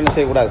சந்தர்ப்பங்களை பெண்கள் என்ன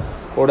செய்யக்கூடாது?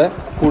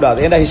 ஓடக்கூடாது.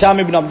 ஏன்னா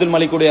ஹிஷாம் இப்னு அப்துல்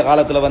மலிக்குடைய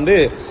காலத்துல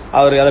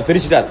அவர் அதை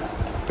பிரிச்சுட்டார்.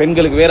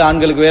 பெண்களுக்கு வேற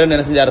ஆண்களுக்கு வேற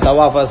என்ன செஞ்சாரு?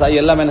 தவாஃப் சாய்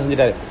எல்லாமே என்ன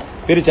செஞ்சிட்டாரு?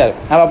 பிரிச்சாரு.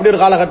 அப்படி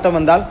ஒரு காலகட்டம்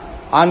வந்தால்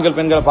ஆண்கள்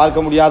பெண்களை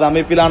பார்க்க முடியாத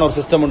அமைப்பிலான ஒரு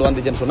சிஸ்டம் ஒன்று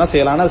வந்துச்சுன்னு சொன்னா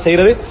செய்யலாம். அது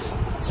செய்யறது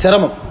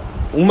சிரமம்.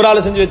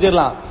 உம்ரால செஞ்சு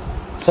வச்சிடலாம்.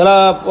 சில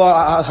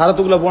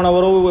ஹரத்துக்குள்ள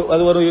போனவரும்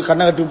அது ஒரு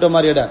கண்ணை கட்டி விட்ட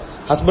மாதிரி இடம்.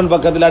 ஹஸ்பண்ட்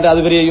பக்கத்துல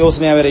அது பெரிய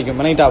யோசனையா இருக்கும்.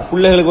 நினைட்டா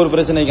பிள்ளைகளுக்கு ஒரு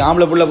பிரச்சனை,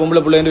 ஆம்பளை பிள்ளை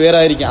பொம்பளை பிள்ளை வேற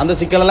இருக்கும். அந்த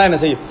சிக்கல் எல்லாம் என்ன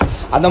செய்யும்?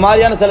 அந்த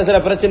மாதிரியான சில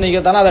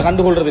பிரச்சனைகள் தானே அதை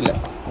கண்டுகொள்றது இல்ல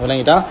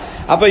விளங்கிட்டா.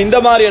 அப்ப இந்த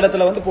மாதிரி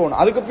இடத்துல போகணும்.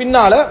 அதுக்கு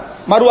பின்னால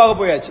மருவாக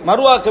போயாச்சு.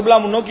 மருவா கிப்லா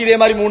முன்னோக்கி இதே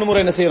மாதிரி 3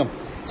 முறை என்ன செய்யணும்.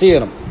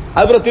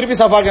 அதுக்கப்புறம் திருப்பி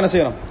சஃபாக்கு என்ன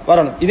செய்யணும்?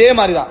 வரணும். இதே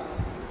மாதிரிதான்.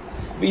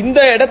 இந்த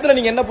இடத்துல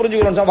நீங்க என்ன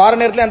புரிஞ்சுக்கணும்? வார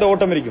நேரத்துல அந்த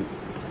ஓட்டம் இருக்கும்.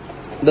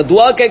 இந்த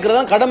துவா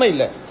கேட்கறதா கடமை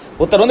இல்ல.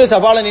 ஒருத்தர்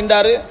சபால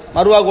நின்றாரு,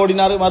 மருவாக்கு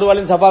ஓடினாரு,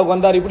 மருவாலின் சபாவுக்கு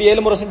வந்தாரு. இப்படி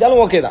 7 முறை செஞ்சாலும்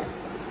ஓகே தான்.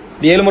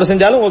 7 முறை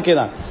செஞ்சாலும் ஓகே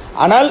தான்.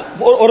 ஆனால்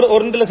ஒரு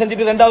 2ல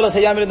செஞ்சுட்டு 2வது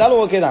செய்யாம இருந்தாலும்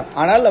ஓகே தான்.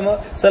 ஆனால் நம்ம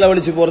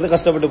செலவழிச்சு போறது,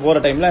 கஷ்டப்பட்டு போற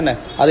டைம்ல என்ன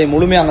அதை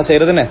முழுமையாக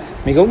செய்யறது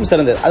மிகவும்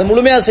சிறந்தது. அது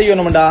முழுமையா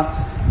செய்யணும்டா.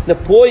 இந்த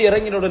போய்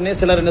இறங்கின உடனே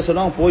சிலர் என்ன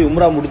சொல்லுவாங்க, போய்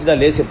உம்ரா முடிச்சுட்டா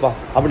லேசிப்பா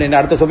அப்படின்னு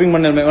அடுத்த ஷாப்பிங்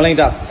பண்ண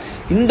விளங்கிட்டா.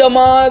 இந்த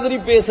மாதிரி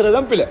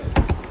பேசுறதுதான் பிள்ளை.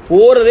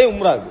 போறதே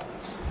உம்ராக்கு.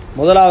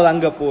 முதலாவது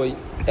அங்க போய்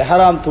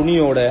எஹராம்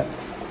துணியோட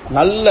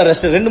நல்ல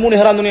ரெஸ்ட், 2-3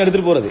 எஹராம் துணி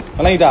எடுத்துட்டு போறது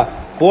விளங்கிட்டா.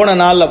 போன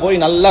நாள்ல போய்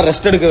நல்லா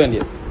ரெஸ்ட் எடுக்க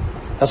வேண்டியது.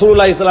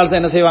 ரசூலுல்லாஹி ஸல்லல்லாஹு அலைஹி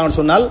வஸல்லம் என்ன செய்வாங்கன்னு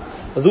சொன்னால்,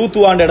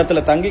 தூத்துவாண்ட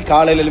இடத்துல தங்கி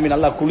காலையில எழுப்பி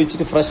நல்லா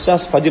குளிச்சுட்டு ஃப்ரெஷ்ஷா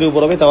ஃபஜ்ருக்கு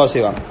போறவே தவாஃப்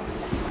செய்வாங்க.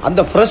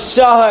 அந்த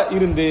ஃப்ரெஷ்ஷாக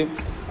இருந்து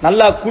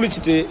நல்லா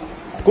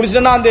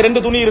குளிச்சுட்டா அந்த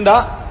 2 துணி இருந்தா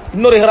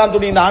இன்னொரு எஹராம்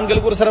துணி இந்த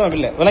ஆண்களுக்கு ஒரு சிரமம்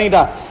இல்லை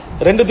விளங்கிட்டா.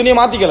 2 துணியை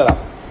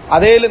மாத்திக்கலாம்.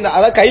 அதே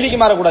அதாவது கைலிக்கு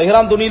மாறக்கூடாது.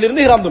 இஹ்ராம்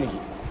துணியிலிருந்து இஹ்ராம் துணிக்கு,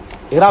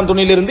 இஹ்ராம்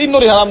துணியிலிருந்து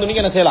இன்னொரு இஹ்ராம்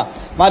துணிக்கு என்ன செய்யலாம்?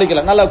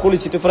 மாறிக்கலாம். நல்லா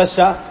குளிச்சுட்டு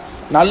ஃப்ரெஷ்ஷா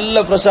நல்ல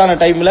ஃப்ரெஷ்ஷான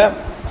டைம்ல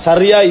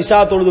சரியா இஷா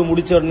தொழுது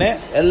முடிச்ச உடனே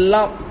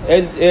எல்லாம்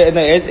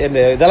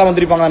இதெல்லாம்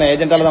வந்திருப்பாங்க,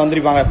 ஏஜென்டால தான்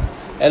வந்திருப்பாங்க.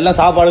 எல்லாம்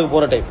சாப்பாடுக்கு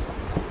போற டைம்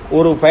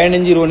ஒரு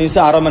 15-20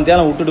 நிமிஷம் அரை மணி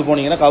நேரம் விட்டுட்டு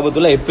போனீங்கன்னா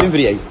காபத்துள்ள எப்பயும்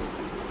ஃப்ரீ ஆகி,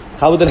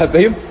 காபத்துல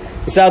எப்பயும்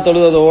இஷா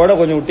தொழுதோட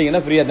கொஞ்சம்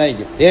விட்டீங்கன்னா ஃப்ரீயா தான்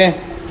இருக்கும். ஏன்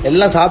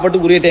எல்லாம்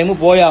சாப்பாட்டுக்கு உரிய டைமு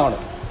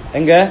போயாகணும்,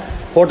 எங்க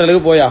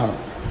ஹோட்டலுக்கு போயாகணும்,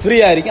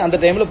 ஃப்ரீயா இருக்கும். அந்த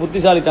டைம்ல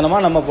புத்திசாலித்தனமா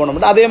நம்ம போனோம்.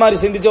 அதே மாதிரி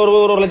சிந்திச்சு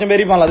ஒரு லட்சம்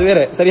பேர் இருப்பாங்க, அது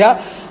வேற சரியா.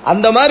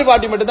 அந்த மாதிரி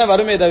பாட்டி மட்டும் தான்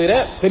வருமே தவிர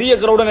பெரிய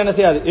கிரௌடன் என்ன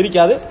செய்யாது,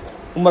 இருக்காது.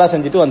 உம்ரா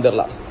செஞ்சுட்டு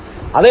வந்துடலாம்.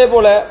 அதே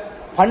போல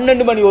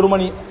 12 மணி 1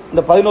 மணி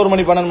இந்த 11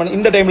 மணி 12 மணி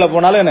இந்த டைம்ல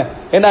போனாலும் என்ன,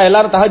 ஏன்னா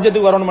எல்லாரும்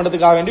தஹஜ்ஜத்துக்கு வரணும்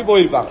மண்டத்துக்காக வேண்டி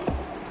போயிருப்பாங்க.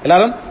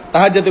 எல்லாரும்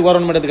தஹஜ்ஜத்துக்கு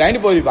வரணும் மண்டத்துக்காக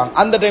வேண்டி போயிருப்பாங்க.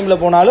 அந்த டைம்ல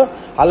போனாலும்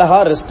அழகா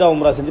ரெஸ்டா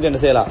உம்ரா செஞ்சுட்டு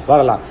என்ன செய்யலாம்,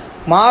 வரலாம்.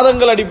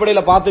 மாதங்கள்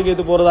அடிப்படையில்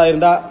பார்த்துக்கிட்டு போறதா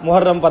இருந்தா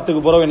முஹர்ரம்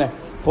 10க்கு போறோம் என்ன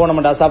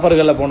போனோம்டா,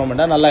 சஃபர்கள்ல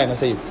போனோம்டா நல்லா என்ன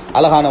செய்யும்,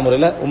 அழகான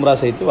முறையில உம்ரா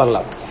செய்து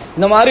வரலாம்.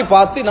 இந்த மாதிரி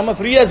பார்த்து நம்ம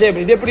ஃப்ரீயா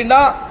செய்யணும். இது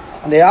எப்படின்னா,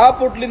 அந்த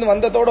ஏர்போர்ட்ல இருந்து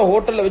வந்ததோட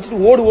ஹோட்டல்ல வச்சுட்டு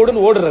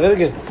ஓடுன்னு ஓடுறது.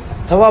 எதுக்கு?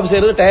 தவாப்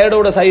செய்யறது,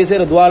 டயர்டோட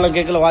செய்யற துவாலாம்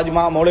கேட்கல,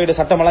 வாஜிமா மௌலையோட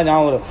சட்டமெல்லாம்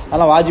ஞாபகம் வரும்.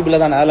 அதெல்லாம் வாஜிபில்ல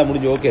தான் நல்லா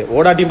முடிஞ்சு ஓகே,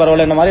 ஓடாட்டியும்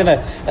பரவாயில்ல. இந்த மாதிரி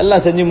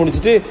எல்லாம் செஞ்சு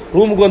முடிச்சுட்டு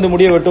ரூமுக்கு வந்து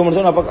முடிய வெட்டு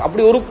முடிச்சோம்.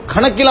 அப்படி ஒரு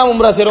கணக்கெல்லாம்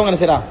உம்ரா செய்யறவங்க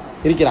என்ன செய்யறாங்க,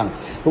 இருக்கிறாங்க.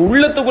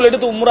 உள்ளத்துக்குள்ள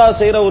எடுத்து உம்ரா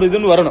செய்யற ஒரு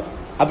இதுன்னு வரணும்.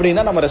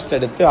 அப்படின்னா நம்ம ரெஸ்ட்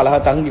எடுத்து அழகா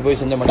தங்கி போய்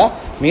செஞ்சோம்னா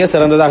மிக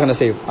சிறந்ததாக என்ன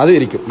செய்யும், அது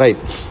இருக்கும்.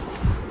 ரைட்.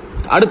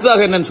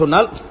 அடுத்ததாக என்னன்னு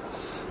சொன்னால்,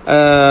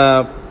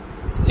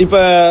 இப்ப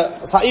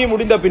சயி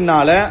முடிந்த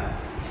பின்னால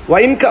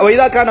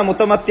வைதாக்கான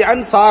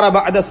முத்தமத்தியன் சார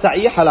பஅத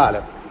சயி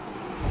ஹலாலன்,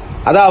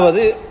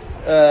 அதாவது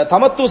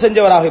தமத்து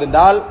செஞ்சவராக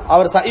இருந்தால்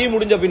அவர் சயி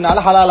முடிஞ்ச பின்னால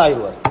ஹலால்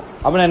ஆயிடுவார்.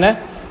 அப்படின்னா என்ன,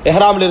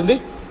 இஹ்ராம்ல இருந்து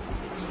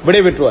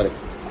விடை பெற்றுவார்,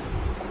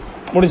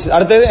 முடிஞ்சு.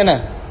 அடுத்தது என்ன,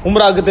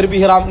 உம்ராவுக்கு திருப்பி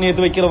இஹ்ராம்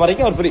நியத்து வைக்கிற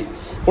வரைக்கும் அவர் ஃப்ரீ.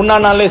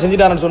 உன்னான் நாள்ல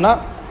செஞ்சுட்டாருன்னு சொன்னா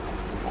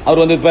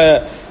அவர் வந்து இப்ப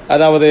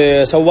அதாவது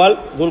ஷவ்வால்,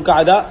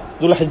 துல்காதா,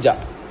 துல்ஹிஜ்ஜா,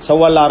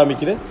 ஷவ்வால்ல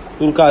ஆரம்பிக்குது,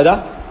 துல்காதா,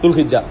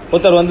 துல்ஹிஜ்ஜா.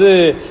 ஒருத்தர் வந்து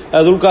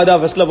துல்காதா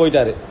ஃபர்ஸ்ட்ல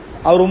போயிட்டாரு,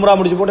 அவர் உம்ரா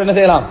முடிச்சு போட்டு என்ன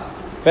செய்யலாம்,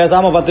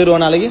 பேசாம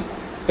 10-20 நாளைக்கு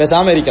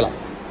பேசாம இருக்கலாம்.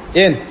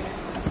 ஏன்,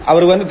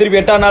 அவருக்கு வந்து திருப்பி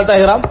 8ஆம் நாள் தான்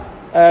இஹ்ராம்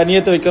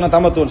நியத்து வைக்கணும்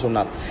தமத்துன்னு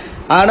சொன்னார்.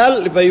 ஆனால்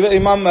இப்ப இவர்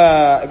இமாம்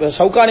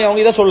ஷவுகானி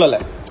அவங்க இதை சொல்லல,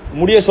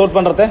 முடிய ஷோர்ட்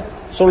பண்றத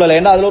சொல்லல.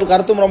 ஏன்னா அதுல ஒரு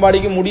கருத்து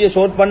முரண்பாடிக்கு முடிய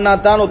ஷோர்ட்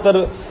பண்ணாதான்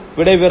ஒருத்தர்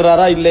விடை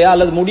பெறாரா இல்லையா,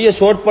 அல்லது முடிய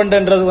ஷோர்ட்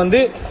பண்றது வந்து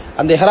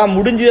அந்த இஹ்ராம்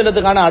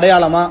முடிஞ்சதுக்கான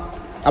அடையாளமா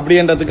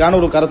அப்படின்றதுக்கான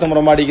ஒரு கருத்து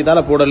முரண்பாடிக்கு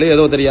தான் போடல,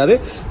 ஏதோ தெரியாது.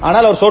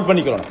 ஆனால் அவர் ஷோர்ட்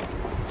பண்ணிக்கணும்.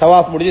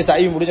 தவாஃப் முடிஞ்சு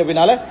சயி முடிஞ்ச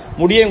பின்னால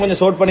முடியையும் கொஞ்சம்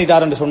ஷோர்ட்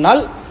பண்ணிட்டாருன்னு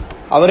சொன்னால்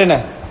அவர் என்ன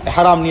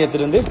இஹ்ராம்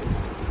நியத்திலிருந்து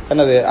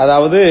என்னது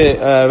அதாவது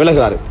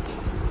விலகுறாரு.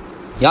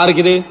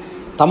 யாருக்கு இது,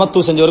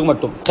 தமத்து செஞ்சவருக்கு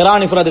மட்டும்.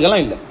 கிரான்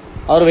இஃப்ராதுக்கெல்லாம் இல்ல,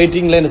 அவர்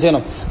வெயிட்டிங்ல என்ன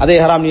செய்யணும், அதே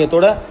இஹ்ராம்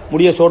நியத்தோட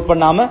முடிய ஷோர்ட்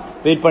பண்ணாம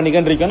வெயிட்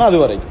பண்ணிக்கிட்டு இருக்கணும் அது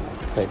வரைக்கும்.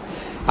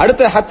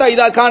 அடுத்து ஹத்தா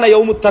இதா கான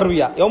யௌமு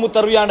தர்வியா. யௌமு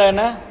தர்வியாண்டா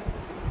என்ன,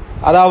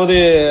 அதாவது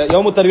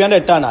யௌமு தர்வியாண்டா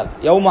 8ஆம் நாள்,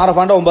 யௌமு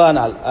அரஃபாண்டா 9ஆம்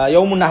நாள்,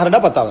 யௌமு நஹர்ண்டா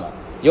 10ஆவது நாள்.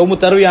 யௌமு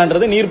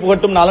தர்வியான்றது நீர்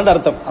புகட்டும் நாள் என்ற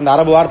அர்த்தம் அந்த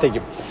அரபு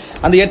வார்த்தைக்கு.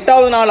 அந்த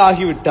 8ஆவது நாள்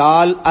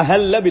ஆகிவிட்டால்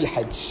அஹல்ல பில்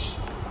ஹஜ்,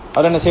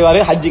 அவர் என்ன செய்வாரு,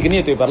 ஹஜ்ஜுக்கு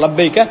நியத்து வைப்பார்.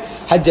 லப்பைக்க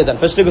ஹஜ்ஜதன்,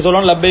 ஃபர்ஸ்ட்டுக்கு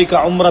சொல்லணும்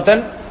லப்பைக்க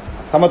உம்ரதன்,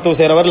 தமத்து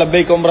செய்றவர்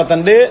லப்பைக்க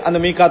உம்ரதன் அந்த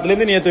மீகாத்துல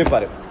இருந்து நியத்து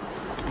வைப்பாரு.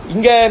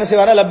 இங்க என்ன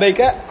செய்வாரு,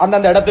 லப்பைக்க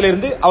அந்த இடத்துல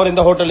இருந்து அவர்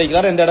இந்த ஹோட்டல்ல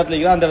இருக்கிறார், இந்த இடத்துல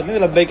இருக்கிறார், அந்த இடத்துல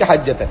இருந்து லப்பைக்க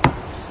ஹஜ்ஜதன்.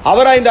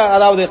 அவரா இந்த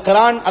அதாவது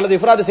கிரான் அல்லது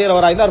இஃப்ராத்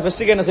செய்றவரா இருந்தா அவர்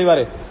ஃபர்ஸ்ட்டுக்கு என்ன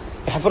செய்வாரு,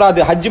 இஃப்ராத்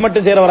ஹஜ்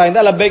மட்டும் செய்றவரா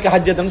இருந்தா லப்பைக்க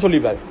ஹஜ்ஜதன்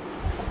சொல்லிப்பாரு.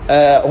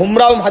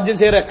 உம்ராவும் ஹஜ்ஜும்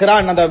செய்யற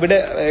கிரான் அந்த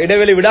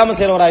இடைவெளி விடாம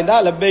செய்றவரா இருந்தா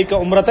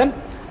லப்பைக்க உம்ரதன்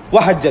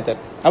வ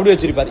ஹஜ்ஜதன் அப்படி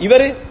வச்சிருப்பார்.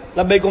 இவரு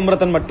லப்பைக்க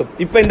உம்ரதன் மட்டும்.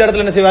 இப்ப இந்த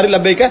இடத்துல என்ன செய்வாரு,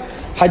 லப்பைக்க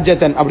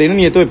ஹஜ்ஜதன் அப்படின்னு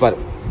நியத்து வைப்பாரு.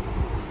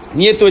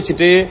 நியத்து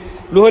வச்சுட்டு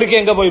லுஹருக்கு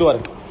எங்க போயிடுவாரு,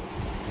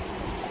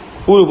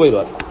 ஊருக்கு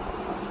போயிடுவார்.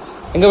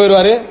 எங்க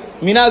போயிடுவாரு,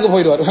 மினாவுக்கு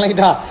போயிடுவார்.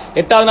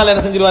 8ஆவது நாள்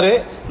என்ன செஞ்சிருவாரு,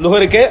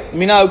 லுஹருக்கு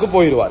மினாவுக்கு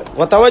போயிடுவார்.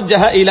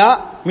 வதவஜஹ இலா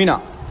மினா.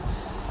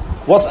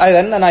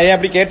 நான் ஏன்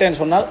அப்படி கேட்டேன்னு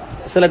சொன்னால்,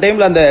 சில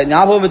டைம்ல அந்த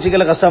ஞாபகம்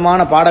வச்சுக்கல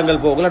கஷ்டமான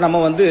பாடங்கள் போகல, நம்ம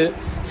வந்து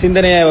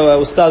சிந்தனையை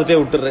உஸ்தாதுட்டே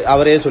விட்டுரு,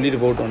 அவரே சொல்லிட்டு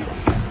போகட்டும்.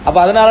 அப்ப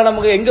அதனால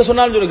நமக்கு எங்க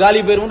சொன்னாலும் சொல்லி காலி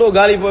போயிரும்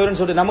காலி போயிரும்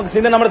சொல்லிட்டு நமக்கு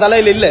சிந்தனை நம்ம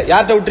தலையில இல்ல,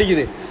 யார்கிட்ட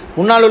விட்டுருக்குது,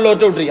 முன்னாள்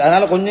உள்ளவர்கிட்ட விட்டுருக்கு.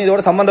 அதனால கொஞ்சம்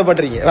இதோட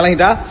சம்பந்தப்பட்டிருக்கீங்க,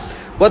 விளங்கிட்டா.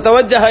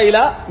 வதவஜஹ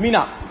இலா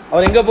மினா,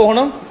 அவர் எங்க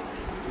போகணும்,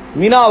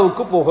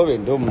 மினாவுக்கு போக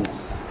வேண்டும்.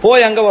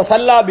 போய் அங்க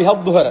வஸல்லா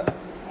பிஹத் துஹர்,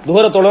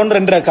 துஹர தொழணும்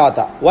 2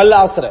 ரக்காத்தா, வல்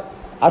அஸ்ர,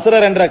 அஸ்ர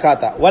 2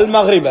 ரக்காத்தா, வல்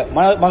மக்ரிப,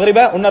 மக்ரிப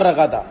 1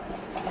 ரக்காத்தா,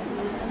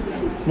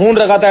 3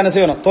 ரக்காத்தா என்ன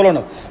செய்யணும்,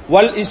 தொழணும்.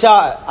 வல் இஷா,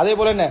 அதே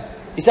போல என்ன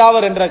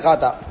இஷாவ 2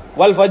 ரக்காத்தா,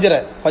 வல் ஃபஜ்ர,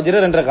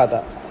 ஃபஜ்ர 2 ரக்காத்தா,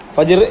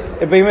 ஃபஜ்ர்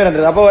எப்பயுமே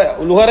 2. அப்ப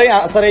லுஹரை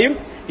அஸ்ரையும்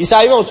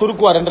இஷாவையும் அவர்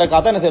சுருக்குவார், 2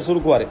 ரக்காத்தா என்ன செய்ய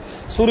சுருக்குவார்.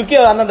 சுருக்கி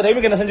அந்த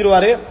டைமுக்கு என்ன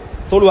செஞ்சிருவாரு,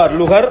 தொழுவார்.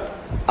 லுஹர்,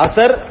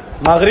 அசர்,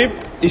 மக்ரிப்,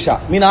 இஷா.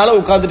 மினால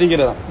உட்கார்ந்துட்டு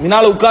இருக்கிறதா,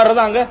 மினால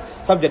உட்கார்றதா அங்க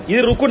சப்ஜெக்ட்.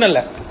 இது ருக்குன் அல்ல,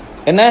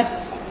 என்ன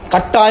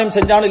கட்டாயம்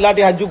செஞ்சாலும்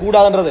இல்லாட்டி ஹஜ்ஜு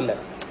கூடாதுன்றது இல்ல.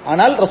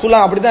 ஆனால்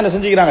ரசூலுல்லாஹ் அப்படிதான் என்ன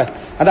செஞ்சுக்கிறாங்க,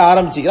 அதை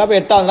ஆரம்பிச்சுக்கிறாங்க. அப்ப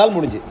 8ஆவது நாள்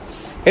முடிஞ்சு,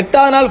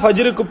 8ஆவது நாள்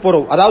ஃபஜ்ருக்கு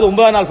போறோம், அதாவது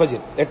 9ஆவது நாள்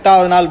ஃபஜ்ர்,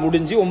 8ஆவது நாள்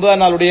முடிஞ்சு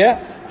 9ஆவது நாளுடைய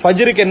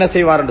ஃபஜ்ருக்கு என்ன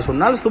செய்வார் என்று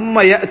சொன்னால்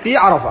சும்ம யஅதி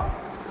அரஃபா,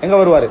 எங்க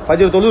வருவாரு,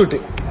 ஃபஜ்ர் தொழுதுட்டு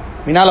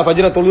மினால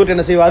ஃபஜ்ர தொழுதுட்டு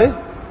என்ன செய்வாரு,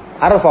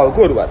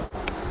 அரஃபாவுக்கு வருவார்.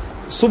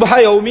 சுபஹ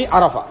யௌமி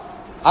அரஃபா,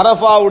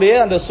 அரஃபாவுடைய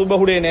அந்த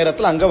சுபஹுடைய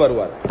நேரத்தில் அங்க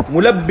வருவார்.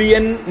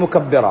 முலப்பியன்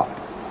முகப்பிரா,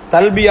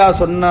 தல்பியா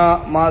சொன்ன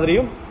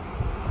மாதிரியும்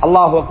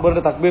அல்லாஹு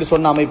அக்பர் தக்பீர்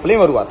சொன்ன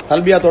அமைப்பிலையும் வருவார்.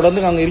 தல்பியா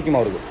தொடர்ந்து அங்க இருக்கும்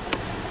அவருக்கு.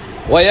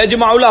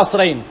 வயஜ்மஉல்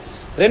அஸ்ரைன்,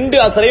 2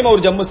 அஸ்ரையும்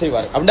அவர் ஜம்மு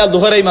செய்வார். அப்படின்னா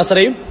துஹரையும்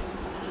அஸ்ரையும்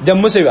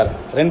ஜம்மு செய்வார்.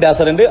 2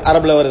 அஸ்ர் என்று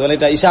அரபுல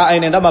வருது. இஷா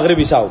ஐன் என்றா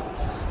மக்ரிப் இஷாவும்,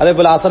 அதே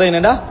போல அஸ்ரைன்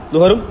என்றா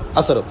துஹரும்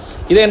அஸ்ரும்.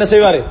 இதை என்ன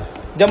செய்வாரு,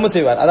 ஜம்மு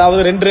செய்வார்.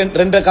 அதாவது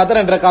 2 ரக்காத்தா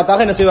 2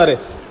 ரக்காத்தாக என்ன செய்வாரு,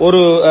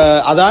 ஒரு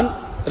அதான்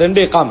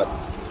 2 இகாமத்,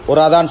 ஒரு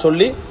அதான்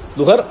சொல்லி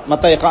துஹர்,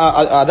 மத்த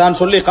அதான்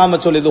சொல்லி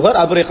இகாமத் சொல்லி துஹர்,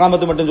 அப்புறம்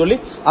இகாமத்து மட்டும் சொல்லி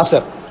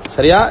அஸ்ர்,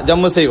 சரியா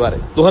ஜம்மு செய்வாரு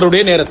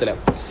துஹருடைய நேரத்தில்.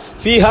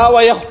 ஃபீஹா வ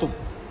யக்துப்,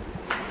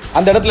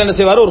 அந்த இடத்துல என்ன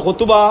செய்வார், ஒரு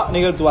குத்துபா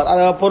நிகழ்த்துவார்.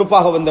 அதாவது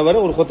பொறுப்பாக வந்தவர்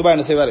ஒரு குத்துபா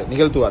என்ன செய்வார்,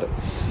 நிகழ்த்துவார்.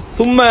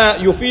 சும்ம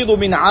யுஃபீது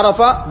மின்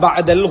அரஃபா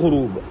பஅதல்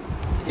குரூப்,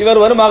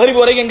 இவர் வரும் மக்ரிப்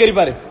வரைக்கும் எங்க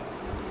இருப்பாரு,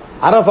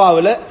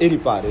 அரஃபாவுல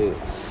இருப்பாரு.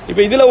 இப்ப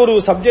இதுல ஒரு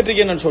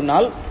சப்ஜெக்ட் என்னன்னு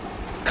சொன்னால்,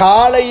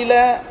 காலையில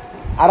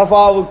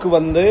அரஃபாவுக்கு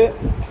வந்து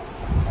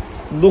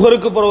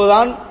துஹருக்கு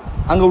பிறகுதான்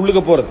அங்க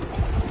உள்ளுக்கு போறது.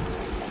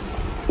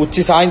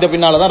 உச்சி சாய்ந்த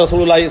பின்னாலதான்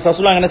ரசூலுல்லாஹி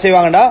என்ன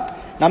செய்வாங்கடா,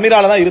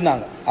 நமீரால தான்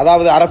இருந்தாங்க.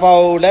 அதாவது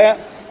அரஃபாவுல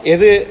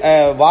எது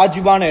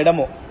வாஜிபான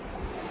இடமோ,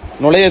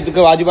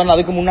 நுழையத்துக்கு வாஜிபான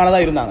அதுக்கு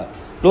முன்னாலதான் இருந்தாங்க.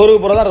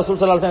 லோருக்கு போறதா ரசூல்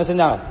ஸல்லல்லாஹு அலைஹி வஸல்லம்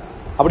செஞ்சாங்க.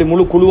 அப்படி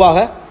முழு குழுவாக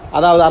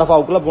அதாவது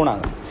அரஃபாவுக்குள்ள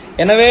போனாங்க.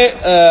 எனவே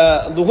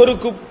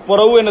துஹருக்கு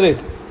பிறகு என்னது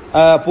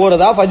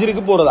போறதா,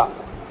 ஃபஜ்ருக்கு போறதா,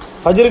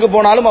 ஃபஜ்ருக்கு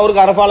போனாலும்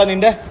அவருக்கு அரஃபால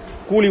நின்ற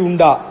கூலி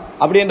உண்டா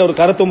அப்படின்ற ஒரு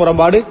கருத்து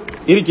முரண்பாடு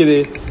இருக்குது.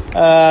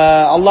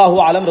 அல்லாஹு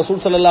அலம்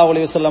ரசூல் ஸல்லல்லாஹு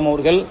அலைஹி வஸல்லம்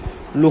அவர்கள்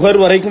லுஹர்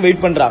வரைக்கும்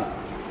வெயிட்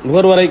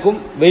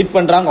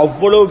பண்றாங்க.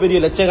 அவ்வளவு பெரிய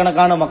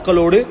லட்சக்கணக்கான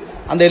மக்களோடு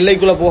அந்த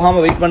எல்லைக்குள்ள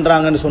போகாம வெயிட்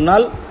பண்றாங்கன்னு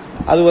சொன்னால்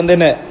அது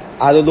என்ன,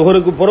 அது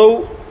லுஹருக்கு பிறகு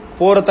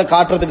போறத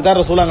காட்டுறதுக்கு தான்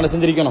ரசூல் அங்க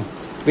செஞ்சிருக்கணும்,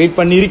 வெயிட்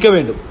பண்ணி இருக்க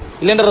வேண்டும்.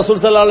 இல்லைன்ற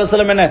ரசூல் ஸல்லல்லாஹு அலைஹி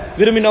வஸல்லம் என்ன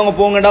விரும்பினவங்க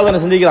போங்கண்டா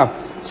என்ன செஞ்சிக்கலாம்,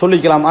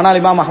 சொல்லிக்கலாம். ஆனால்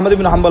இமாம் அஹ்மத்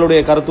இப்னு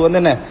ஹம்பலுடைய கருத்து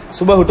என்ன,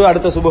 சுபஹ் டு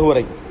அடுத்த சுபஹ்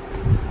வரைக்கும்.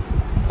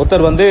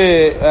 ஒருத்தர்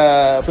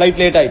ஃபிளைட்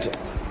லேட் ஆயிட்டு,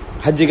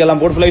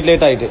 ஹஜ்ஜுக்கெல்லாம் போட்டு ஃபிளைட்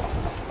லேட் ஆயிட்டு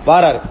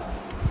வாராரு,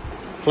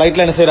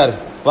 ஃபிளைட்ல என்ன செய்யறாரு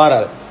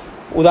வாராரு.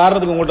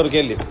 உதாரணத்துக்கு உங்கள்கிட்ட ஒரு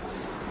கேள்வி,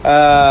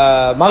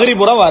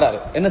 மக்ரிபுரம் வாராரு,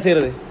 என்ன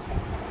செய்யறது?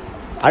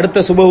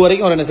 அடுத்த சுபஹ்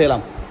வரைக்கும் அவர் என்ன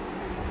செய்யலாம்,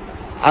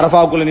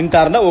 அரஃபாவுக்குள்ள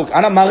நின்றாருன்னா ஓகே.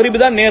 ஆனா மக்ரிபு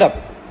தான்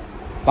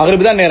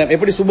நேரம்,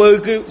 எப்படி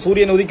சுபஹுக்கு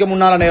சூரியன் உதிக்க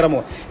முன்னால நேரமோ,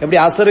 எப்படி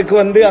அசருக்கு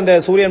அந்த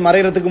சூரியன்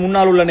மறைறதுக்கு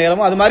முன்னால் உள்ள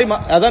நேரமோ, அது மாதிரி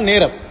அதான்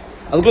நேரம்,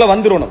 அதுக்குள்ள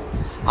வந்துடணும்.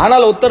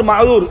 ஆனால் ஒருத்தர்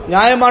மஅதூர்,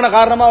 நியாயமான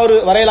காரணமா அவர்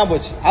வரையலாம்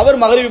போச்சு,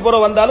 அவர் மக்ரிபு போற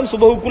வந்தாலும்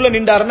சுபஹுக்குள்ள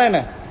நின்றாருன்னா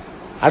என்ன,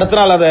 அடுத்த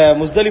நாள் அத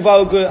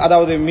முஸ்தலிஃபாவுக்கு,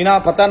 அதாவது மினா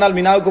 10ஆம் நாள்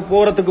மினாவுக்கு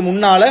போறதுக்கு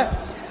முன்னால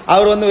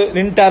அவர்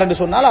நின்றாருன்னு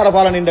சொன்னால்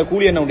அரபால நின்ற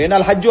கூலி என்ன உண்டு.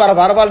 ஏன்னால் ஹஜ்ஜு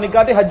அரபால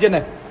நிக்காட்டி ஹஜ் என்ன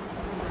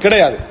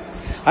கிடையாது.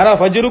 ஆனா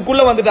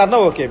ஃபஜ்ருக்குள்ள வந்துட்டாருன்னா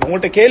ஓகே.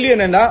 உங்கள்கிட்ட கேள்வி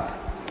என்னன்னா,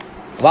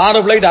 வார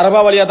பிளைட் அரபா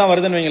வழியா தான்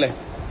வருதுன்னு வைங்களேன்,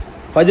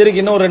 ஃபஜ்ருக்கு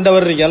இன்னும் ஒரு 2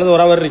 ஹவர் இருக்கு அல்லது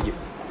 1 ஹவர் இருக்கு,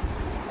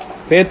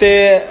 பேத்தே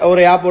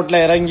ஒரு ஏர்போர்ட்ல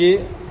இறங்கி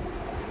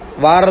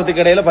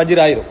வாரத்துக்கு இடையில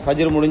ஃபஜ்ர் ஆயிரும்,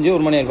 ஃபஜ்ர் முடிஞ்சு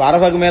 1 மணி ஆகும்,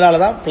 அரபாக்கு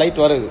மேலாலதான்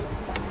பிளைட் வருது.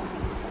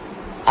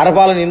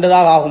 அரபால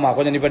நின்றதாக ஆகுமா?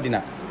 கொஞ்சம்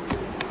நிப்பட்டினா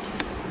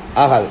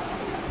ஆகாது.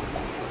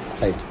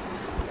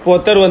 இப்போ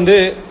ஒருத்தர்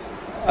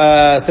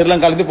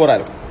ஸ்ரீலங்காலேருந்து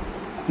போறாரு,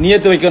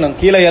 நியத்து வைக்கணும்,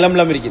 கீழே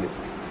எலம்லம் இருக்குது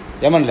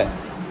யமன்ல,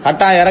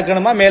 கட்டாயம்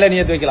இறக்கணுமா மேல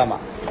நியத்து வைக்கலாமா?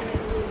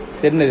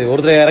 தெரிஞ்சது,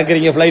 ஒருத்தர்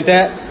இறக்குறீங்க பிளைட்டை,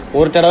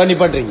 ஒரு தடவை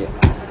நிப்பாட்டுறீங்க,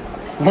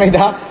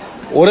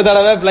 ஒரு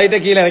தடவை பிளைட்டை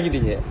கீழே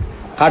இறக்கிட்டீங்க,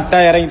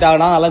 கட்டாயம்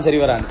இறங்கிட்டாங்கன்னா அதெல்லாம் சரி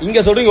வரான்.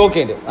 இங்க சொல்றீங்க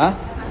ஓகே,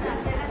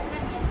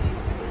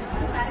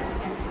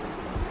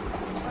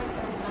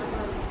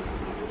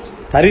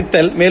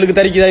 தரித்தல் மேலுக்கு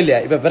தரிக்குதா இல்லையா?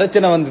 இப்ப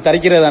பிரச்சனை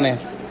தரிக்கிறது தானே,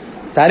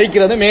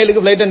 தரிக்கிறது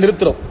மேலுக்கு பிளைட்டை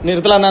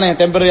நிறுத்தலாம் தானே,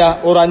 டெம்பரரியா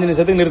ஒரு 5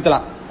 நிமிஷத்துக்கு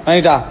நிறுத்தலாம்,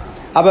 ரைட்டா?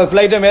 அப்ப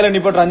பிளைட்டை மேல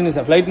நிப்பட்டு 5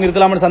 நிமிஷம் பிளைட்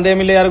நிறுத்தலாம்னு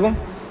சந்தேகம் இல்லையா இருக்கும்?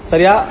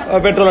 சரியா?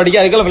 பெட்ரோல்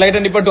அடிக்க அதுக்கெல்லாம்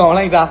பிளைட்டை நிப்பட்டுவோம்,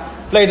 ரைட்டா?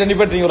 பிளைட்டை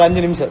நிப்பட்டுறீங்க ஒரு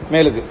 5 நிமிஷம்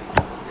மேலுக்கு,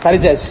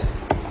 தரிச்சாச்சு.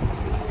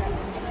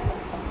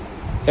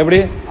 எப்படி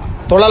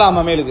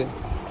தொழலாமா மேலுக்கு?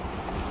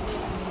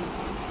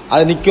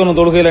 அது நிக்கணும்,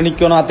 தொழுகையில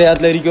நிக்கணும்,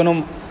 அத்தையாத்துல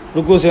இருக்கணும்,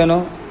 ருக்கு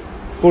செய்யணும்,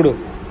 கூடும்.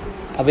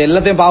 அப்ப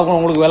எல்லாத்தையும் பார்க்கணும்,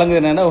 உங்களுக்கு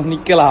விளங்குது என்னன்னா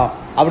நிக்கலாம்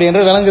அப்படி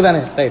என்று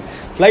விளங்குதானே? ரைட்.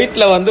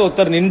 பிளைட்ல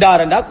ஒருத்தர்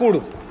நின்றார் என்றால்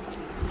கூடும்,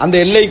 அந்த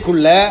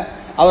எல்லைக்குள்ள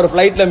அவர்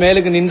பிளைட்ல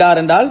மேலுக்கு நின்றார்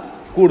என்றால்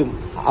கூடும்.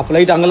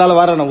 பிளைட் அங்களால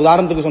வார,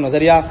 உதாரணத்துக்கு சொன்னோம்,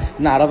 சரியா?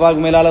 இன்னும்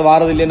அரபாவுக்கு மேலால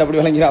வாரது இல்லைன்னு அப்படி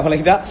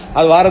விளங்கிட்டா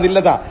அது வாரது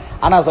இல்லதான்.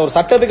 ஆனா ஒரு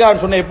சட்டத்துக்காக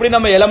சொன்ன, எப்படி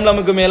நம்ம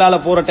எலம்லமுக்கு மேலால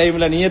போற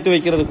டைம்ல நியத்து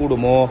வைக்கிறது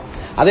கூடுமோ,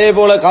 அதே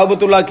போல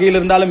காபத்துல்லா கீழே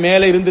இருந்தாலும்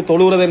மேல இருந்து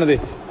தொழுகிறது என்னது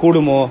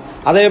கூடுமோ,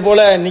 அதே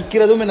போல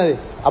நிக்கிறதும் என்னது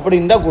அப்படி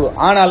இருந்தா கூடும்.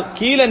 ஆனால்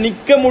கீழே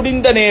நிக்க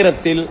முடிந்த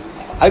நேரத்தில்,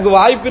 அதுக்கு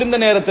வாய்ப்பு இருந்த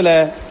நேரத்துல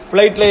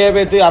பிளைட்ல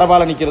ஏபேத்து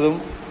அரபால நிக்கிறதும்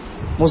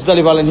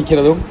முஸ்தலிஃபால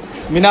நிக்கிறதும்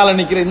மினால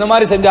நிக்கிறது இந்த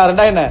மாதிரி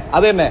செஞ்சாருண்டா என்ன,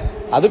 அது என்ன,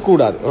 அது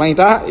கூடாது.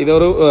 விளங்கிட்டா? இது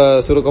ஒரு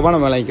சுருக்கமா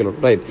நம்ம விளங்கிக்கிறோம்.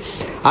 ரைட்.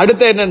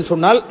 அடுத்து என்னன்னு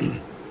சொன்னால்,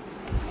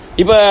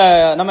 இப்ப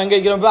நம்ம எங்க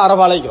இருக்கிறோம்,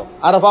 அரபால இருக்கிறோம்,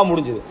 அரபா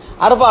முடிஞ்சது,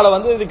 அரபால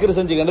திக்ர்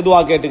செஞ்சுக்கண்டு துவா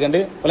கேட்டுக்கண்டு,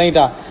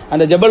 விளங்கிட்டா?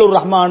 அந்த ஜபலுர்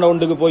ரஹ்மான்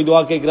ஒன்றுக்கு போய்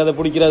துவா கேட்கறது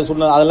பிடிக்கிறது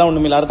சொன்ன அதெல்லாம்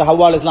ஒண்ணும் இல்லை. அடுத்த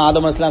ஹவ்வா அலைஹிஸ்ஸலாம்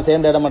ஆதம் அலைஹிஸ்ஸலாம்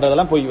சேர்ந்த இடம்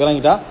அதெல்லாம் போய்,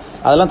 விளங்கிட்டா?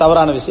 அதெல்லாம்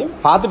தவறான விஷயம்.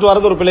 பார்த்துட்டு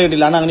வரது ஒரு பிழை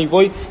இல்லை, ஆனா அன்னைக்கு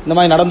போய் இந்த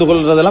மாதிரி நடந்து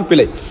கொள்றதெல்லாம்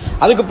பிழை.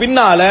 அதுக்கு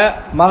பின்னால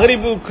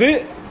மக்ரிபுக்கு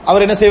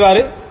அவர் என்ன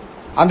செய்வாரு,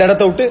 அந்த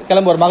இடத்தை விட்டு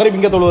கிளம்புவார். மக்ரிப்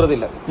இங்க தொழுவது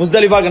இல்ல.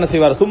 முஸ்தலிஃபாக்கு என்ன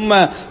செய்வார், சும்ம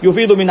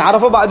யுஃபீது மின்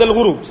அரஃபா பஅதல்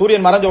குரூப்,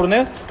 சூரியன் மறைஞ்ச உடனே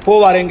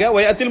போவார் எங்க,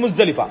 வயத்தில்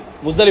முஸ்தலிஃபா,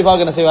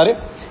 முஸ்தலிஃபாக்கு என்ன செய்வாரு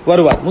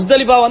வருவார்.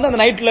 முஸ்தலிஃபா அந்த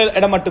நைட்ல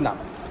இடம் மட்டும்தான்.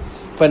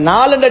 இப்ப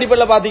 4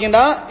 அடிப்படையில்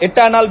பாத்தீங்கன்னா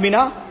 8ஆம் நாள்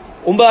மீனா,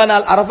 9ஆம்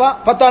நாள் அரஃபா,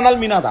 10ஆம் நாள்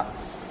மீனா தான்.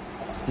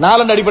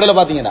 4 அடிப்படையில்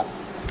பாத்தீங்கன்னா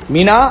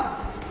மீனா,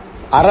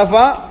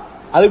 அரஃபா,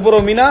 அதுக்கு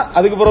பிறகு மீனா,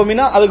 அதுக்கு பிறகு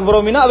மீனா, அதுக்கு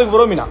பிறகு மீனா, அதுக்கு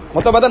பிறகு மீனா,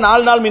 மொத்தம் பார்த்தா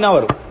 4 நாள் மீனா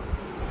வரும்.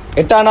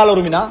 8ஆம் நாள்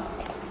ஒரு மீனா,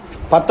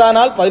 10ஆம்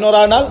நாள்,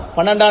 11ஆம் நாள்,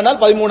 12ஆம் நாள்,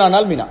 13ஆம்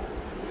நாள் மீனா,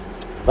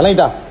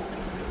 விளங்கிட்டா?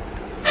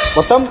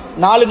 மொத்தம்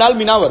 4 நாள்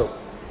மீனா வரும்.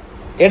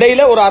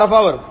 இடையில ஒரு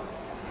அரஃபா வரும்,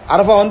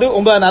 அரஃபா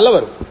 9ஆம் நாள்ல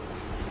வரும்.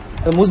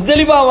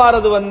 முஸ்தலிஃபா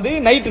வாரது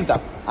நைட்டு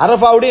தான்,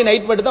 அரஃபாவுடைய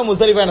நைட் மட்டும் தான்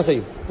முஸ்தலிஃபா என்ன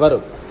செய்யும்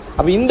வரும்.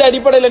 அப்ப இந்த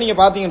அடிப்படையில் நீங்க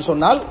பாத்தீங்கன்னு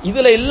சொன்னால்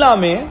இதுல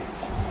எல்லாமே,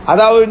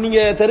 அதாவது நீங்க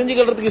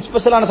தெரிஞ்சுக்கிறதுக்கு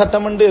ஸ்பெஷலான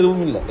சட்டம்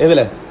எதுவும் இல்லை.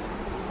 எதுல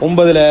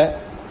 9ல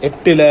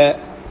 8ல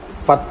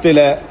 10ல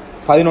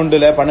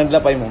 11ல 12ல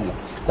 13ல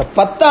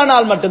 10ஆம்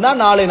நாள் மட்டும்தான்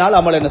 4 நாள்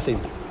அமல் என்ன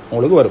செய்யும்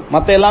உங்களுக்கு வரும்.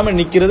 மத்த எல்லாமே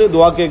நிக்கிறது,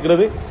 துவா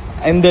கேட்கிறது,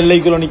 எந்த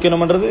எல்லைக்குள்ள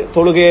நிக்கணும்ன்றது,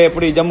 தொழுகையை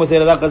எப்படி ஜம்மு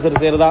செய்யறதா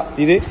கசர் செய்யறதா,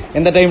 இது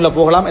எந்த டைம்ல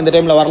போகலாம் எந்த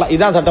டைம்ல வரலாம்,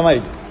 இதுதான் சட்டமா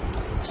இருக்கு.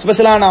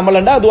 ஸ்பெஷலான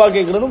அமல்ண்டா துவா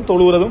கேட்கிறதும்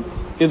தொழுகிறதும்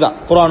இதுதான்,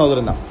 குர்ஆன்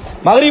ஓதுறது தான்.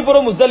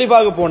 மக்ரிபுரம்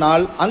முஸ்தலிஃபாவுக்கு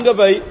போனால் அங்க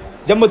போய்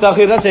ஜம்மு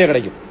தஹீர் தான் செய்ய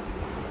கிடைக்கும்.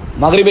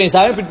 மக்ரிபை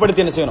இஷாவை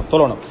பிற்படுத்தி என்ன செய்யணும்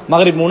தொழணும்.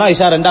 மக்ரிப் 3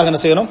 இஷா 2 என்ன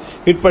செய்யணும்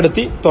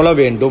பிற்படுத்தி தொழ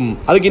வேண்டும்.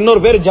 அதுக்கு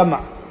இன்னொரு பேர் ஜம்மா,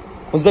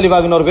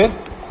 முஸ்தலிஃபாவுக்கு இன்னொரு பேர்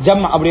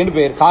ஜம் அப்படின்னு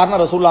பேர். காரணம்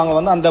ரசூலுல்லாஹ்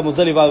வந்து அந்த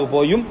முஸ்தலிஃபாவுக்கு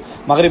போயும்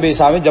மக்ரிப்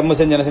இஷாவையும் ஜம்மு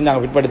செஞ்சாங்க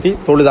பிற்படுத்தி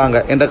தொழுதாங்க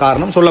என்ற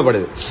காரணம்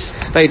சொல்லப்படுது.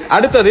 ரைட்.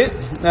 அடுத்தது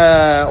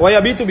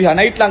வயபீது பிஹா,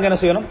 நைட்ல அங்க என்ன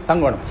செய்யணும்,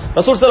 தங்கணும்.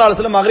 ரசூல் ஸல்லல்லாஹு அலைஹி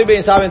வஸல்லம் மக்ரிப்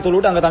இஷாவையும்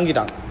தொழுவிட்டு அங்க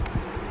தங்கிட்டாங்க.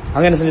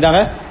 அங்க என்ன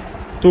செஞ்சிட்டாங்க,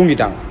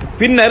 தூங்கிட்டாங்க.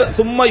 பின்னர்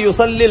சும்மா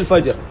யுஸல்லில்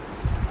ஃபஜ்ர்,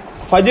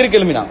 ஃபஜ்ருக்கு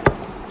எழும்பினாங்க.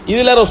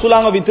 இதுல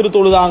ரசூலுல்லாஹ் வித்ர்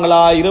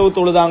தொழுதாங்களா இரவு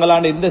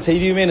தொழுதாங்களான்னு எந்த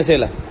செய்தியுமே என்ன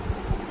செய்யல,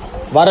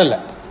 வரல.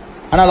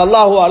 ஆனால்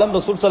அல்லாஹு ஆலம்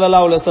ரசூல்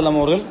ஸல்லல்லாஹு அலைஹி வஸல்லம்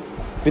அவர்கள்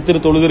வித்ர்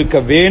தொழுதிருக்க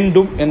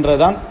வேண்டும்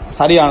என்றதான்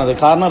சரியானது.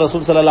 காரணம்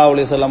ரசூல் ஸல்லல்லாஹு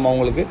அலைஹி வஸல்லம்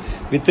அவங்களுக்கு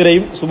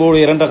வித்ரையும்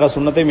சுபஹுடைய 2 ரக்காத்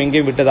சுன்னத்தையும்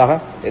எங்கேயும் விட்டதாக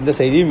எந்த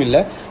செய்தியும்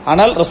இல்லை.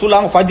 ஆனால்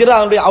ரசூலுல்லாஹ் ஃபஜ்ர்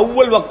அதனுடைய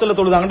அவ்வல் வக்துல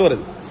தொழுதாங்கன்னு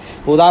வருது.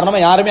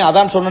 உதாரணமா யாருமே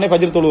அதான் சொன்னனே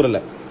ஃபஜ்ர் தொழுவல,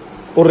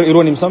 ஒரு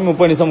 20 நிமிஷம்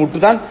 30 நிமிஷம் விட்டு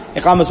தான்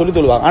இகாமத் சொல்லி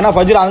தொழுவாங்க. ஆனா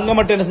ஃபஜ்ர் அங்க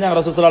மட்டும் என்ன செஞ்சாங்க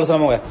ரசூல் ஸல்லல்லாஹு அலைஹி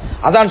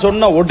வஸல்லம் அதான்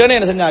சொன்ன உடனே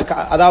என்ன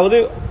செஞ்சாங்க, அதாவது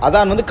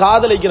அதான் வந்து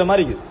காதலிக்கிற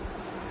மாதிரி இருக்குது.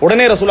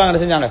 உடனே ரசூலுல்லாஹ்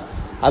என்ன செஞ்சாங்க,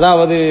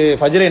 அதாவது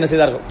ஃபஜ்ரை என்ன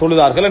செய்தார்கள்,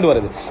 தொழுதார்கள் என்று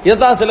வருது.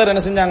 இதைத்தான் சிலர்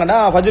என்ன செஞ்சாங்கன்னா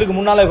ஃபஜ்ருக்கு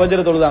முன்னாலே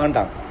ஃபஜ்ரை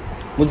தொழுதாங்கன்ட்டாங்க.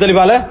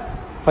 முஸ்தலிஃபால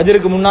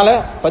ஃபஜ்ருக்கு முன்னால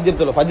ஃபஜ்ர்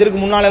தொழு, ஃபஜ்ருக்கு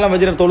முன்னால எல்லாம்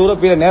ஃபஜ்ர் தொழுற,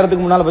 பிற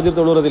நேரத்துக்கு முன்னால ஃபஜ்ர்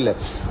தொழுறது இல்ல,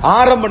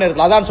 ஆரம்ப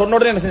நேரத்தில் அதான் சொன்ன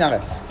உடனே என்ன செஞ்சாங்க,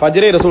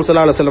 ஃபஜ்ரை ரசூல்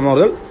ஸல்லல்லாஹு அலைஹி வஸல்லம்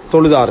அவர்கள்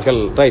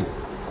தொழுதார்கள். ரைட்.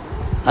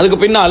 அதுக்கு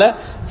பின்னால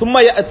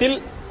சும்மா யத்தில்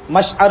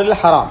மஷ்அருல்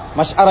ஹராம்,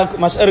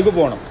 மஷ்அருக்கு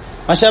போகணும்.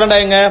 மஷ்அர்னா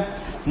எங்க,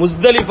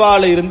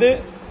 முஸ்தலிஃபால இருந்து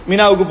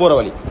மினாவுக்கு போற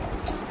வழி.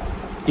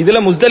 இதுல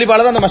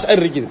முஸ்தலிஃபால தான் அந்த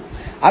மஷ்அர் இருக்குது.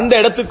 அந்த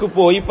இடத்துக்கு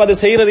போய் இப்ப அது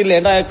செய்யறது இல்லை,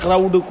 ஏன்னா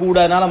கிரௌடு கூட,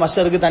 அதனால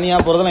மஷ்அருக்கு தனியா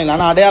போறதுலாம் இல்லை.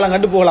 ஆனா அடையாளம்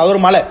கண்டு போகலாம். அது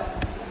ஒரு மலை.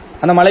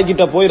 அந்த மலை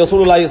கிட்ட போய்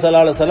ரசூலுல்லாஹி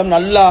ஸல்லல்லாஹு அலைஹி வஸல்லம்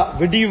நல்லா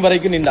விடியும்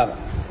வரைக்கும் நின்றாங்க.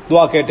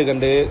 துவா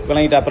கேட்டுக்கண்டு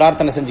விளங்கிட்டா,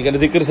 பிரார்த்தனை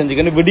செஞ்சுக்கண்டு திக்ர்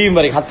செஞ்சுக்கண்டு விடியும்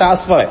வரைக்கும், ஹத்தா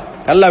அஸ்ஃபர,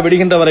 நல்லா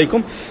விடுகின்ற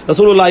வரைக்கும்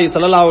ரசூலுல்லாஹி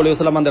ஸல்லல்லாஹு அலைஹி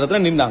வஸல்லம் அந்த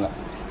இடத்துல நின்றாங்க.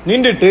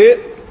 நின்றுட்டு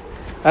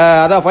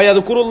அதான்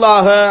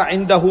ஃபயதுகுருல்லாஹ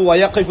இன்தஹு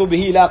வயகிஃபு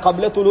பிஹி இலா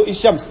கப்ல துலூஇ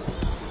ஷம்ஸ்,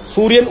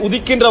 சூரியன்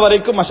உதிக்கின்ற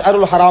வரைக்கும்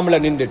மஷ்அருல் ஹராம்ல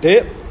நின்றுட்டு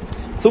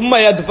சும்ம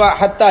யத்ஃபா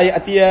ஹத்தா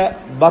யஅதிய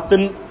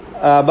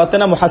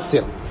பத்ன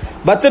முஹஸ்ஸிர்,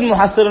 பத்ன்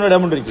முஹஸ்ஸிர்னு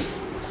இடம் இருக்கு.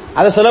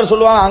 அத சிலர்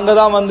சொல்லுவாங்க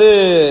அங்கதான் வந்து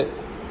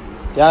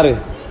யாரு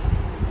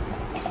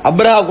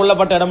அப்ரஹா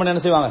கொல்லப்பட்ட இடம்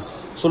என்ன செய்வாங்க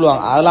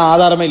சொல்லுவாங்க. அதெல்லாம்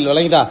ஆதாரமே இல்லை,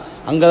 விளங்கிட்டா.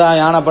 அங்கதான்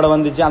யானைப்படம்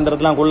வந்துச்சு, அந்த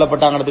இடத்துல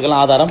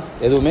கொல்லப்பட்டாங்கிறதுக்கெல்லாம் ஆதாரம்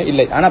எதுவுமே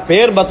இல்லை. ஆனா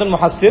பேர் பத்ன்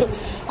முஹஸ்ஸிர்.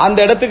 அந்த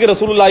இடத்துக்கு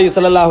ரசூலுல்லாஹி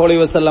ஸல்லல்லாஹு அலைஹி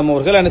வஸல்லம்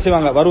அவர்கள் என்ன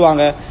செய்வாங்க,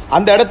 வருவாங்க.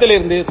 அந்த இடத்துல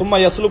இருந்து சும்மா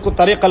யஸ்லுக்கு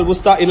தரீகல்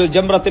உஸ்தா இல்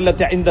ஜம்ரத்தில்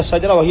லத்தி இன்த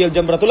ஷஜரா வஹியல்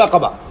ஜம்ரத்துல்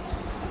அகபா,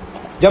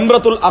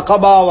 ஜம்ரத்துல்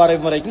அகபா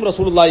வரைக்கும்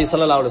ரசூலுல்லாஹி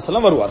ஸல்லல்லாஹு அலைஹி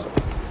வஸல்லம் வருவார்கள்.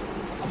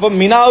 அப்ப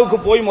மினாவுக்கு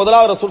போய்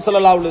முதலாவது ரசூல்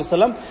ஸல்லல்லாஹு அலைஹி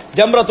வஸல்லம்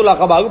ஜம்ரத்துல்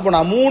அகபாவுக்கு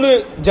போனா 3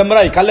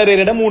 ஜம்ரா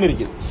கல்லறையிட 3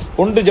 இருக்குது.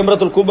 ஒன்று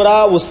ஜம்ரத்துல் குப்ரா,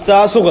 உஸ்தா,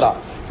 சுக்ரா,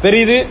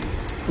 பெரியது,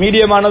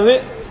 மீடியமானது,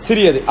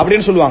 சிறியது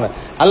அப்படின்னு சொல்லுவாங்க.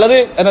 அல்லது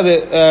என்னது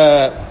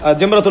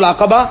ஜம்ரத்துல்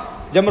அகபா,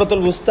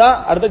 ஜம்ரத்துல் உஸ்தா,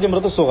 அடுத்த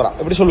ஜம்ரத்துல் சுக்ரா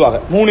இப்படி சொல்லுவாங்க.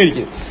 3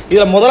 இருக்குது.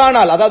 இதுல முதலாம்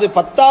நாள், அதாவது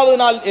 10வது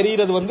நாள்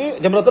எரியிறது வந்து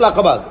ஜம்ரத்துல்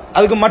அகபா,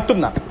 அதுக்கு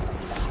மட்டும் தான்.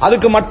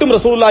 அதுக்கு மட்டும்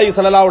ரசூலுல்லாஹி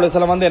ஸல்லல்லாஹு அலைஹி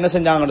வஸல்லம் வந்து என்ன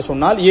செஞ்சாங்கன்னு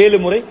சொன்னால் 7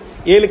 முறை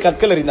 7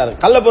 கற்கள் எறிந்தார்கள்.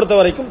 கல்லை பொறுத்த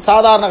வரைக்கும்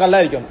சாதாரண கல்லா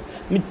இருக்கும்,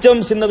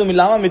 மிச்சம் சின்னதும்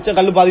இல்லாம மிச்சம்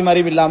கல்லு பாதி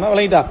மாதிரியும் இல்லாம,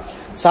 விளங்கிட்டா,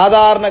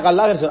 சாதாரண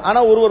கல்லாக இருக்கும். ஆனா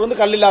ஒருவர் வந்து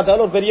கல்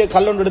இல்லாதவர் ஒரு பெரிய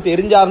கல்லொன்று எடுத்து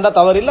எரிஞ்சாருந்தா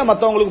தவறு இல்ல,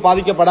 மற்றவங்களுக்கு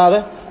பாதிக்கப்படாத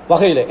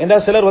வகையில. என்ற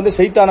சிலர் வந்து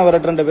சைத்தான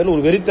விரட்டுற பேர்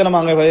ஒரு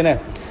வெறித்தனமாங்க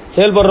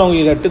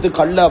செயல்படுறவங்க எடுத்து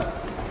கல்ல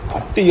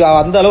அட்டி,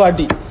 அந்த அளவு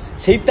அட்டி.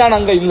 சைத்தான்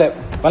அங்க இல்ல,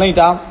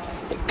 விளங்கிட்டா.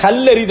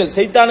 கல்லெறிதல்,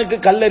 சைத்தானுக்கு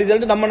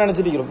கல்லெறிதல் நம்ம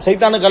நினைச்சிட்டு இருக்கிறோம்.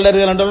 சைத்தானுக்கு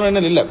கல்லெறிதல்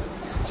என்ன இல்ல,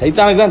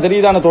 சைத்தானுக்கு தான்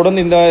தெரியுதான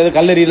தொடர்ந்து இந்த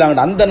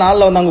கல்லெறியலாங்க. அந்த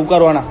நாள்ல வந்து அங்க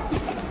உட்காருவானா,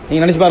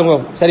 நீங்க நினைச்சு பாருங்க.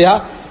 சரியா,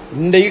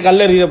 இன்றைக்கு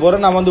கல்லெறிய போற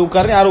நான் வந்து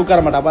உட்கார, யாரும்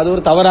உட்கார மாட்டா. அது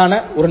ஒரு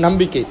தவறான ஒரு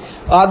நம்பிக்கை.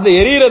 அது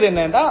எரியறது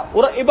என்னன்னா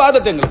ஒரு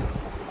இபாதத்,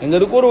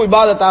 எங்களுக்கு ஒரு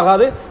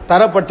இபாதத்தாகாது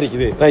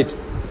தரப்பட்டிருக்குது. ரைட்.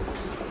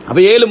 அப்ப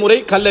 7 முறை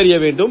கல்லெறிய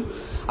வேண்டும்.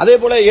 அதே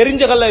போல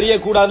எரிஞ்ச கல்ல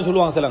எறியக்கூடாதுன்னு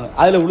சொல்லுவாங்க சிலங்க.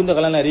 அதுல விழுந்த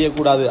கல்ல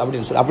எறியக்கூடாது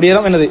அப்படின்னு சொல்லி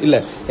அப்படியெல்லாம் என்னது இல்ல,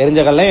 எரிஞ்ச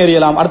கல்ல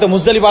எறியலாம். அடுத்த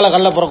முஸ்தலிஃபால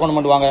கல்ல புறக்கணும்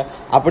பண்ணுவாங்க,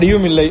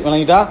 அப்படியும் இல்லை,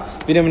 வணங்கிட்டா.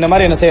 இந்த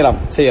மாதிரி என்ன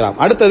செய்யலாம்.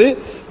 அடுத்தது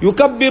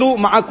யுகப்பிரு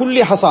மஅ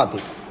குல்லி ஹசாத்,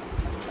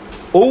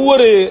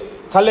 ஒவ்வொரு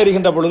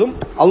கல்லெறிகின்ற பொழுதும்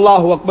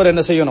அல்லாஹு அக்பர்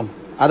என்ன செய்யணும்,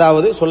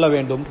 அதாவது சொல்ல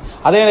வேண்டும்.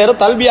 அதே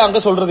நேரம் தல்பியா அங்க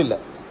சொல்றது இல்ல,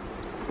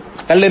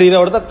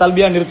 கல்லெறியோட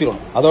தல்பியா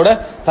நிறுத்திடணும். அதோட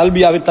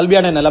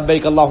தல்பியான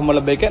லப்பைக் அல்லாஹும்ம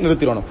லப்பைக்க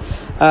நிறுத்திடணும்.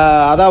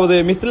 அதாவது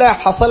மித்ல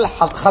ஹஸல்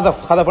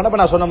ஹதஃப், ஹதஃப்னா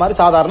நான் சொன்ன மாதிரி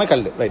சாதாரண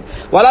கல். ரைட்.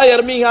 வலா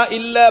யர்மிஹா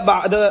இல்ல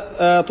பஅத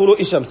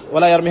துலூஇ ஷம்ஸ்,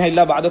 வலா யர்மிஹா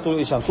இல்ல பஅத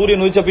துலூஇ ஷம்ஸ்,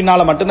 சூரியன் உதிச்ச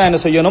பின்னால மட்டும் தான்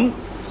என்ன செய்யணும்,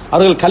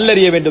 அவர்கள்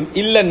கல்லெறிய வேண்டும்.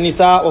 இல்ல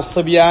நிசா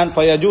வஸ்ஸபியான்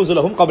ஃபயஜூஸு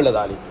லஹும் கப்ல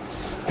தாலிக்,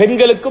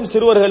 பெண்களுக்கும்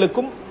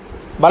சிறுவர்களுக்கும்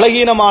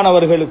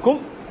பலகீனமானவர்களுக்கும்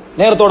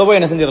நேரத்தோட போய்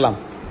என்ன செஞ்சிடலாம்,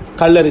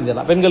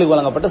 கல்லெறிஞ்சிடலாம். பெண்களுக்கு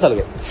வழங்கப்பட்ட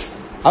சலுகை.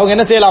 அவங்க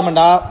என்ன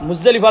செய்யலாம்டா,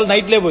 முஸ்தலிஃபால்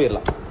நைட்லயே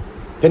போயிடலாம்.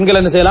 பெண்கள்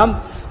என்ன செய்யலாம்,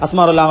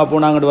 அஸ்மா ரலியல்லாஹு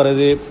போனாங்கட்டு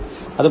வருது,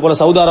 அது போல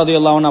சௌதா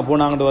ரலியல்லாஹு அன்ஹா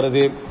போனாங்கட்டு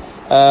வருது.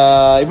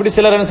 இப்படி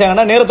சிலர் என்ன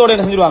செய்வாங்கன்னா நேரத்தோட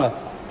என்ன செஞ்சிருவாங்க,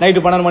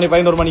 நைட்டு 12 மணி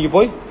 11 மணிக்கு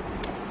போய்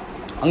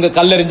அங்க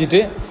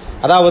கல்லெறிஞ்சிட்டு,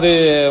 அதாவது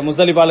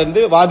முஸ்தலிஃபால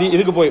இருந்து வாதி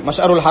இதுக்கு போய்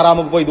மஷ்அருல்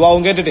ஹராமுக்கு போய்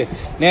துஆவும் கேட்டுட்டு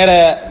நேர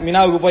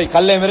மினாவுக்கு போய்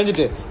கல்லை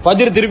எறிஞ்சிட்டு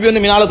ஃபஜ்ர் திருப்பி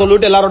வந்து மினால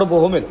தொழுவிட்டு எல்லாரோட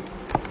போகும்.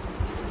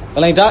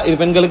 விளங்கிட்டா, இது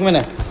பெண்களுக்கும் என்ன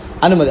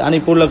அனுமதி. ஆனா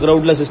இப்போ உள்ள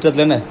கிரௌட்ல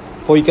சிஸ்டத்துல என்ன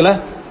போய்க்கல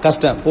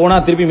கஷ்டம். போனா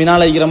திருப்பி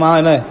மினால ஐக்கிறமா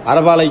என்ன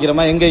அரபால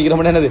ஐக்கிறமா எங்க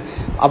ஐக்கிறோம் என்னது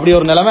அப்படி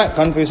ஒரு நிலைமை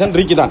கன்ஃபியூஷன்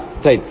இருக்குதான்.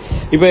 ரைட்.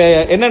 இப்ப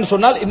என்னன்னு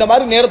சொன்னால் இந்த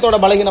மாதிரி நேரத்தோட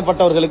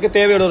பலகீனப்பட்டவர்களுக்கு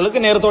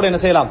தேவையுடையவர்களுக்கு நேரத்தோட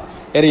என்ன செய்யலாம்,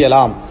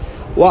 எரியலாம்.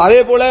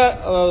 அதே போல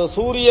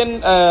சூரியன்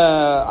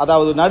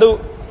அதாவது நடு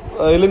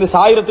இருந்து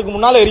சாயிரத்துக்கு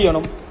முன்னால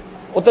எரியணும்.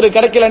 ஒருத்தர்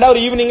கிடைக்கலன்னா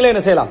ஒரு ஈவினிங்ல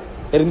என்ன செய்யலாம்,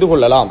 எரிந்து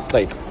கொள்ளலாம்.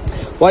 ரைட்.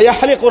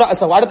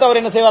 அடுத்து அவர்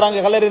என்ன செய்வார்,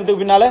 அங்க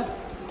கல்லெறியறதுக்கு பின்னால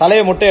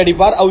தலையை மொட்டை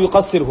அடிப்பார், அவ்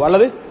யுகஸ்ஸிர்ஹு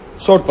அல்லது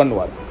ஷார்ட்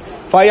பண்ணுவார்.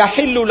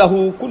 ஃபயஹில்லு லஹு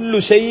குல்லு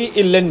ஷைஇன்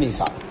இல்ல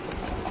நிஸா.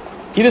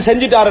 இது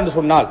செஞ்சிட்டார் என்று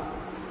சொன்னால்,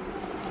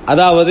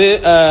 அதாவது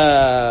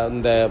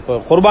இந்த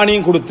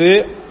குர்பானியும் கொடுத்து,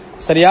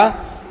 சரியா,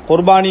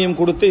 குர்பானியும்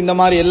கொடுத்து இந்த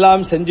மாதிரி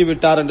எல்லாம் செஞ்சு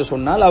விட்டார் என்று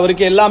சொன்னால்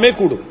அவருக்கு எல்லாமே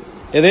கூடும்.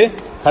 எது,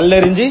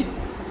 கல்லெறிஞ்சி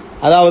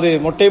அதாவது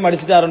மொட்டையும்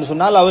அடிச்சிட்டார் என்று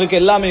சொன்னால் அவருக்கு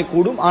எல்லாமே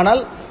கூடும்.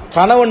 ஆனால்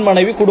கணவன்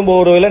மனைவி குடும்ப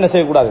உறவுல என்ன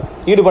செய்யக்கூடாது,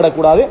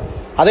 ஈடுபடக்கூடாது.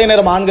 அதே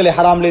நேரம் ஆண்கள்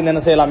ஹராம்ல இருந்து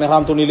என்ன செய்யலாம்,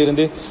 ஹராம்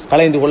துணியிலிருந்து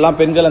கலைந்து கொள்ளலாம்.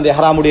 பெண்கள் அந்த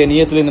ஹராமுடைய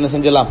நியத்திலிருந்து என்ன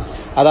செஞ்சலாம்,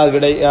 அதாவது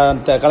விடை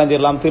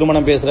கலைஞ்சிடலாம்.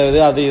 திருமணம் பேசுறது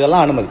அது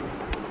இதெல்லாம் அனுமதி,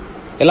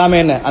 எல்லாமே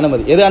என்ன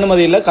அனுமதி. எது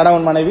அனுமதி இல்ல,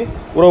 கணவன் மனைவி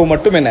உறவு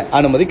மட்டும் என்ன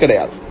அனுமதி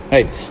கிடையாது.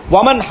 ரைட்.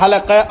 வமன்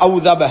ஹலக அவ்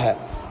தபஹ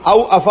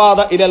அவ் அஃபாத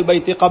இலல்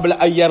பைத்தி கப்ல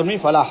அன் யர்மி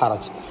ஃபலா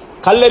ஹரஜ்.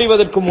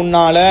 கல்லறிவதற்கு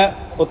முன்னால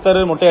ஒருத்தர்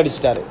மொட்டை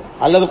அடிச்சிட்டாரு,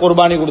 அல்லது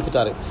குர்பானி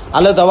கொடுத்துட்டாரு,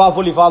 அல்லது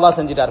தவாஃபுல் இஃபாதா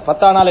செஞ்சிட்டாரு.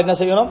 10ஆம் நாள் என்ன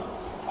செய்யணும்,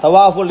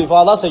 தவாஃபுல்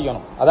இஃபாதா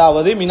செய்யணும்.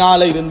 அதாவது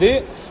மினால இருந்து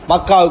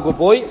மக்காவுக்கு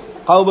போய்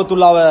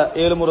கஅபத்துல்லாவை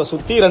 7 முறை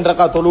சுத்தி 2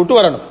 ரக்காத் தொழுவிட்டு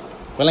வரணும்.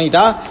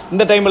 விளங்கிட்டா?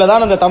 இந்த டைம்ல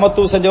தான் அந்த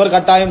தமத்து செஞ்சவர்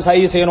கட்டாயம்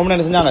சஹீ செய்யணும்னு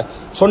என்ன செஞ்சாங்க,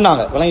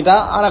 சொன்னாங்க. விளங்கிட்டா?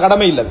 ஆனா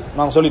கடமை இல்ல,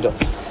 நாங்க சொல்லிட்டோம்.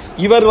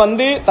 இவர்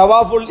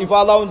தவாஃபுல்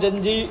இஃபாதாவும்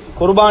செஞ்சு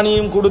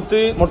குர்பானியும்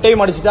கொடுத்து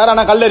மொட்டையும் அடிச்சிட்டார்,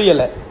 ஆனா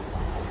கல்லெறியல.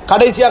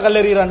 கடைசியா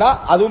கல்லெறியறாண்டா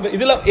அதுவும்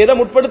இதுல எதை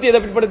முற்படுத்தி எதை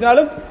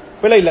பிற்படுத்தினாலும்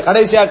பிழை இல்ல.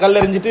 கடைசியா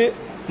கல்லெறிஞ்சிட்டு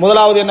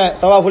முதலாவது என்ன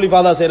தவாஃபுல்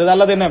இஃபாதா செய்யறது,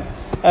 அல்லது என்ன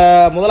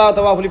முதலாவது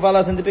தவாஃபுல்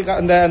இஃபாதா செஞ்சுட்டு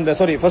இந்த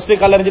சாரி ஃபர்ஸ்ட்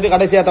கல்லெறிஞ்சிட்டு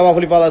கடைசியா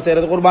தவாஃபுல் இஃபாதா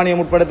செய்யறது, குர்பானியை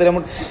முற்படுத்துற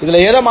இதுல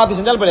எதை மாத்தி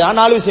செஞ்சாலும் பிழை.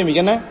 4 விஷயம்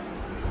என்ன,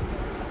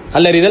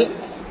 கல்லெறிதல்,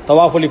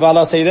 தவாஃபுல்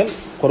இஃபாதா செய்தல்,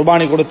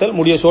 குர்பானி கொடுத்தல்,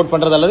 முடிய ஷோட்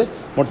பண்றது அல்லது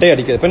மொட்டை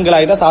அடிக்கிறது.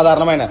 பெண்களாக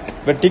சாதாரணமா என்ன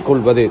வெட்டி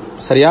கொள்வது.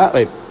 சரியா?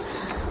 ரைட்.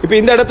 இப்ப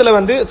இந்த இடத்துல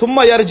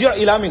சும்மா யர்ஜு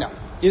இலா மினா,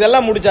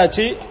 இதெல்லாம்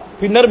முடிச்சாச்சு.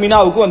 பின்னர்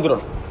மினாவுக்கு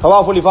வந்துடும்.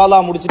 தவாஃபுல் இஃபாதா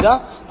முடிச்சுட்டா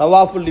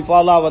தவாஃபுல்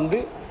இஃபாதா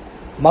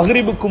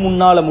மக்ரிபுக்கு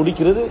முன்னால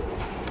முடிக்கிறது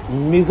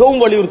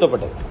மிகவும்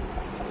வலியுறுத்தப்பட்டது.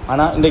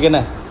 ஆனா இன்றைக்கு என்ன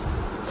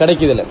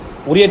கிடைக்குதில்ல.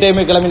 உரிய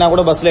டைமே கிளம்பினா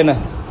கூட பஸ்ல என்ன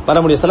வர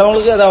முடியும்.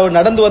 சிலவங்களுக்கு அதாவது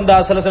நடந்து வந்தா,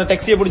 சில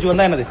டாக்ஸியை பிடிச்சி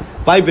வந்தா என்னது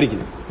வாய்ப்பு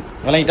இருக்குது.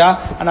 விளங்கிட்டா?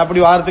 ஆனா அப்படி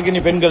வாரத்துக்கு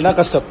நீ பெண்கள்னா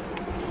கஷ்டம்.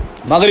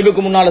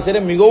 மகரிபுக்கு முன்னால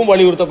செய்ய மிகவும்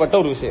வலியுறுத்தப்பட்ட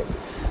ஒரு விஷயம்.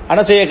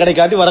 ஆனா செய்ய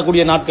கிடைக்காட்டி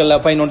வரக்கூடிய நாட்கள்ல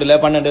 11,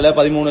 12,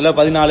 13,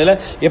 14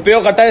 எப்பயோ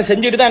கட்டாயம்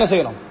செஞ்சுட்டு தான் என்ன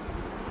செய்யணும்,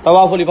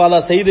 தவாஃபுல் இஃபாதா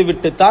செய்து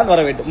விட்டு தான்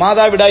வர வேண்டும்.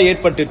 மாதாவிடாய்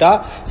ஏற்பட்டுட்டா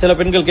சில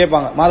பெண்கள்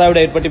கேட்பாங்க,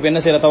 மாதாவிடாய் ஏற்பட்டு இப்ப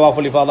என்ன செய்யற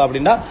தவாஃபுல் இஃபாதா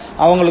அப்படின்னா,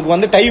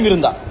 அவங்களுக்கு டைம்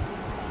இருந்தா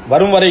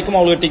வரும் வரைக்கும்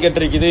அவங்களுக்கு டிக்கெட்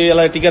இருக்குது,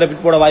 எல்லாம் டிக்கெட்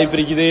பிட் போட வாய்ப்பு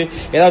இருக்குது,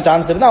 ஏதாவது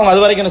சான்ஸ் இருந்தா அவங்க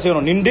அது வரைக்கும் என்ன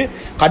செய்யணும், நின்று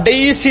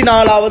கடைசி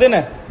நாளாவது என்ன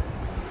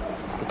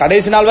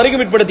கடைசி நாள்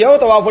வரைக்கும் பிற்படுத்தியாவோ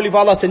தவாஃபுல்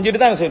இஃபாதா செஞ்சுட்டு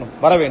தான் என்ன செய்யணும்,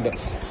 வர வேண்டும்.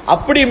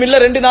 அப்படியும் இல்ல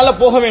 2 நாள்ல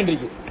போக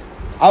வேண்டியிருக்கு,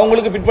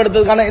 அவங்களுக்கு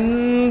பிற்படுத்துறதுக்கான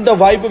எந்த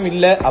வாய்ப்பும்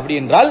இல்லை அப்படி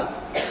என்றால்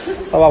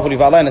தவாஃபுல்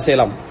இஃபாதா என்ன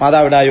செய்யலாம்,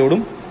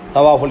 மாதாவிடாயோடும்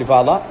தவாஃபுல்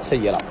இஃபாதா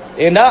செய்யலாம்.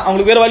 ஏன்னா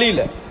அவங்களுக்கு வேற வழி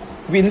இல்ல.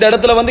 இப்ப இந்த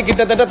இடத்துல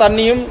கிட்டத்தட்ட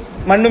தண்ணியும்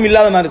மண்ணும்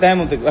இல்லாத மாதிரி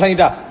தயமத்துக்கு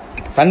விளங்கிட்டா,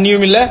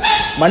 தண்ணியும் இல்ல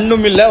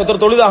மண்ணும் இல்ல,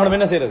 ஒருத்தர் தொழுதாகணும்,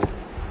 என்ன செய்யறது,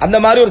 அந்த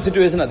மாதிரி ஒரு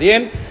சிச்சுவேஷன். அது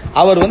ஏன்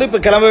அவர் இப்ப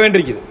கிளம்ப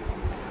வேண்டியிருக்குது,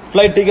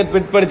 பிளைட் டிக்கெட்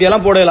பிற்படுத்தி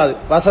எல்லாம் போட இயலாது,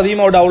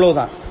 வசதியும் அவரோட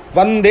அவ்வளவுதான்,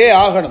 வந்தே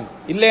ஆகணும்.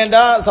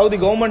 இல்லையண்டா சவுதி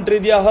கவர்மெண்ட்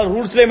ரீதியாக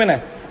ரூல்ஸ்லயும் என்ன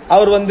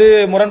அவர்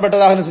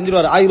முரண்பட்டதாக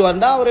செஞ்சிருவார்,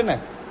 ஆகிடுவார்டா அவர் என்ன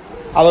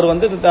அவர்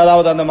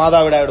அதாவது அந்த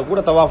மாதாவிடாயோட கூட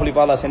தவாஃபுல்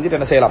இஃபாதா செஞ்சுட்டு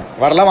என்ன செய்யலாம்,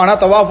 வரலாம். ஆனா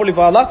தவாஃபுல்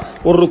இஃபாதா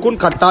ஒரு ருக்குன்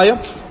கட்டாயம்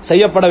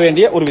செய்யப்பட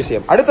வேண்டிய ஒரு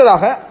விஷயம்.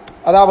 அடுத்ததாக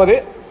அதாவது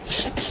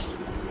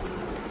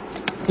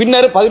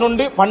பின்னர்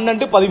 11,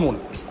 12, 13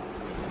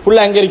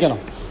 ஃபுல்லா எங்க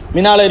இருக்கணும்,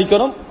 மினால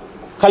இருக்கணும்,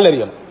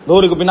 கல்லெறியணும்.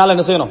 தோருக்கு பின்னால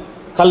என்ன செய்யணும்,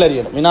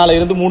 கல்லெறியணும். மினால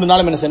இருந்து 3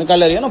 நாளும் என்ன செய்யணும்,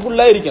 கல்லெறியணும்,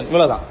 ஃபுல்லா இருக்கணும்.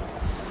 இவ்வளவுதான்.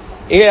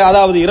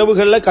 அதாவது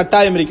இரவுகள்ல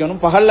கட்டாயம் இருக்கணும்,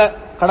 பகல்ல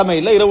கடமை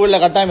இல்ல. இரவுகள்ல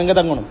கட்டாயம் எங்க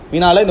தங்கணும்,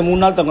 மினால இந்த 3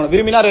 நாள் தங்கணும்.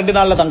 விரும்பினா 2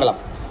 நாள்ல தங்கலாம்,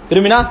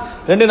 விரும்பினா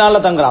 2 நாள்ல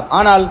தங்கலாம்.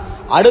 ஆனால்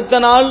அடுத்த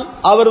நாள்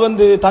அவர்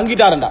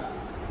தங்கிட்டாருண்டா,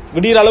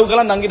 விடியற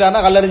அளவுக்கெல்லாம்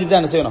தங்கிட்டாருன்னா கல்லறிஞ்சிட்டு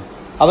தான் என்ன செய்யணும்,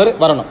 அவர்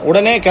வரணும்.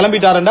 உடனே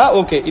கிளம்பிட்டாருண்டா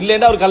ஓகே,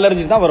 இல்லைன்னா அவர்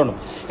கல்லறிஞ்சிட்டு தான் வரணும்.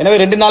 எனவே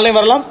 2 நாள்லயும்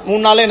வரலாம்,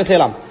 3 நாள்லயும் என்ன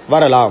செய்யலாம்,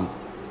 வரலாம்.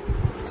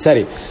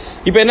 சரி,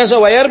 இப்ப என்ன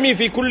சொல்ல, வயர்மி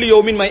ஃபி குல்லி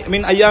யௌமின்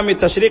மின் அய்யாமி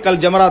தஷ்ரீக்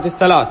அல் ஜமராத்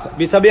الثلاث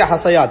بسبع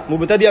حصيات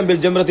مبتدئا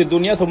بالجمرة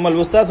الدنيا ثم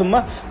الوسطى ثم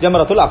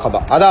جمرة العقبة.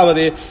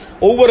 அதாவது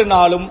ஒவ்வொரு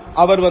நாளும்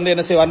அவர்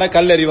என்ன செய்வார்னா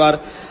கல்லெறிவார்.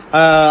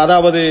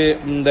 அதாவது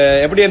இந்த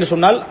எப்படி என்று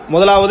சொன்னால்,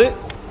 முதலாவது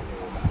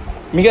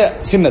மிக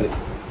சின்னது,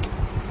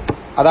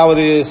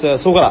 அதாவது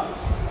சுகரா,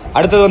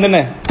 அடுத்தது என்ன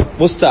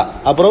புஸ்தா,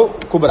 அப்புறம்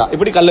குபரா,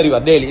 இப்படி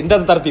கல்லறிவார் டெய்லி.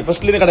 இந்த தரத்தி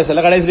ஃபர்ஸ்ட்ல இருந்து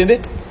கடைசியிலிருந்து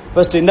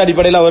ஃபர்ஸ்ட் இந்த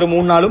அடிப்படையில் அவர்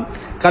 3 நாளும்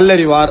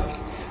கல்லறிவார்.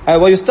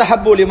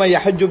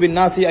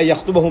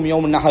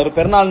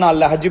 பெருநாள்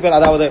நாள்ல ஹஜ் பேர்,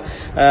 அதாவது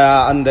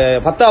அந்த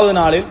 10வது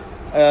நாளில்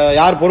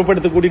யார்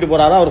பொறுப்பெடுத்து கூட்டிட்டு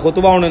போறாரோ அவர்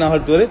ஹுத்துபா ஒன்று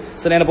நிகழ்த்துவது.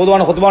 சில நேரம்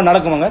பொதுவான ஹுத்துபா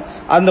நடக்குவாங்க,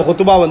 அந்த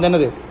ஹுத்துபா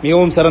என்னது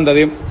மிகவும்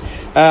சிறந்தது.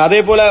 அதே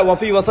போல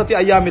வஃபி வசதி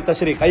ஐயாமி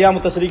தஷ்ரீக், ஐயாமு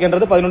தஷ்ரீக்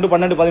என்றது 11,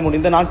 12, 13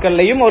 இந்த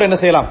நாட்கள்லையும் அவர் என்ன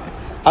செய்யலாம்,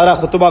 அதா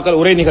குத்துபாக்கள்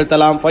உரை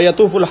நிகழ்த்தலாம்.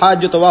 ஃபயதூஃபுல்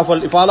ஹாஜ்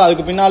தவாஃபுல் இஃபாதா,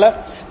 அதுக்கு பின்னால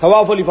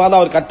தவாஃபுல் இஃபாதா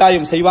அவர்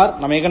கட்டாயம் செய்வார்.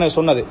 நம்ம ஏற்கனவே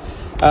சொன்னது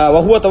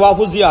வஹுவ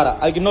தவாஃபு ஜியாரா,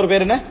 அதுக்கு இன்னொரு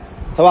பேர் என்ன?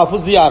 தவாஃபு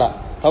ஜியாரா.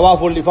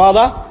 தவாஃபுல்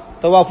இஃபாதா,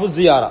 தவாஃபு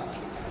ஜியாரா.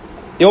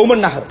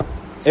 யௌமுன் நஹர்,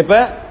 எப்ப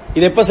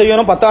இது எப்ப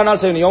செய்யணும்? 10ஆம் நாள்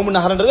செய்யணும். யௌமுன்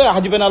நஹர்ன்றது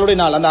ஹஜ் பெருநாளுடைய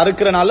நாள், அந்த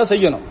அறுக்கிற நாள்ல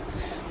செய்யணும்.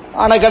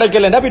 ஆனா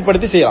கிடைக்கலன்னா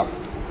பிற்படுத்தி செய்யலாம்.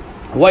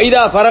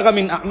 வைதா ஃபரக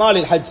மின்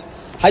அமாலில் ஹஜ்,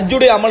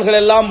 ஹஜ்ஜுடைய அமல்கள்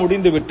எல்லாம்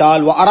முடிந்து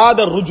விட்டால்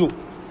அராத ருஜு,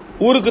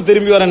 ஊருக்கு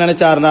திரும்பி வர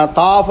நினைச்சாருன்னா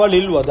தாஃப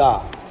லில் வதா,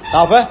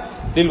 தாஃப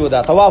லில் வதா,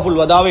 தவாஃபுல்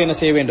வதாவை என்ன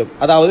செய்ய வேண்டும்?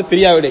 அதாவது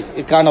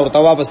பிரியாவிடைக்கான ஒரு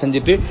தவாஃபை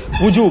செஞ்சுட்டு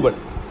வுஜூபன்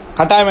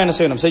கட்டாயம் என்ன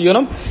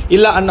செய்யணும்.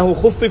 இல்ல அன்னஹு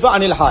குஃபிஃப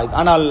அனில் ஹாயித்,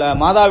 ஆனால்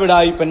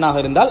மாதாவிடாய் பெண்ணாக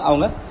இருந்தால்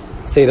அவங்க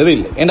செய்யறது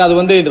இல்லை. ஏன்னா அது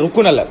வந்து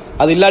ருக்குன் அல்ல,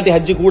 அது இல்லாட்டி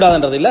ஹஜ்ஜு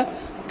கூடாதுன்றது இல்ல,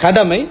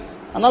 கடமை.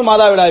 ஆனால்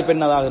மாதாவிடாய்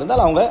பெண்ணாக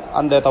இருந்தால் அவங்க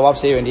அந்த தவாப்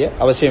செய்ய வேண்டிய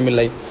அவசியம்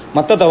இல்லை,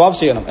 மத்த தவாப்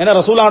செய்யணும். ஏன்னா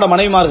ரசூலுல்லாஹ்வோட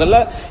மனைவிமார்கள்ல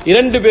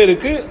 2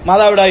 பேருக்கு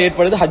மாதாவிடாய்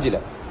ஏற்படுது ஹஜ்ஜில.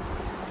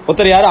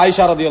 ஒருத்தர் யாரு?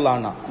 ஆயிஷா ரலியல்லாஹு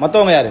அன்ஹா.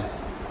 மத்தவங்க யாரு?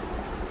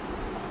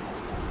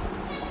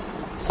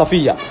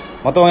 சஃபியா.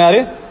 மத்தவங்க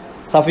யாரு?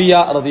 சஃபியா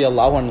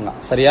ரலியல்லாஹு அன்ஹா.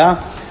 சரியா?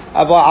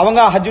 அப்போ அவங்க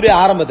ஹஜ்ஜுடைய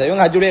ஆரம்பத்தை,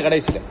 இவங்க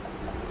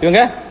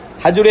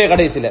ஹஜ்ஜுடைய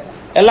கடைசியில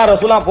எல்லாம்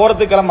ரசூலுல்லாஹ்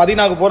போறதுக்கு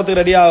மதீனாவுக்கு போறதுக்கு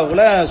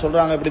ரெடியாகக்குள்ள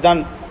சொல்றாங்க, இப்படித்தான்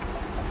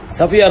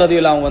சஃபியா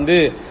ரலியல்லாஹு அவங்க வந்து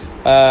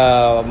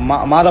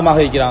மாதமாக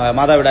இருக்கிறாங்க,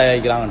 மாதாவிடாய்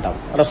இருக்கிறாங்கட்டாங்க.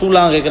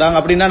 ரசூலுல்லாஹ் கேட்கிறாங்க,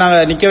 அப்படின்னா நாங்க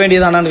நிக்க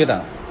வேண்டியதானான்னு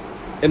கேட்டாங்க.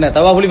 என்ன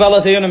தவாஃபுல் இஃபாதா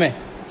செய்யணுமே,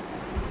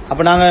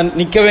 அப்ப நாங்க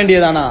நிக்க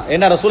வேண்டியதானா?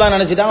 என்ன ரசூலுல்லாஹ்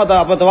நினைச்சிட்டாங்க,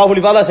 அப்ப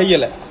தவாஃபுல் இஃபாதா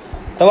செய்யல.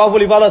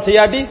 தவாஃபுல் இஃபாதா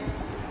செய்யாட்டி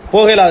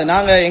போகலாது.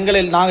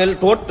 நாங்கள்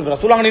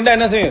ரசூலுல்லாஹ் நின்றா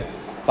என்ன செய்யும்?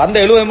 வந்த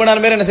 70 மணி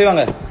நேரம் பேர் என்ன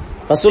செய்வாங்க?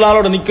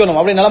 ரசூலுல்லாஹோட நிக்கணும்,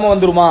 அப்படி நிலைமை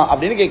வந்துருமா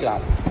அப்படின்னு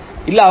கேட்கிறாங்க.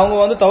 இல்ல, அவங்க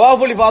வந்து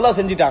தவாஃபுல் இஃபாதா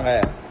செஞ்சிட்டாங்க.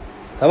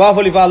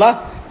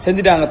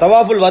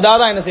 தவாஃபுல் வதா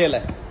தான் என்ன செய்யல,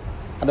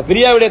 அந்த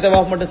பிரியாவுடைய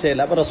தவாஃப் மட்டும்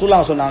செய்யல. அப்ப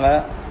ரசூலுல்லாஹ் சொன்னாங்க,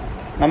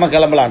 நம்ம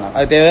கிளம்பலாம்,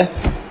 அது தேவை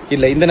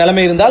இல்லை, இந்த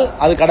நிலைமை இருந்தால்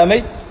அது கடமை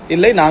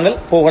இல்லை, நாங்கள்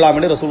போகலாம்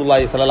என்று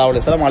ரசூலுல்லாஹி ஸல்லல்லாஹு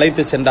அலைஹி வஸல்லம்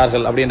அழைத்து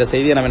சென்றார்கள் அப்படின்ற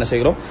செய்தியை நம்ம என்ன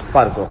செய்கிறோம்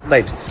பார்க்கிறோம்.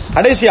 ரைட்.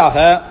 கடைசியாக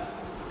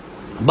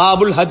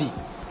பாபுல்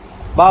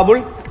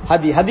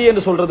ஹதி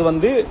என்று சொல்றது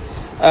வந்து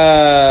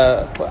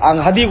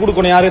அங்க ஹதி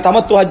கொடுக்கணும். யாரு?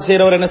 தமத்து ஹஜ்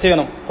செய்யறவர் என்ன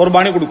செய்யணும்?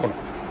 குர்பானி கொடுக்கணும்.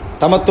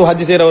 தமத்து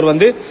ஹஜ் செய்யறவர்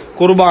வந்து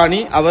குர்பானி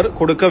அவர்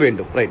கொடுக்க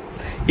வேண்டும். ரைட்.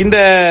 இந்த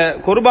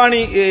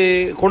குர்பானி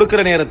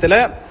கொடுக்கிற நேரத்தில்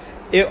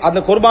அந்த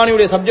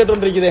குர்பானியுடைய சப்ஜெக்ட்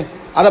ஒன்று இருக்குது,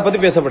 அதை பத்தி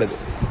பேசப்படுது.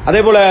 அதே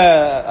போல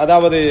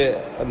அதாவது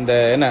இந்த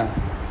என்ன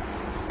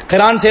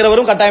கிரான்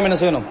செய்யறவரும் கட்டாயம் என்ன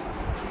செய்யணும்?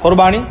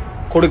 குர்பானி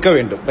கொடுக்க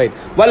வேண்டும். ரைட்.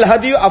 வல்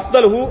ஹதியு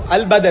அஃதலுஹு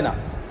அல் பதனா,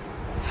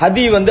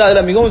 ஹதி வந்து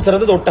அதுல மிகவும்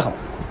சிறந்தது ஒட்டகம்.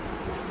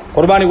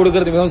 குர்பானி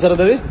கொடுக்கிறது மிகவும்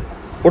சிறந்தது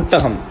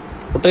ஒட்டகம்.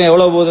 ஒட்டகம்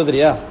எவ்வளவு போகுது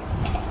தெரியா?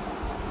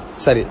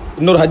 சரி,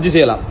 இன்னொரு ஹஜ்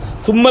செய்யலாம்.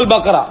 சும்மல்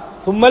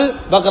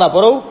பக்ரா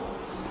பரவ்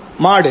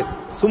மாடு,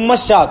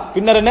 சும்மஷாத்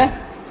பின்னர் என்ன?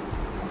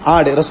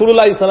 ஆடு.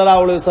 ரசூலுல்லாஹி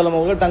ஸல்லல்லாஹு அலைஹி வஸல்லம்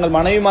அவர்கள் தங்கள்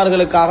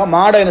மனைவிமார்களுக்காக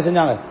மாடை என்ன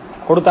செஞ்சாங்க?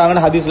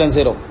 கொடுத்தாங்கன்னு ஹதீஸ்ல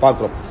செய்றோம்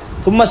பார்க்கிறோம்.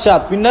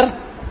 சும்மஷாத் பின்னர்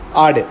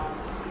ஆடு.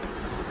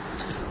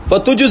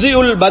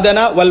 வதுஜ்ஸிஉல் பதன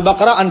வல்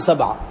பக்ரா அன்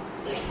சபா,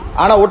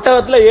 ஆனா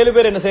ஒட்டகத்துல 7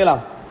 பேர் என்ன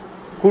செய்யலாம்?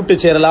 கூட்டு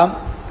சேரலாம்.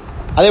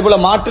 அதே போல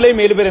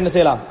மாட்டிலையும் 7 பேர் என்ன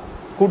செய்யலாம்?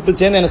 கூட்டு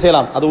சேர்ந்து என்ன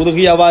செய்யலாம்? அது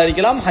உதுகியாவா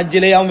இருக்கலாம்,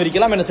 ஹஜ்ஜிலேயாவும்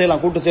இருக்கலாம், என்ன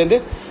செய்யலாம்? கூட்டு சேர்ந்து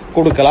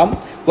கொடுக்கலாம்.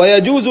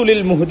 வயஜூஸு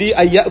லில் முஹதி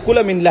அய்யகுல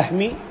மின்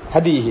லஹ்மி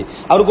ஹதிஹி,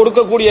 அவர்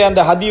கொடுக்கக்கூடிய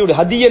அந்த ஹதியுடைய,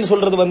 ஹதின்னு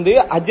சொல்றது வந்து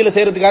ஹஜ்ஜில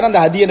செய்யறதுக்கான அந்த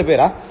ஹதின்னு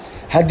பேரா,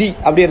 ஹதி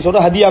அப்படின்னு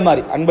சொல்றது ஹதியா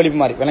மாதிரி, அன்பளிப்பு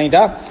மாதிரி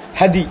விளங்கிட்டா,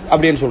 ஹதி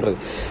அப்படின்னு சொல்றது.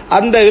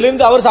 அந்த இதுல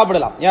இருந்து அவர்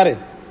சாப்பிடலாம். யாரு?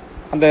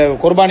 அந்த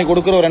குர்பானி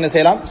கொடுக்கிறவர் என்ன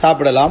செய்யலாம்?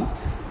 சாப்பிடலாம்.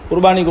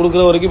 குர்பானி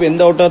கொடுக்கிறவருக்கு இப்ப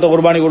எந்த ஒட்டகத்தை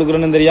குர்பானி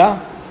கொடுக்கறன்னு தெரியா,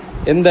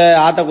 எந்த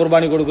ஆட்டை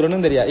குர்பானி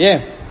கொடுக்கறன்னு தெரியா.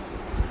 ஏன்?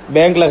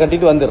 பேங்க்ல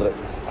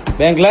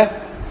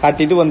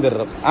கட்டிட்டு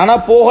வந்துடுறோம். ஆனா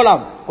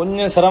போகலாம்,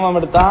 கொஞ்சம் சிரமம்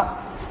எடுத்தா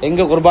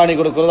எங்க குர்பானி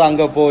கொடுக்கறதோ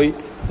அங்க போய்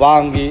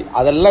வாங்கி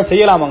அதெல்லாம்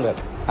செய்யலாம் அங்க.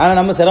 ஆனா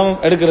நம்ம சிரமம்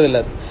எடுக்கிறது இல்ல.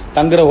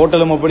 தங்குற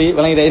ஹோட்டலும் அப்படி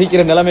விளங்கிட்டா,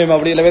 இருக்கிற நிலைமையும்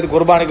அப்படி இல்லை,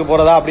 குர்பானிக்கு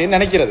போறதா அப்படின்னு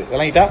நினைக்கிறது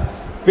விளங்கிட்டா.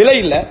 பிழை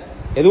இல்ல,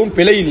 எதுவும்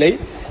பிழை இல்லை.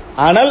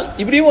 ஆனால்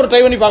இப்படியும் ஒரு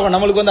ட்ரை பண்ணி பார்க்கணும்.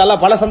 நம்மளுக்கு வந்து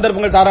எல்லாம் பல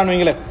சந்தர்ப்பங்கள் தாரான்னு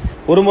வைங்களேன்.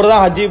 ஒரு முறை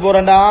தான் ஹஜ்ஜி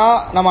போறேன்டா,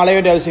 நம்ம அலைய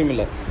வேண்டிய அவசியம்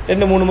இல்லை.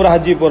 2-3 முறை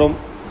ஹஜ்ஜி போறோம்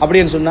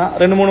அப்படின்னு சொன்னா,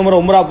 2-3 முறை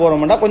உம்ரா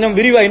போறோம்னா கொஞ்சம்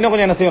விரிவா இன்னும்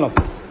கொஞ்சம் என்ன செய்யணும்,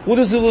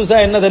 புதுசா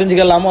என்ன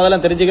தெரிஞ்சுக்கலாமோ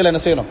அதெல்லாம் தெரிஞ்சுக்கல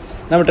என்ன செய்யணும்,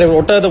 நம்ம ட்ரை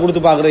ஒட்டகத்தை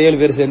கொடுத்து பாக்குறது 7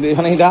 பேர் சேர்ந்து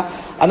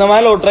அந்த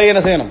மாதிரி ஒரு ட்ரை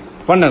என்ன செய்யணும்,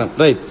 பண்ணணும்.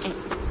 ரைட்.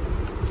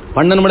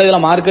 பண்ணணும்,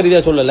 இதெல்லாம் மார்க்க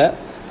ரீதியா சொல்லல,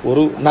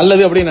 ஒரு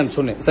நல்லது அப்படின்னு நான்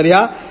சொன்னேன். சரியா?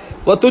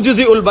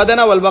 வதுஜ்ஸிஉல் பதன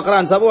வல் பக்ரா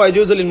அன் சபா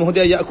வயஜூஸு லில் முஹதி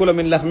யஅகுல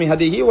மின் லஹ்மி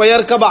ஹதிஹி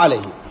வயர்கப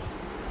அலைஹி.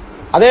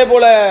 அதே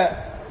போல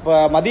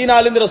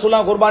மதீனாலிருந்து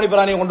ரசூலுல்லாஹ் குர்பானி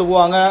பிராணியை கொண்டு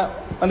போவாங்க,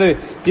 வந்து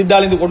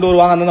ஜித்தாலிருந்து கொண்டு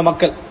வருவாங்க அந்த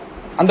மக்கள்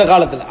அந்த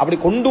காலத்துல. அப்படி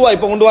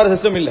இப்ப கொண்டு வர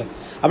சிஸ்டம் இல்ல.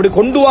 அப்படி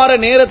கொண்டு வர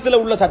நேரத்தில்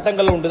உள்ள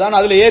சட்டங்கள் உண்டுதான்,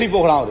 அதுல ஏறி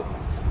போகலாம். அவரு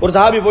ஒரு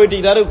சஹாபி போயிட்டு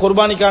இருக்காரு,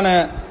 குர்பானிக்கான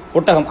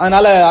ஒட்டகம்,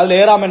 அதனால அதுல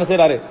ஏறாம என்ன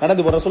செய்யறாரு,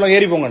 நடந்து போற சொல்ல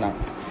ஏறி போங்க.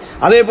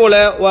 அதே போல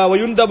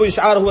யுன்தபு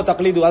இஷாருஹு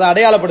தக்லீது, அதை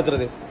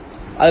அடையாளப்படுத்துறது,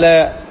 அதுல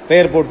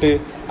பெயர் போட்டு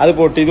அது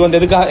போட்டு, இது வந்து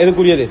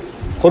எதுக்குரியது,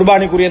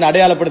 குர்பானிக்குரிய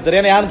அடையாளப்படுத்துறது.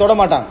 ஏன்னா யாரும் தொட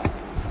மாட்டாங்க,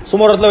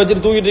 சுமரத்துல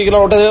வச்சுட்டு தூக்கிட்டு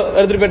இருக்கிறோம், ஒட்டை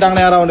எடுத்துட்டு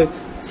போயிட்டாங்கன்னா யாராவது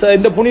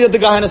இந்த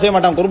புனிதத்துக்காக என்ன செய்ய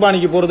மாட்டாங்க,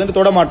 குர்பானிக்கு போறது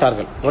தொட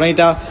மாட்டார்கள்.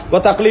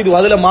 தக்லீது,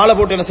 அதுல மாலை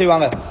போட்டு என்ன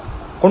செய்வாங்க,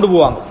 கொண்டு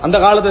போவாங்க. அந்த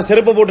காலத்துல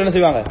செருப்பு போட்டு என்ன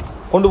செய்வாங்க,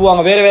 கொண்டு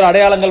போவாங்க. வேற வேற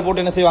அடையாளங்கள்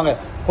போட்டு என்ன செய்வாங்க,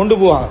 கொண்டு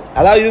போவாங்க.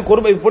 அதாவது இது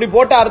இப்படி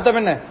போட்ட அர்த்தம்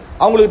என்ன,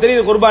 அவங்களுக்கு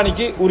தெரியுது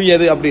குர்பானிக்கு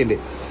உரியது அப்படின்னு.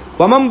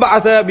 வமம்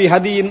பஅஸ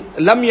பிஹதியின்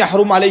லம்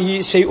யஹ்ரும் அலைஹி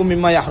ஷைஉம்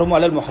மிம்மா யஹ்ரும்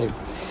அலல் முஹ்ரிம்.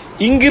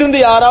 இங்கிருந்து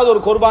யாராவது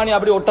ஒரு குர்பானி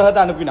அப்படி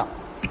ஒட்டகத்தை அனுப்பினா,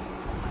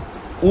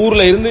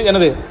 ஊர்ல இருந்து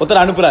என்னது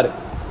ஒருத்தர் அனுப்புறாரு,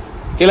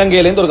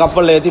 இலங்கையில இருந்து ஒரு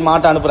கப்பல்ல ஏத்தி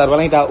மாட்டை அனுப்புறாரு,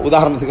 விளங்கிட்டா,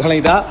 உதாரணத்துக்கு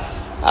விளங்கிட்டா.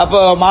 அப்ப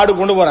மாடு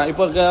கொண்டு போறான்.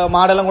 இப்ப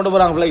மாடெல்லாம் கொண்டு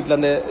போறாங்க பிளைட்ல,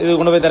 அந்த இது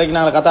கொண்டு போய்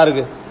திறக்கினாங்க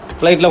கத்தாருக்கு,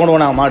 பிளைட்ல கொண்டு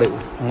போனாங்க மாடு.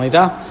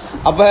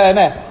 அப்ப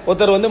என்ன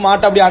ஒருத்தர் வந்து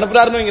மாட்டை அப்படி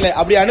அனுப்புறாருன்னு வைங்களேன்.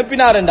 அப்படி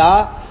அனுப்பினாருண்டா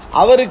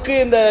அவருக்கு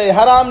இந்த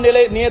ஹராம்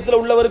நிலை நியத்துல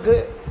உள்ளவருக்கு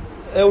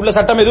உள்ள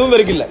சட்டம் எதுவும்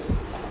இருக்கு இல்ல.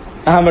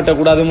 நகம்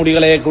வெட்டக்கூடாது,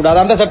 முடிகளை கூடாது,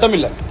 அந்த சட்டம்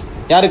இல்ல.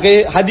 யாருக்கு,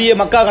 ஹதிய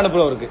மக்கா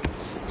அனுப்புறவருக்கு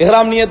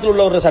இஹ்ராம் நியத்தில்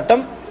உள்ள ஒரு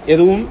சட்டம்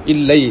எதுவும்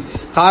இல்லை.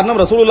 காரணம்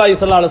ரசூலுல்லாஹி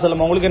ஸல்லல்லாஹு அலைஹி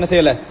வஸல்லம் அவங்களுக்கு என்ன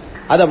செய்யல,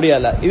 அது அப்படியா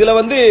இல்ல. இதுல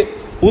வந்து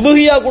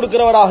உதுஹியா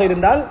கொடுக்கிறவராக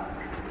இருந்தால்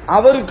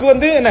அவருக்கு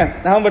வந்து என்ன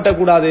நகம்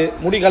வெட்டக்கூடாது,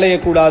 முடி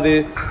களையக்கூடாது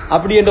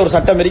அப்படி என்ற ஒரு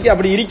சட்டம் இருக்கு.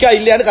 அப்படி இருக்கா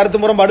இல்லையான்னு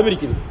கருத்து முரண்பாடும்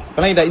இருக்குது.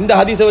 இந்த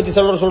ஹதீஸை வச்சு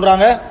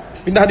சொல்றாங்க.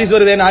 இந்த ஹதீஸ்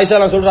வருது என்ன,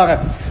 ஆயிஷா சொல்றாங்க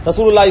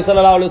ரசூலுல்லாஹி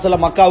ஸல்லல்லாஹு அலைஹி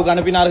வஸல்லம் மக்காவுக்கு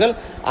அனுப்பினார்கள்.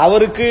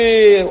 அவருக்கு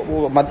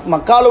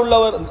மக்கால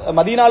உள்ளவர்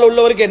மதீனால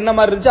உள்ளவருக்கு என்ன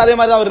மாதிரி இருந்துச்சு அதே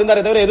மாதிரி தான் அவர்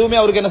இருந்தாரே தவிர எதுவுமே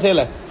அவருக்கு என்ன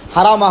செய்யல,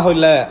 ஹராமாக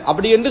இல்ல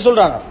அப்படி என்று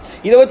சொல்றாங்க.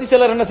 இதை வச்சு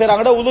சிலர் என்ன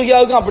செய்யறாங்க,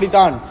 உதுஹியாவுக்கும்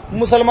அப்படித்தான்,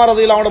 உம்மு சல்மா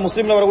ரலியல்லாஹு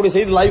முஸ்லிம்ல வரக்கூடிய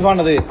செய்தி லைஃப்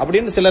ஆனது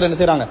அப்படின்னு சிலர் என்ன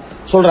செய்யறாங்க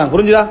சொல்றாங்க.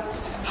 புரிஞ்சுதா?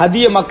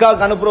 ஹதிய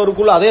மக்காவுக்கு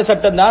அனுப்புறவருக்குள்ள அதே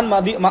சட்டம் தான்,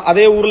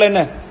 அதே ஊர்ல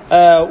என்ன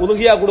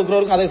உதுஹியா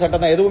கொடுக்கிறவருக்கும் அதே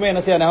சட்டம் தான். எதுவுமே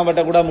என்ன செய்ய, நகம்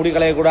வெட்டக்கூடாது, முடி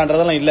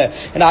களையக்கூடாதுன்றதெல்லாம் இல்ல.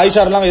 ஏன்னா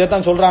ஆயிஷா எல்லாம்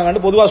இதைத்தான்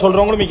சொல்றாங்கன்னு பொதுவா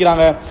சொல்றவங்களும்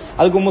மிக்கிறாங்க.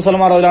 அதுக்கு உம்மு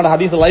சல்மா ரலியல்லாஹு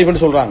ஹதீஸ்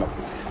லைஃப்னு சொல்றாங்க.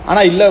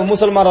 ஆனா இல்ல, உம்மு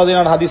சல்மா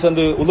ரலியல்லாஹு ஹதீஸ்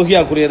வந்து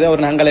உதுஹியாக்குரியது,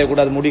 அவர் நகம்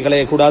களையக்கூடாது, முடி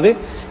களையக்கூடாது.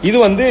 இது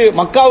வந்து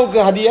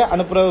மக்காவுக்கு ஹதிய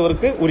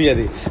அனுப்புறவருக்கு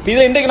உரியது.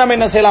 இதை இன்றைக்கு நம்ம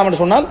என்ன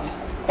செய்யலாம்னு சொன்னால்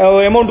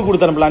அமௌண்ட்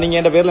கொடுத்து அனுப்பலாம். நீங்க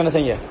என்ற பேர்ல என்ன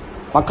செய்யுங்க,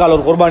 மக்கால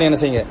ஒரு குர்பானி என்ன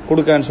செய்யுங்க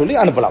கொடுக்கன்னு சொல்லி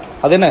அனுப்பலாம்.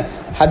 அது என்ன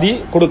ஹதி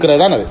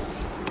கொடுக்கறதான் அது.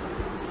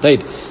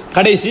 ரைட்.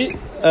 கடைசி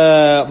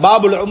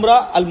பாபுல் உம்ரா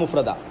அல்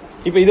முஃப்ரதா.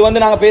 இப்ப இது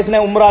வந்து நாங்க பேசின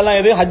உம்ரா எல்லாம்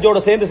எது, ஹஜ்ஜோட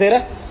சேர்ந்து செய்யற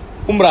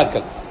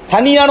உம்ராக்கள்.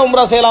 தனியான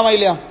உம்ரா செய்யலாமா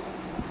இல்லையா,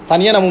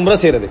 தனியா நம்ம உம்ரா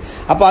செய்யறது.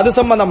 அப்ப அது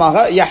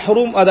சம்பந்தமாக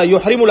யஹ்ரும் அத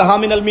யுஹ்ரிமுல்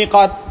ஹாமினல்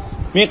மீகாத்,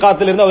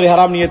 மீகாத்தில் இருந்து அவர்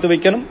ஹராம் நியத்து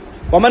வைக்கணும்.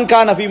 வமன்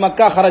கான ஃபீ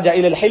மக்கா ஹரஜ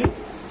இலல் ஹில்,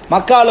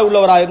 மக்கால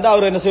உள்ளவராக இருந்தா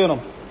அவர் என்ன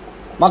செய்யணும்,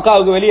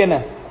 மக்காவுக்கு வெளியே என்ன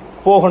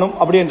போகணும்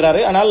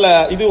அப்படின்றாரு. ஆனால்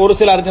இது ஒரு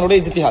சில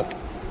அறிஞருடைய இஜ்திஹாத்.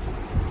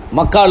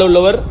 மக்கால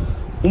உள்ளவர்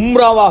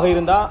உம்ராவாக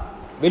இருந்தா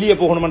வெளியே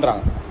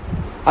போகணும்ன்றாங்க.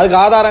 அதுக்கு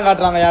ஆதாரம்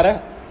காட்டுறாங்க யாரு,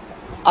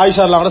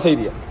 ஆயிஷா ரலியல்லாஹு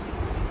செய்திய.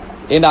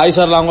 ஏன்னா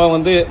ஆயிஷா ரலியல்லாஹு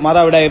வந்து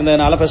மாதாவிடா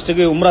இருந்ததுனால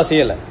ஃபர்ஸ்ட்டுக்கு உம்ரா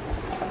செய்யல,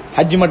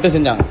 ஹஜ் மட்டும்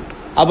செஞ்சாங்க.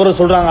 அப்புறம்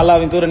சொல்றாங்க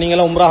அல்லாஹ்வின் தூதர் நீங்க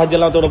எல்லாம் உம்ரா ஹஜ்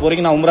எல்லாத்தோட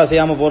போறீங்க, நான் உம்ரா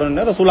செய்யாம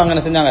போறேன்னு ரசூலுல்லாஹ்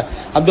என்ன செஞ்சாங்க,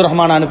 அப்துல்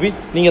ரஹ்மான் அனுப்பி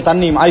நீங்க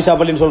தண்ணீம், ஆயிஷா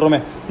பள்ளின்னு சொல்றோமே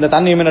இந்த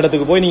தண்ணீம்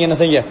இடத்துக்கு போய் நீங்க என்ன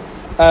செய்ய,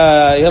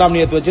 இஹ்ராம்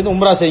நியத் வச்சு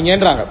உம்ரா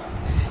செய்யுங்கன்றாங்க.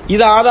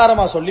 இதை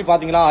ஆதாரமா சொல்லி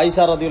பாத்தீங்களா,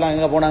 ஆயிஷா ரலியல்லாஹு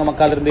எங்க போனாங்க,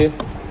 மக்கால இருந்து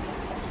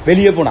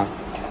வெளியே போனாங்க.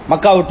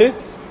 மக்கா விட்டு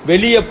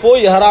வெளியே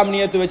போய் இஹ்ராம்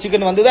நியத்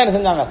வச்சுக்கின்னு வந்துதான் என்ன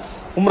செஞ்சாங்க,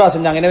 உம்ரா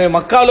செஞ்சாங்க. எனவே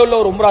மக்கால உள்ள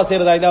ஒரு உம்ரா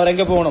செய்யறதா இது அவர்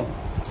எங்க போகணும்,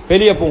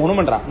 வெளியே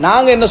போகணும்ன்றான்.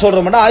 நாங்க என்ன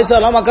சொல்றோம்னா ஆயிஷா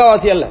எல்லாம் மக்கா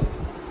வாசி அல்ல,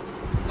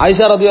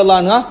 ஆயிஷா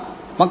ரலியல்லாஹு அன்ஹா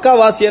மக்கா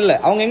வாசி அல்ல.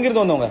 அவங்க எங்க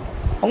இருந்து வந்தவங்க,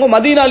 அவங்க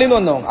மதீனால இருந்து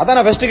வந்தவங்க. அதான்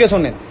நான் ஃபர்ஸ்ட்டுக்கே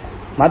சொன்னேன்,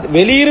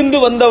 வெளியிருந்து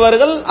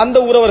வந்தவர்கள் அந்த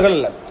ஊரவர்கள்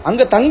இல்ல,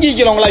 அங்க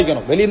தங்கிக்கிறவங்களா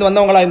இருக்கணும். வெளியிருந்து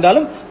வந்தவங்களா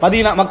இருந்தாலும்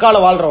மதீனா மக்கால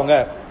வாழ்றவங்க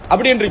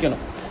அப்படின்னு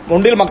இருக்கணும்.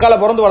 ஒன்றில் மக்கால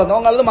பிறந்து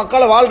வளர்ந்தவங்க அல்லது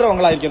மக்கால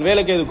வாழ்றவங்களா இருக்கணும்,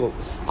 வேலைக்கு எதுக்கும்.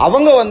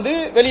 அவங்க வந்து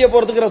வெளியே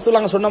போறதுக்கு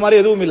ரசூலுல்லாஹ் சொன்ன மாதிரி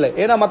எதுவும் இல்லை.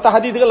 ஏன்னா மத்த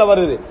ஹதீஸ்கள்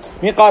வருது,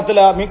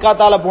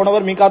 மீகாத்தால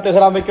போனவர் மீகாத்து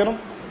இஹ்ராம் வைக்கணும்,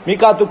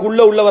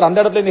 மீகாத்துக்குள்ள உள்ளவர் அந்த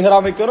இடத்துல இருந்து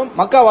இஹ்ராம் வைக்கணும்,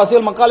 மக்கா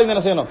வாசிகள் மக்கால இருந்து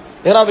என்ன செய்யணும்,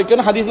 இஹ்ராம்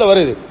வைக்கணும், ஹதீஸ்ல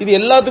வருது. இது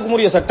எல்லாத்துக்கும்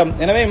உரிய சட்டம்.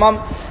 எனவே இமாம்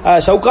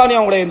ஷவுகானி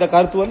அவங்களுடைய இந்த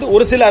கருத்து வந்து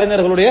ஒரு சில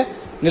அறிஞர்களுடைய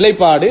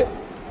நிலைப்பாடு.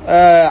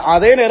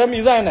 அதே நேரம்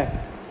இதுதான் என்ன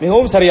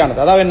மிகவும் சரியானது.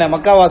 அதாவது என்ன,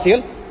 மக்கா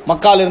வாசிகள்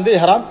மக்கால இருந்து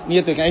இஹ்ராம்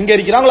நியத் வைக்கணும். எங்க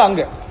இருக்கிறாங்களோ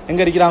அங்க,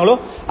 எங்க இருக்கிறாங்களோ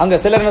அங்க.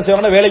 சிலர் என்ன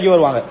செய்வாங்கன்னா வேலைக்கு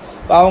வருவாங்க,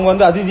 அவங்க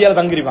வந்து அசீசியால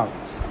தங்கிருப்பாங்க,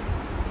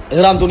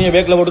 இஹ்ராம் துணியை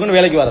பேக்ல போட்டுக்கணும்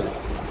வேலைக்கு வர்றது,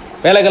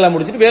 வேலைக்கெல்லாம்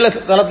முடிச்சுட்டு வேலை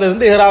தளத்துல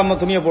இருந்து இஹ்ராம்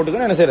துணியை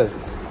போட்டுக்கணும் என்ன செய்யறது,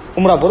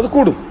 உம்ரா போறது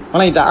கூடும்.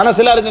 ஆனா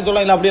சில அறிஞர்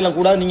சொல்லலாம் அப்படி எல்லாம்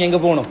கூடாது, நீங்க எங்க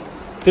போகணும்,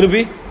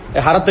 திருப்பி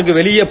ஹரத்துக்கு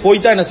வெளியே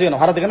போய் தான் என்ன செய்யணும்,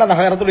 ஹரத்துக்கு அந்த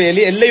ஹரத்துடைய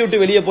எல்லை விட்டு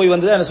வெளியே போய்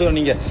வந்து தான் என்ன செய்யணும்,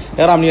 நீங்க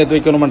இஹ்ராம் நியத்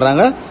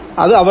வைக்கணும்ன்றாங்க.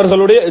 அது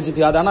அவர்களுடைய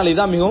இஜ்திஹாத். ஆனால்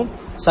இதுதான் மிகவும்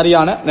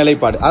சரியான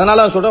நிலைப்பாடு.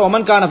 அதனால சொல்றேன்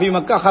ஒமன் கான ஃபீ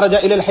மக்கா ஹரஜ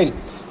இலல் ஹில்,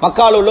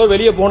 மக்கால உள்ளவர்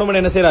வெளியே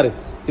போகணும்னு என்ன செய்யறாரு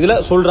இதுல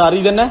சொல்றாரு.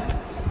 இது என்ன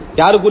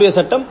யாருக்குரிய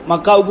சட்டம்,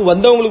 மக்காவுக்கு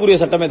வந்தவங்களுக்குரிய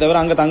சட்டமே தவிர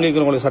அங்க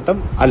தங்கிக்கிறவங்களுக்கு சட்டம்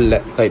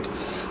அல்ல. ரைட்.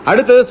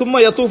 அடுத்தது சும்மா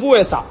யதூஃபு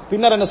வயசா,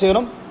 பின்னர் என்ன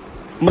செய்யணும்,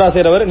 உம்ரா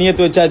செய்யறவர்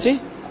நியத்து வச்சாச்சு,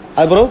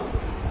 அதுக்கப்புறம்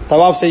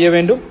தவாப் செய்ய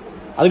வேண்டும்,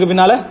 அதுக்கு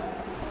பின்னால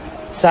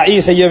சஈ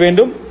செய்ய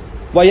வேண்டும்,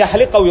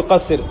 வயஹ்லிக் அவ்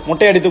யுகஸ்ஸிர்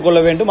மொட்டை அடித்துக்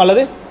கொள்ள வேண்டும்,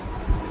 அல்லது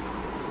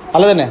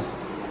என்ன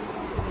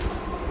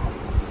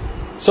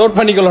ஷோட்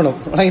பண்ணிக்கொள்ளணும்,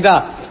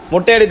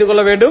 மொட்டை அடித்துக்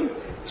கொள்ள வேண்டும்,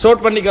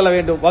 ஷோட் பண்ணிக்கொள்ள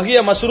வேண்டும். வஹிய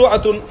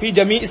மஷ்ரூஅத்துன் ஃபீ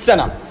ஜமீஇஸ்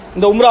ஸனா,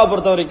 இந்த உம்ரா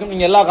பொறுத்த வரைக்கும்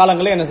நீங்க எல்லா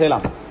காலங்களிலும் என்ன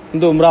செய்யலாம்,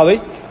 இந்த உம்ராவை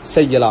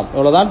செய்யலாம்.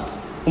 இவ்வளவுதான்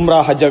உம்ரா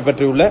ஹஜ்ஜை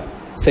பற்றி உள்ள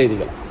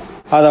செய்திகள்.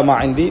 ஹாதா மா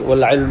இந்தி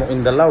வல் இல்மு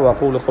இன்தல்லாஹ் வ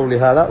அகூலு கௌலி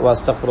ஹாதா வ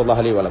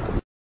அஸ்தக்ஃபிருல்லாஹ லி வ லக்கும்.